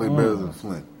Telfair played better than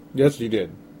Flynn. Yes, he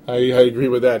did. I agree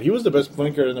with that. He was the best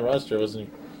flanker in the roster, wasn't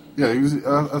he? Yeah, he was.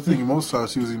 I think most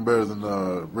times he was even better than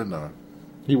Ridnour.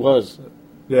 He was.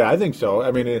 Yeah, I think so.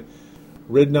 I mean,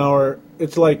 Ridnour,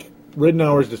 it's like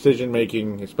Ridnour's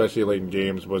decision-making, especially late in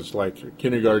games, was like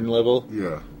kindergarten level.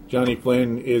 Yeah. Johnny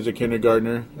Flynn is a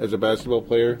kindergartner as a basketball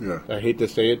player. Yeah. I hate to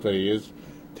say it, but he is.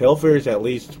 Telfair is at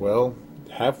least,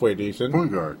 halfway decent.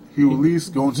 Point guard. He will at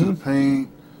least go into the paint,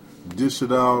 dish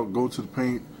it out, go to the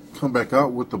paint, come back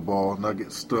out with the ball, not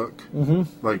get stuck,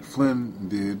 like Flynn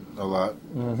did a lot.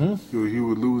 He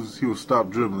would stop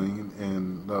dribbling,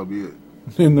 and that would be it.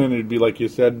 And then it'd be like you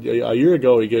said a year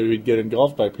ago, he'd get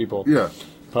engulfed by people. Yeah.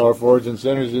 Power forwards and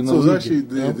centers in the league. So actually,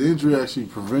 the injury actually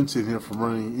prevented him from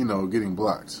running, getting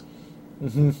blocks.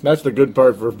 That's the good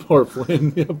part for poor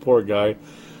Flynn. Poor guy.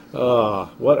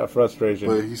 What a frustration.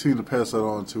 But he seemed to pass that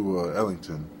on to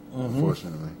Ellington,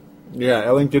 unfortunately. Yeah,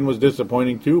 Ellington was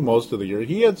disappointing too most of the year.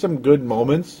 He had some good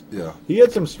moments. Yeah. He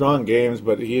had some strong games,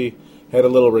 but he had a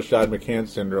little Rashad McCants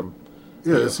syndrome.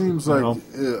 Yeah, it seems like,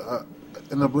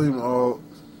 and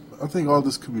I think all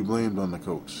this could be blamed on the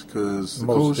coach, because the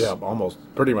coach almost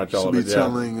pretty much all of it. Should be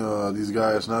telling these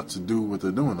guys not to do what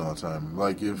they're doing all the time.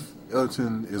 Like if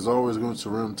Ellington is always going to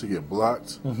rim to get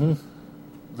blocked,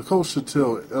 the coach should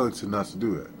tell Ellington not to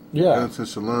do that. Yeah, Ellington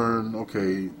should learn.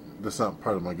 Okay, that's not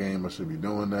part of my game. I should be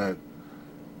doing that.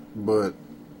 But,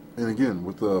 and again,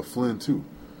 with Flynn too,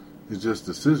 it's just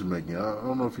decision making. I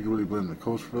don't know if you can really blame the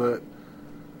coach for that.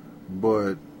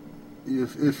 But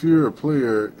if you're a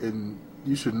player and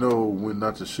you should know when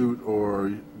not to shoot,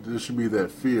 or there should be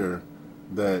that fear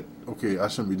that, okay, I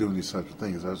shouldn't be doing these types of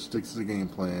things. I should stick to the game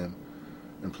plan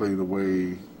and play the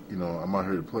way, I'm out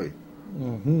here to play.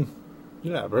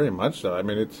 Yeah, very much so. I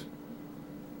mean, it's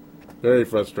very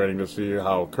frustrating to see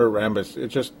how Kurt Rambis,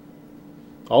 it's just,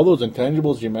 all those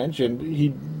intangibles you mentioned, he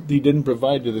didn't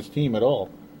provide to this team at all.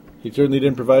 He certainly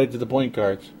didn't provide it to the point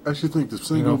guards. I actually think the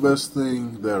single best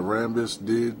thing that Rambis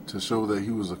did to show that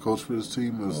he was a coach for his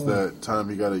team was that time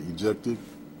he got ejected.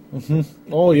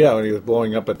 Oh, yeah, when he was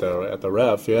blowing up at the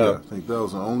ref, I think that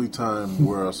was the only time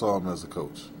where I saw him as a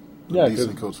coach. A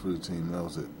decent coach for the team, that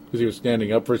was it. Because he was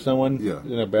standing up for someone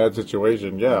in a bad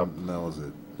situation, And that was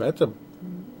it.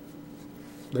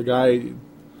 The guy,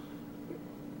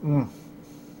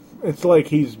 it's like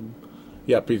he's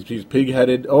Yep, he's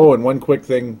pig-headed. Oh, and one quick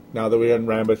thing now that we're on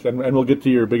Rambus, and we'll get to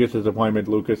your biggest disappointment,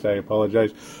 Lucas. I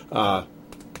apologize. A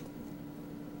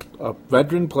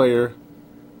veteran player,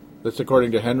 that's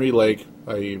according to Henry Lake,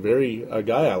 a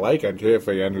guy I like on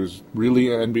KFAN who's really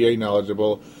NBA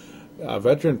knowledgeable. A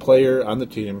veteran player on the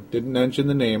team, didn't mention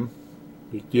the name,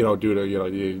 due to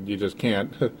you just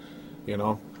can't,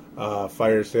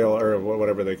 fire sale or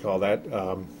whatever they call that.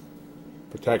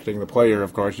 Protecting the player,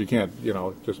 of course. You can't,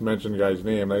 just mention the guy's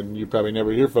name, and you probably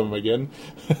never hear from him again.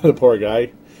 The poor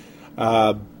guy.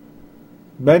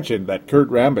 Mentioned that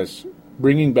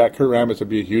bringing back Kurt Rambis would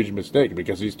be a huge mistake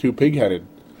because he's too pig-headed.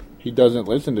 He doesn't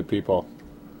listen to people.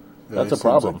 Yeah, that's a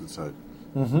problem.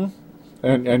 Mm-hmm.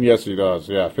 And yes, he does,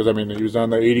 yeah. Because, he was on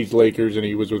the 80s Lakers, and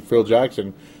he was with Phil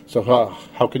Jackson. So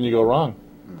how can you go wrong?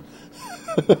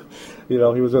 He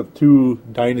was a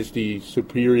two-dynasty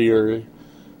superior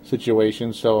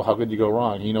situation, so how could you go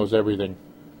wrong? He knows everything.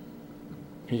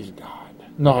 He's God.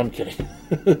 No, I'm kidding.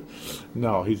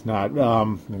 No, he's not.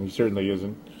 And he certainly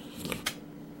isn't.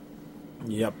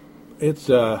 Yep. It's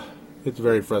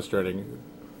very frustrating.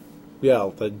 Yeah,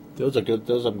 those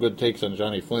are some good takes on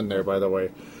Johnny Flynn there, by the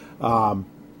way.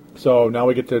 So now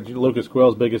we get to Lucas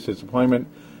Quill's biggest disappointment.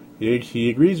 He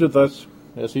agrees with us.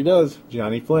 Yes, he does.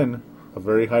 Johnny Flynn, a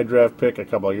very high draft pick a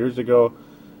couple of years ago.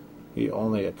 He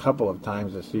only a couple of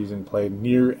times this season played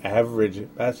near average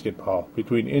basketball.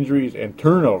 Between injuries and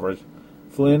turnovers,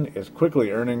 Flynn is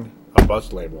quickly earning a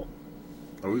bust label.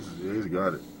 Oh, he's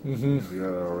got it. Mm-hmm. He's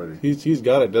got it already. He's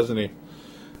got it, doesn't he?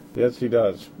 Yes, he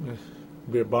does.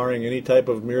 Barring any type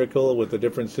of miracle with a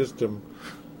different system,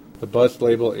 the bust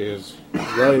label is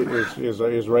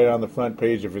right on the front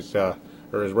page of his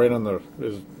or is right on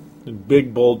his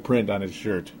big bold print on his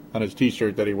shirt, on his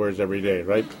T-shirt that he wears every day,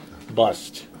 right?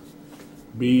 Bust.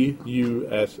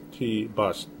 B-U-S-T,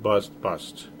 bust.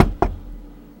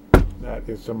 That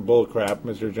is some bull crap,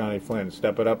 Mr. Johnny Flynn.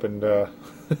 Step it up and,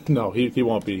 no, he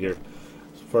won't be here.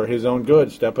 For his own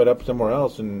good, step it up somewhere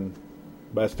else, and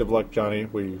best of luck, Johnny.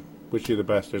 We wish you the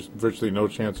best. There's virtually no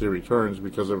chance he returns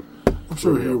because of... I'm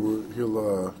sure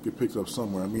he'll get picked up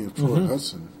somewhere. If Troy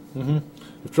Hudson... Mm-hmm.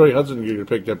 If Troy Hudson can get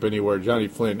picked up anywhere, Johnny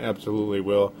Flynn absolutely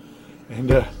will.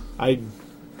 And I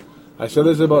said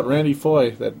this about Randy Foye,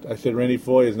 that I said Randy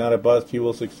Foye is not a bust, he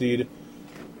will succeed.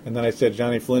 And then I said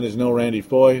Johnny Flynn is no Randy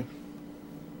Foye.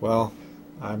 Well,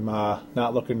 I'm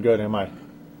not looking good, am I?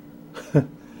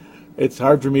 It's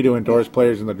hard for me to endorse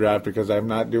players in the draft because I'm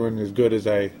not doing as good as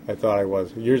I thought I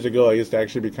was. Years ago, I used to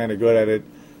actually be kind of good at it.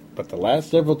 But the last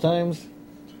several times,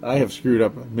 I have screwed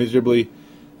up miserably.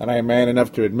 And I am man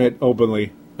enough to admit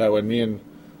openly that when me and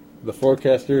the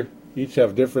forecaster each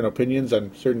have different opinions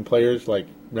on certain players like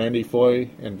Randy Foye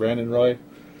and Brandon Roy,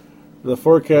 the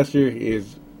forecaster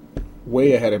is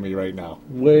way ahead of me right now.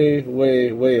 Way,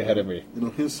 way, way ahead of me.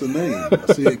 Hence the name.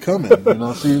 I see it coming.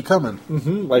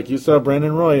 Mm-hmm. Like you saw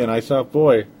Brandon Roy and I saw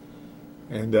Foye.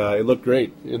 And it looked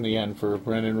great in the end for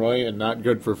Brandon Roy and not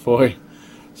good for Foye.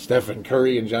 Stephen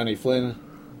Curry and Johnny Flynn.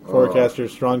 Forecaster,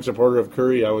 strong supporter of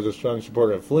Curry. I was a strong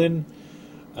supporter of Flynn.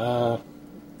 That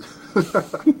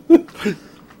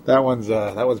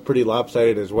one's pretty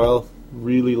lopsided as well.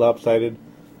 Really lopsided.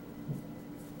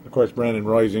 Of course, Brandon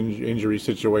Roy's injury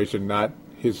situation, not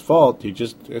his fault. It's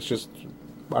just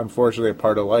unfortunately a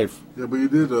part of life. Yeah, but you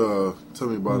did tell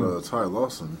me about Ty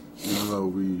Lawson, even though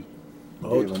we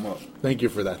gave him up. Thank you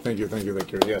for that. Thank you.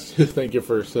 Yes, thank you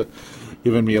for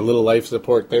giving me a little life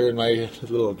support there in my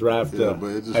little draft but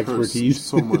it just expertise. Hurts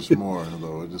so much more,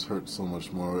 though. It just hurts so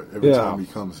much more every time he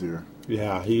comes here.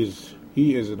 Yeah, he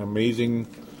is an amazing.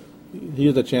 He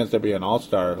has a chance to be an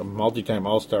all-star, a multi-time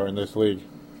all-star in this league.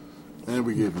 And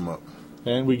we gave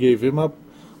him up.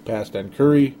 Passed on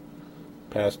Curry.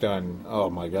 Passed on. Oh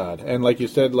my God! And like you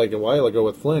said, like a while ago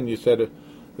with Flynn, you said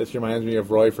this reminds me of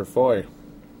Roy for Foye.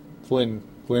 Flynn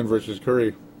versus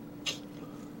Curry.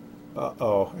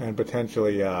 And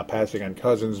potentially passing on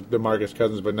Cousins, DeMarcus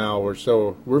Cousins. But now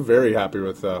we're very happy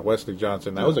with Wesley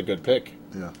Johnson. That was a good pick.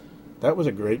 Yeah, that was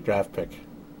a great draft pick.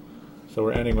 So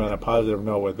we're ending on a positive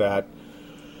note with that.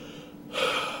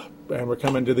 And we're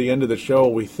coming to the end of the show.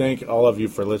 We thank all of you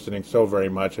for listening so very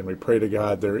much, and we pray to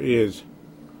God there is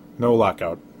no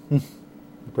lockout. We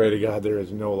pray to God there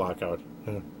is no lockout.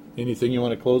 Anything you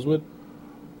want to close with?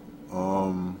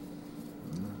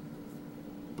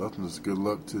 Nothing. Just good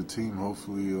luck to the team.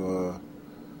 Hopefully,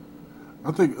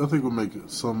 I think we'll make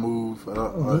some move.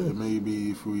 Maybe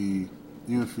even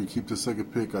if we keep the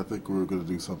second pick, I think we're going to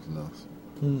do something else.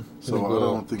 So I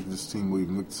don't think this team will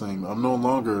even look the same. I'm no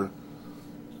longer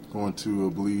going to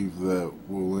believe that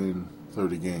we'll win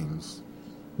 30 games.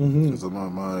 because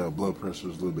my blood pressure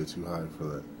is a little bit too high for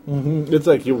that. It's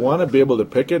like you want to be able to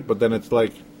pick it, but then it's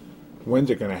like, when's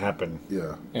it going to happen?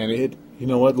 Yeah. And you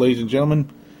know what, ladies and gentlemen?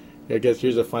 I guess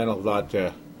here's a final thought.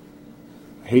 I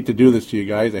hate to do this to you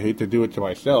guys. I hate to do it to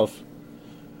myself.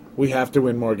 We have to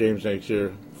win more games next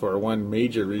year for one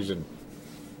major reason.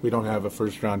 We don't have a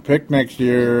first-round pick next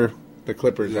year. The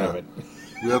Clippers have it.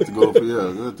 We have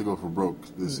to go for broke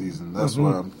this season. That's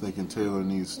why I'm thinking Taylor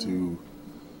needs to,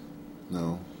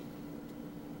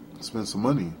 spend some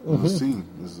money on this team.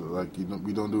 It's like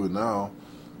we don't do it now.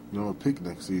 You don't have a pick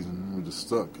next season. We're just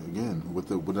stuck again with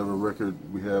whatever record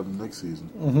we have next season.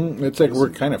 It's like we're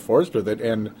kind of forced with it.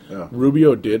 And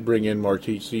Rubio did bring in more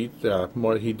seats. He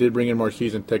did bring in more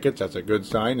season tickets. That's a good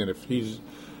sign. And if he's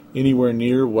anywhere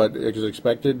near what is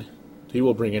expected, he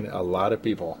will bring in a lot of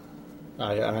people.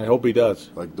 I hope he does.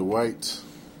 Like Dwight.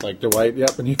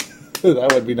 Yep. And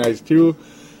that would be nice too.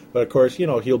 But of course,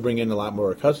 he'll bring in a lot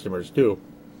more customers too.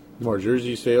 More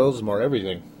jersey sales, more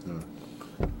everything.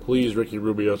 Yeah. Please, Ricky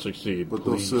Rubio, succeed. But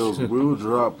those sales will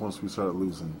drop once we start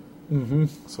losing.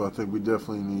 So I think we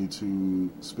definitely need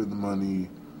to spend the money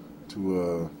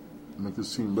to make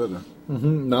this team better.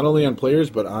 Not only on players,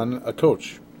 but on a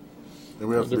coach. And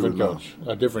we have to do it coach.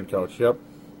 A different coach, yep.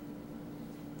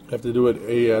 Have to do it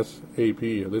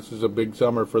ASAP. This is a big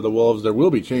summer for the Wolves. There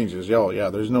will be changes.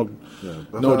 There's no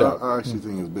doubt. I actually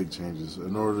think it's big changes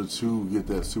in order to get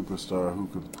that superstar who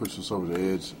can push us over the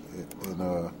edge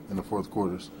in the fourth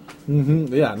quarters.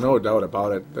 Yeah, no doubt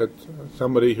about it. That's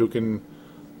somebody who can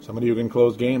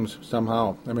close games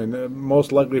somehow. I mean,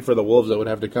 most likely for the Wolves, that would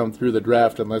have to come through the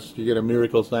draft unless you get a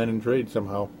miracle sign and trade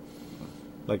somehow,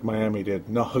 like Miami did.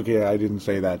 No, okay, I didn't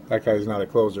say that. That guy's not a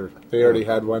closer. They already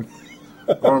had one.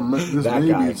 Or this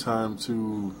may be time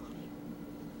to,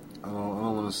 I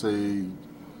don't want to say,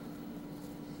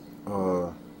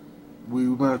 we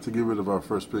might have to get rid of our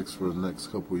first picks for the next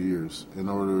couple of years in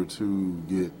order to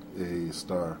get a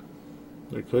star.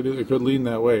 It could lean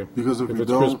that way. Because if we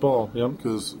it's don't, Chris Paul, yep.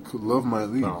 Because Love might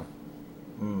leave. No.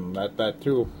 That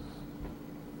too.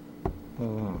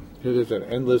 It is an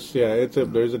endless,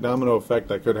 there's a domino effect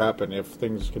that could happen if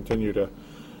things continue to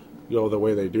go the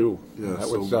way they do. Yeah, that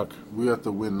would suck. We have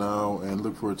to win now and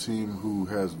look for a team who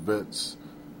has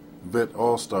vet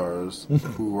all-stars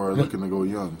who are looking to go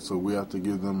young. So we have to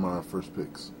give them our first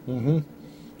picks. You're going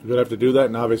to have to do that,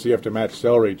 and obviously you have to match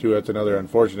salary, too. That's another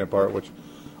unfortunate part, which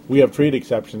we have trade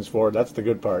exceptions for. That's the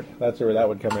good part. That's where that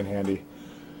would come in handy.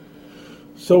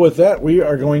 So with that, we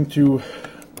are going to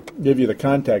give you the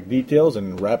contact details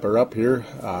and wrap her up here.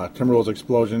 Timberwolves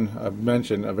Explosion, I've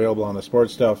mentioned, available on the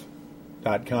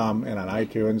sportstuff.com and on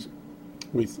iTunes.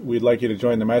 We'd like you to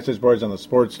join the message boards on the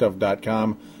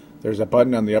sportstuff.com. There's a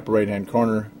button on the upper right-hand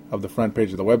corner of the front page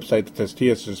of the website that says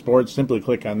TSS Sports. Simply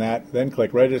click on that, then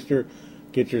click register,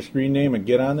 get your screen name, and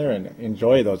get on there and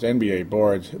enjoy those NBA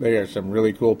boards. They are some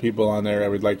really cool people on there I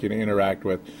would like you to interact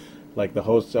with, like the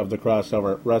hosts of the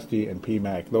crossover, Rusty and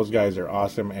PMAC. Those guys are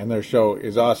awesome, and their show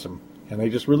is awesome. And they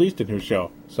just released a new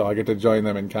show, so I get to join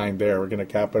them in kind there. We're going to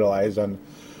capitalize on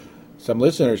some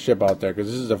listenership out there, because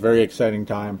this is a very exciting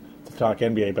time to talk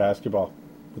NBA basketball.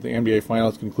 With the NBA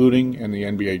Finals concluding and the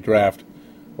NBA Draft,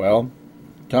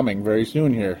 coming very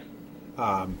soon here.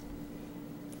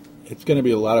 It's going to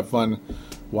be a lot of fun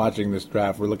watching this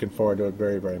draft. We're looking forward to it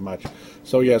very, very much.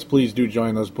 So, yes, please do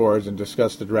join those boards and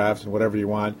discuss the drafts and whatever you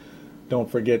want. Don't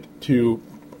forget to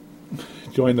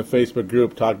join the Facebook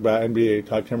group, Talk About NBA,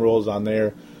 Talk Timberwolves on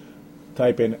there.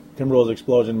 Type in Timberwolves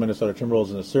Explosion, Minnesota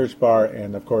Timberwolves in the search bar.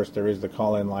 And, of course, there is the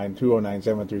call-in line,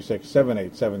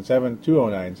 209-736-7877,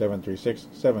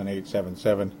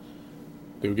 209-736-7877.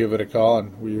 Do give it a call,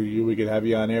 and we could have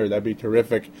you on air. That'd be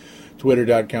terrific.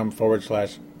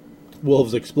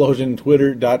 Twitter.com/Wolves Explosion,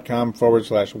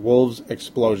 Twitter.com/Wolves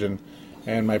Explosion.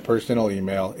 And my personal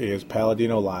email is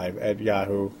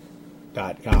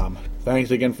paladinolive@yahoo.com.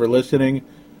 Thanks again for listening.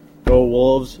 Go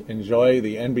Wolves. Enjoy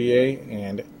the NBA.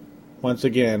 And once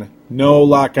again, no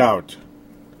lockout.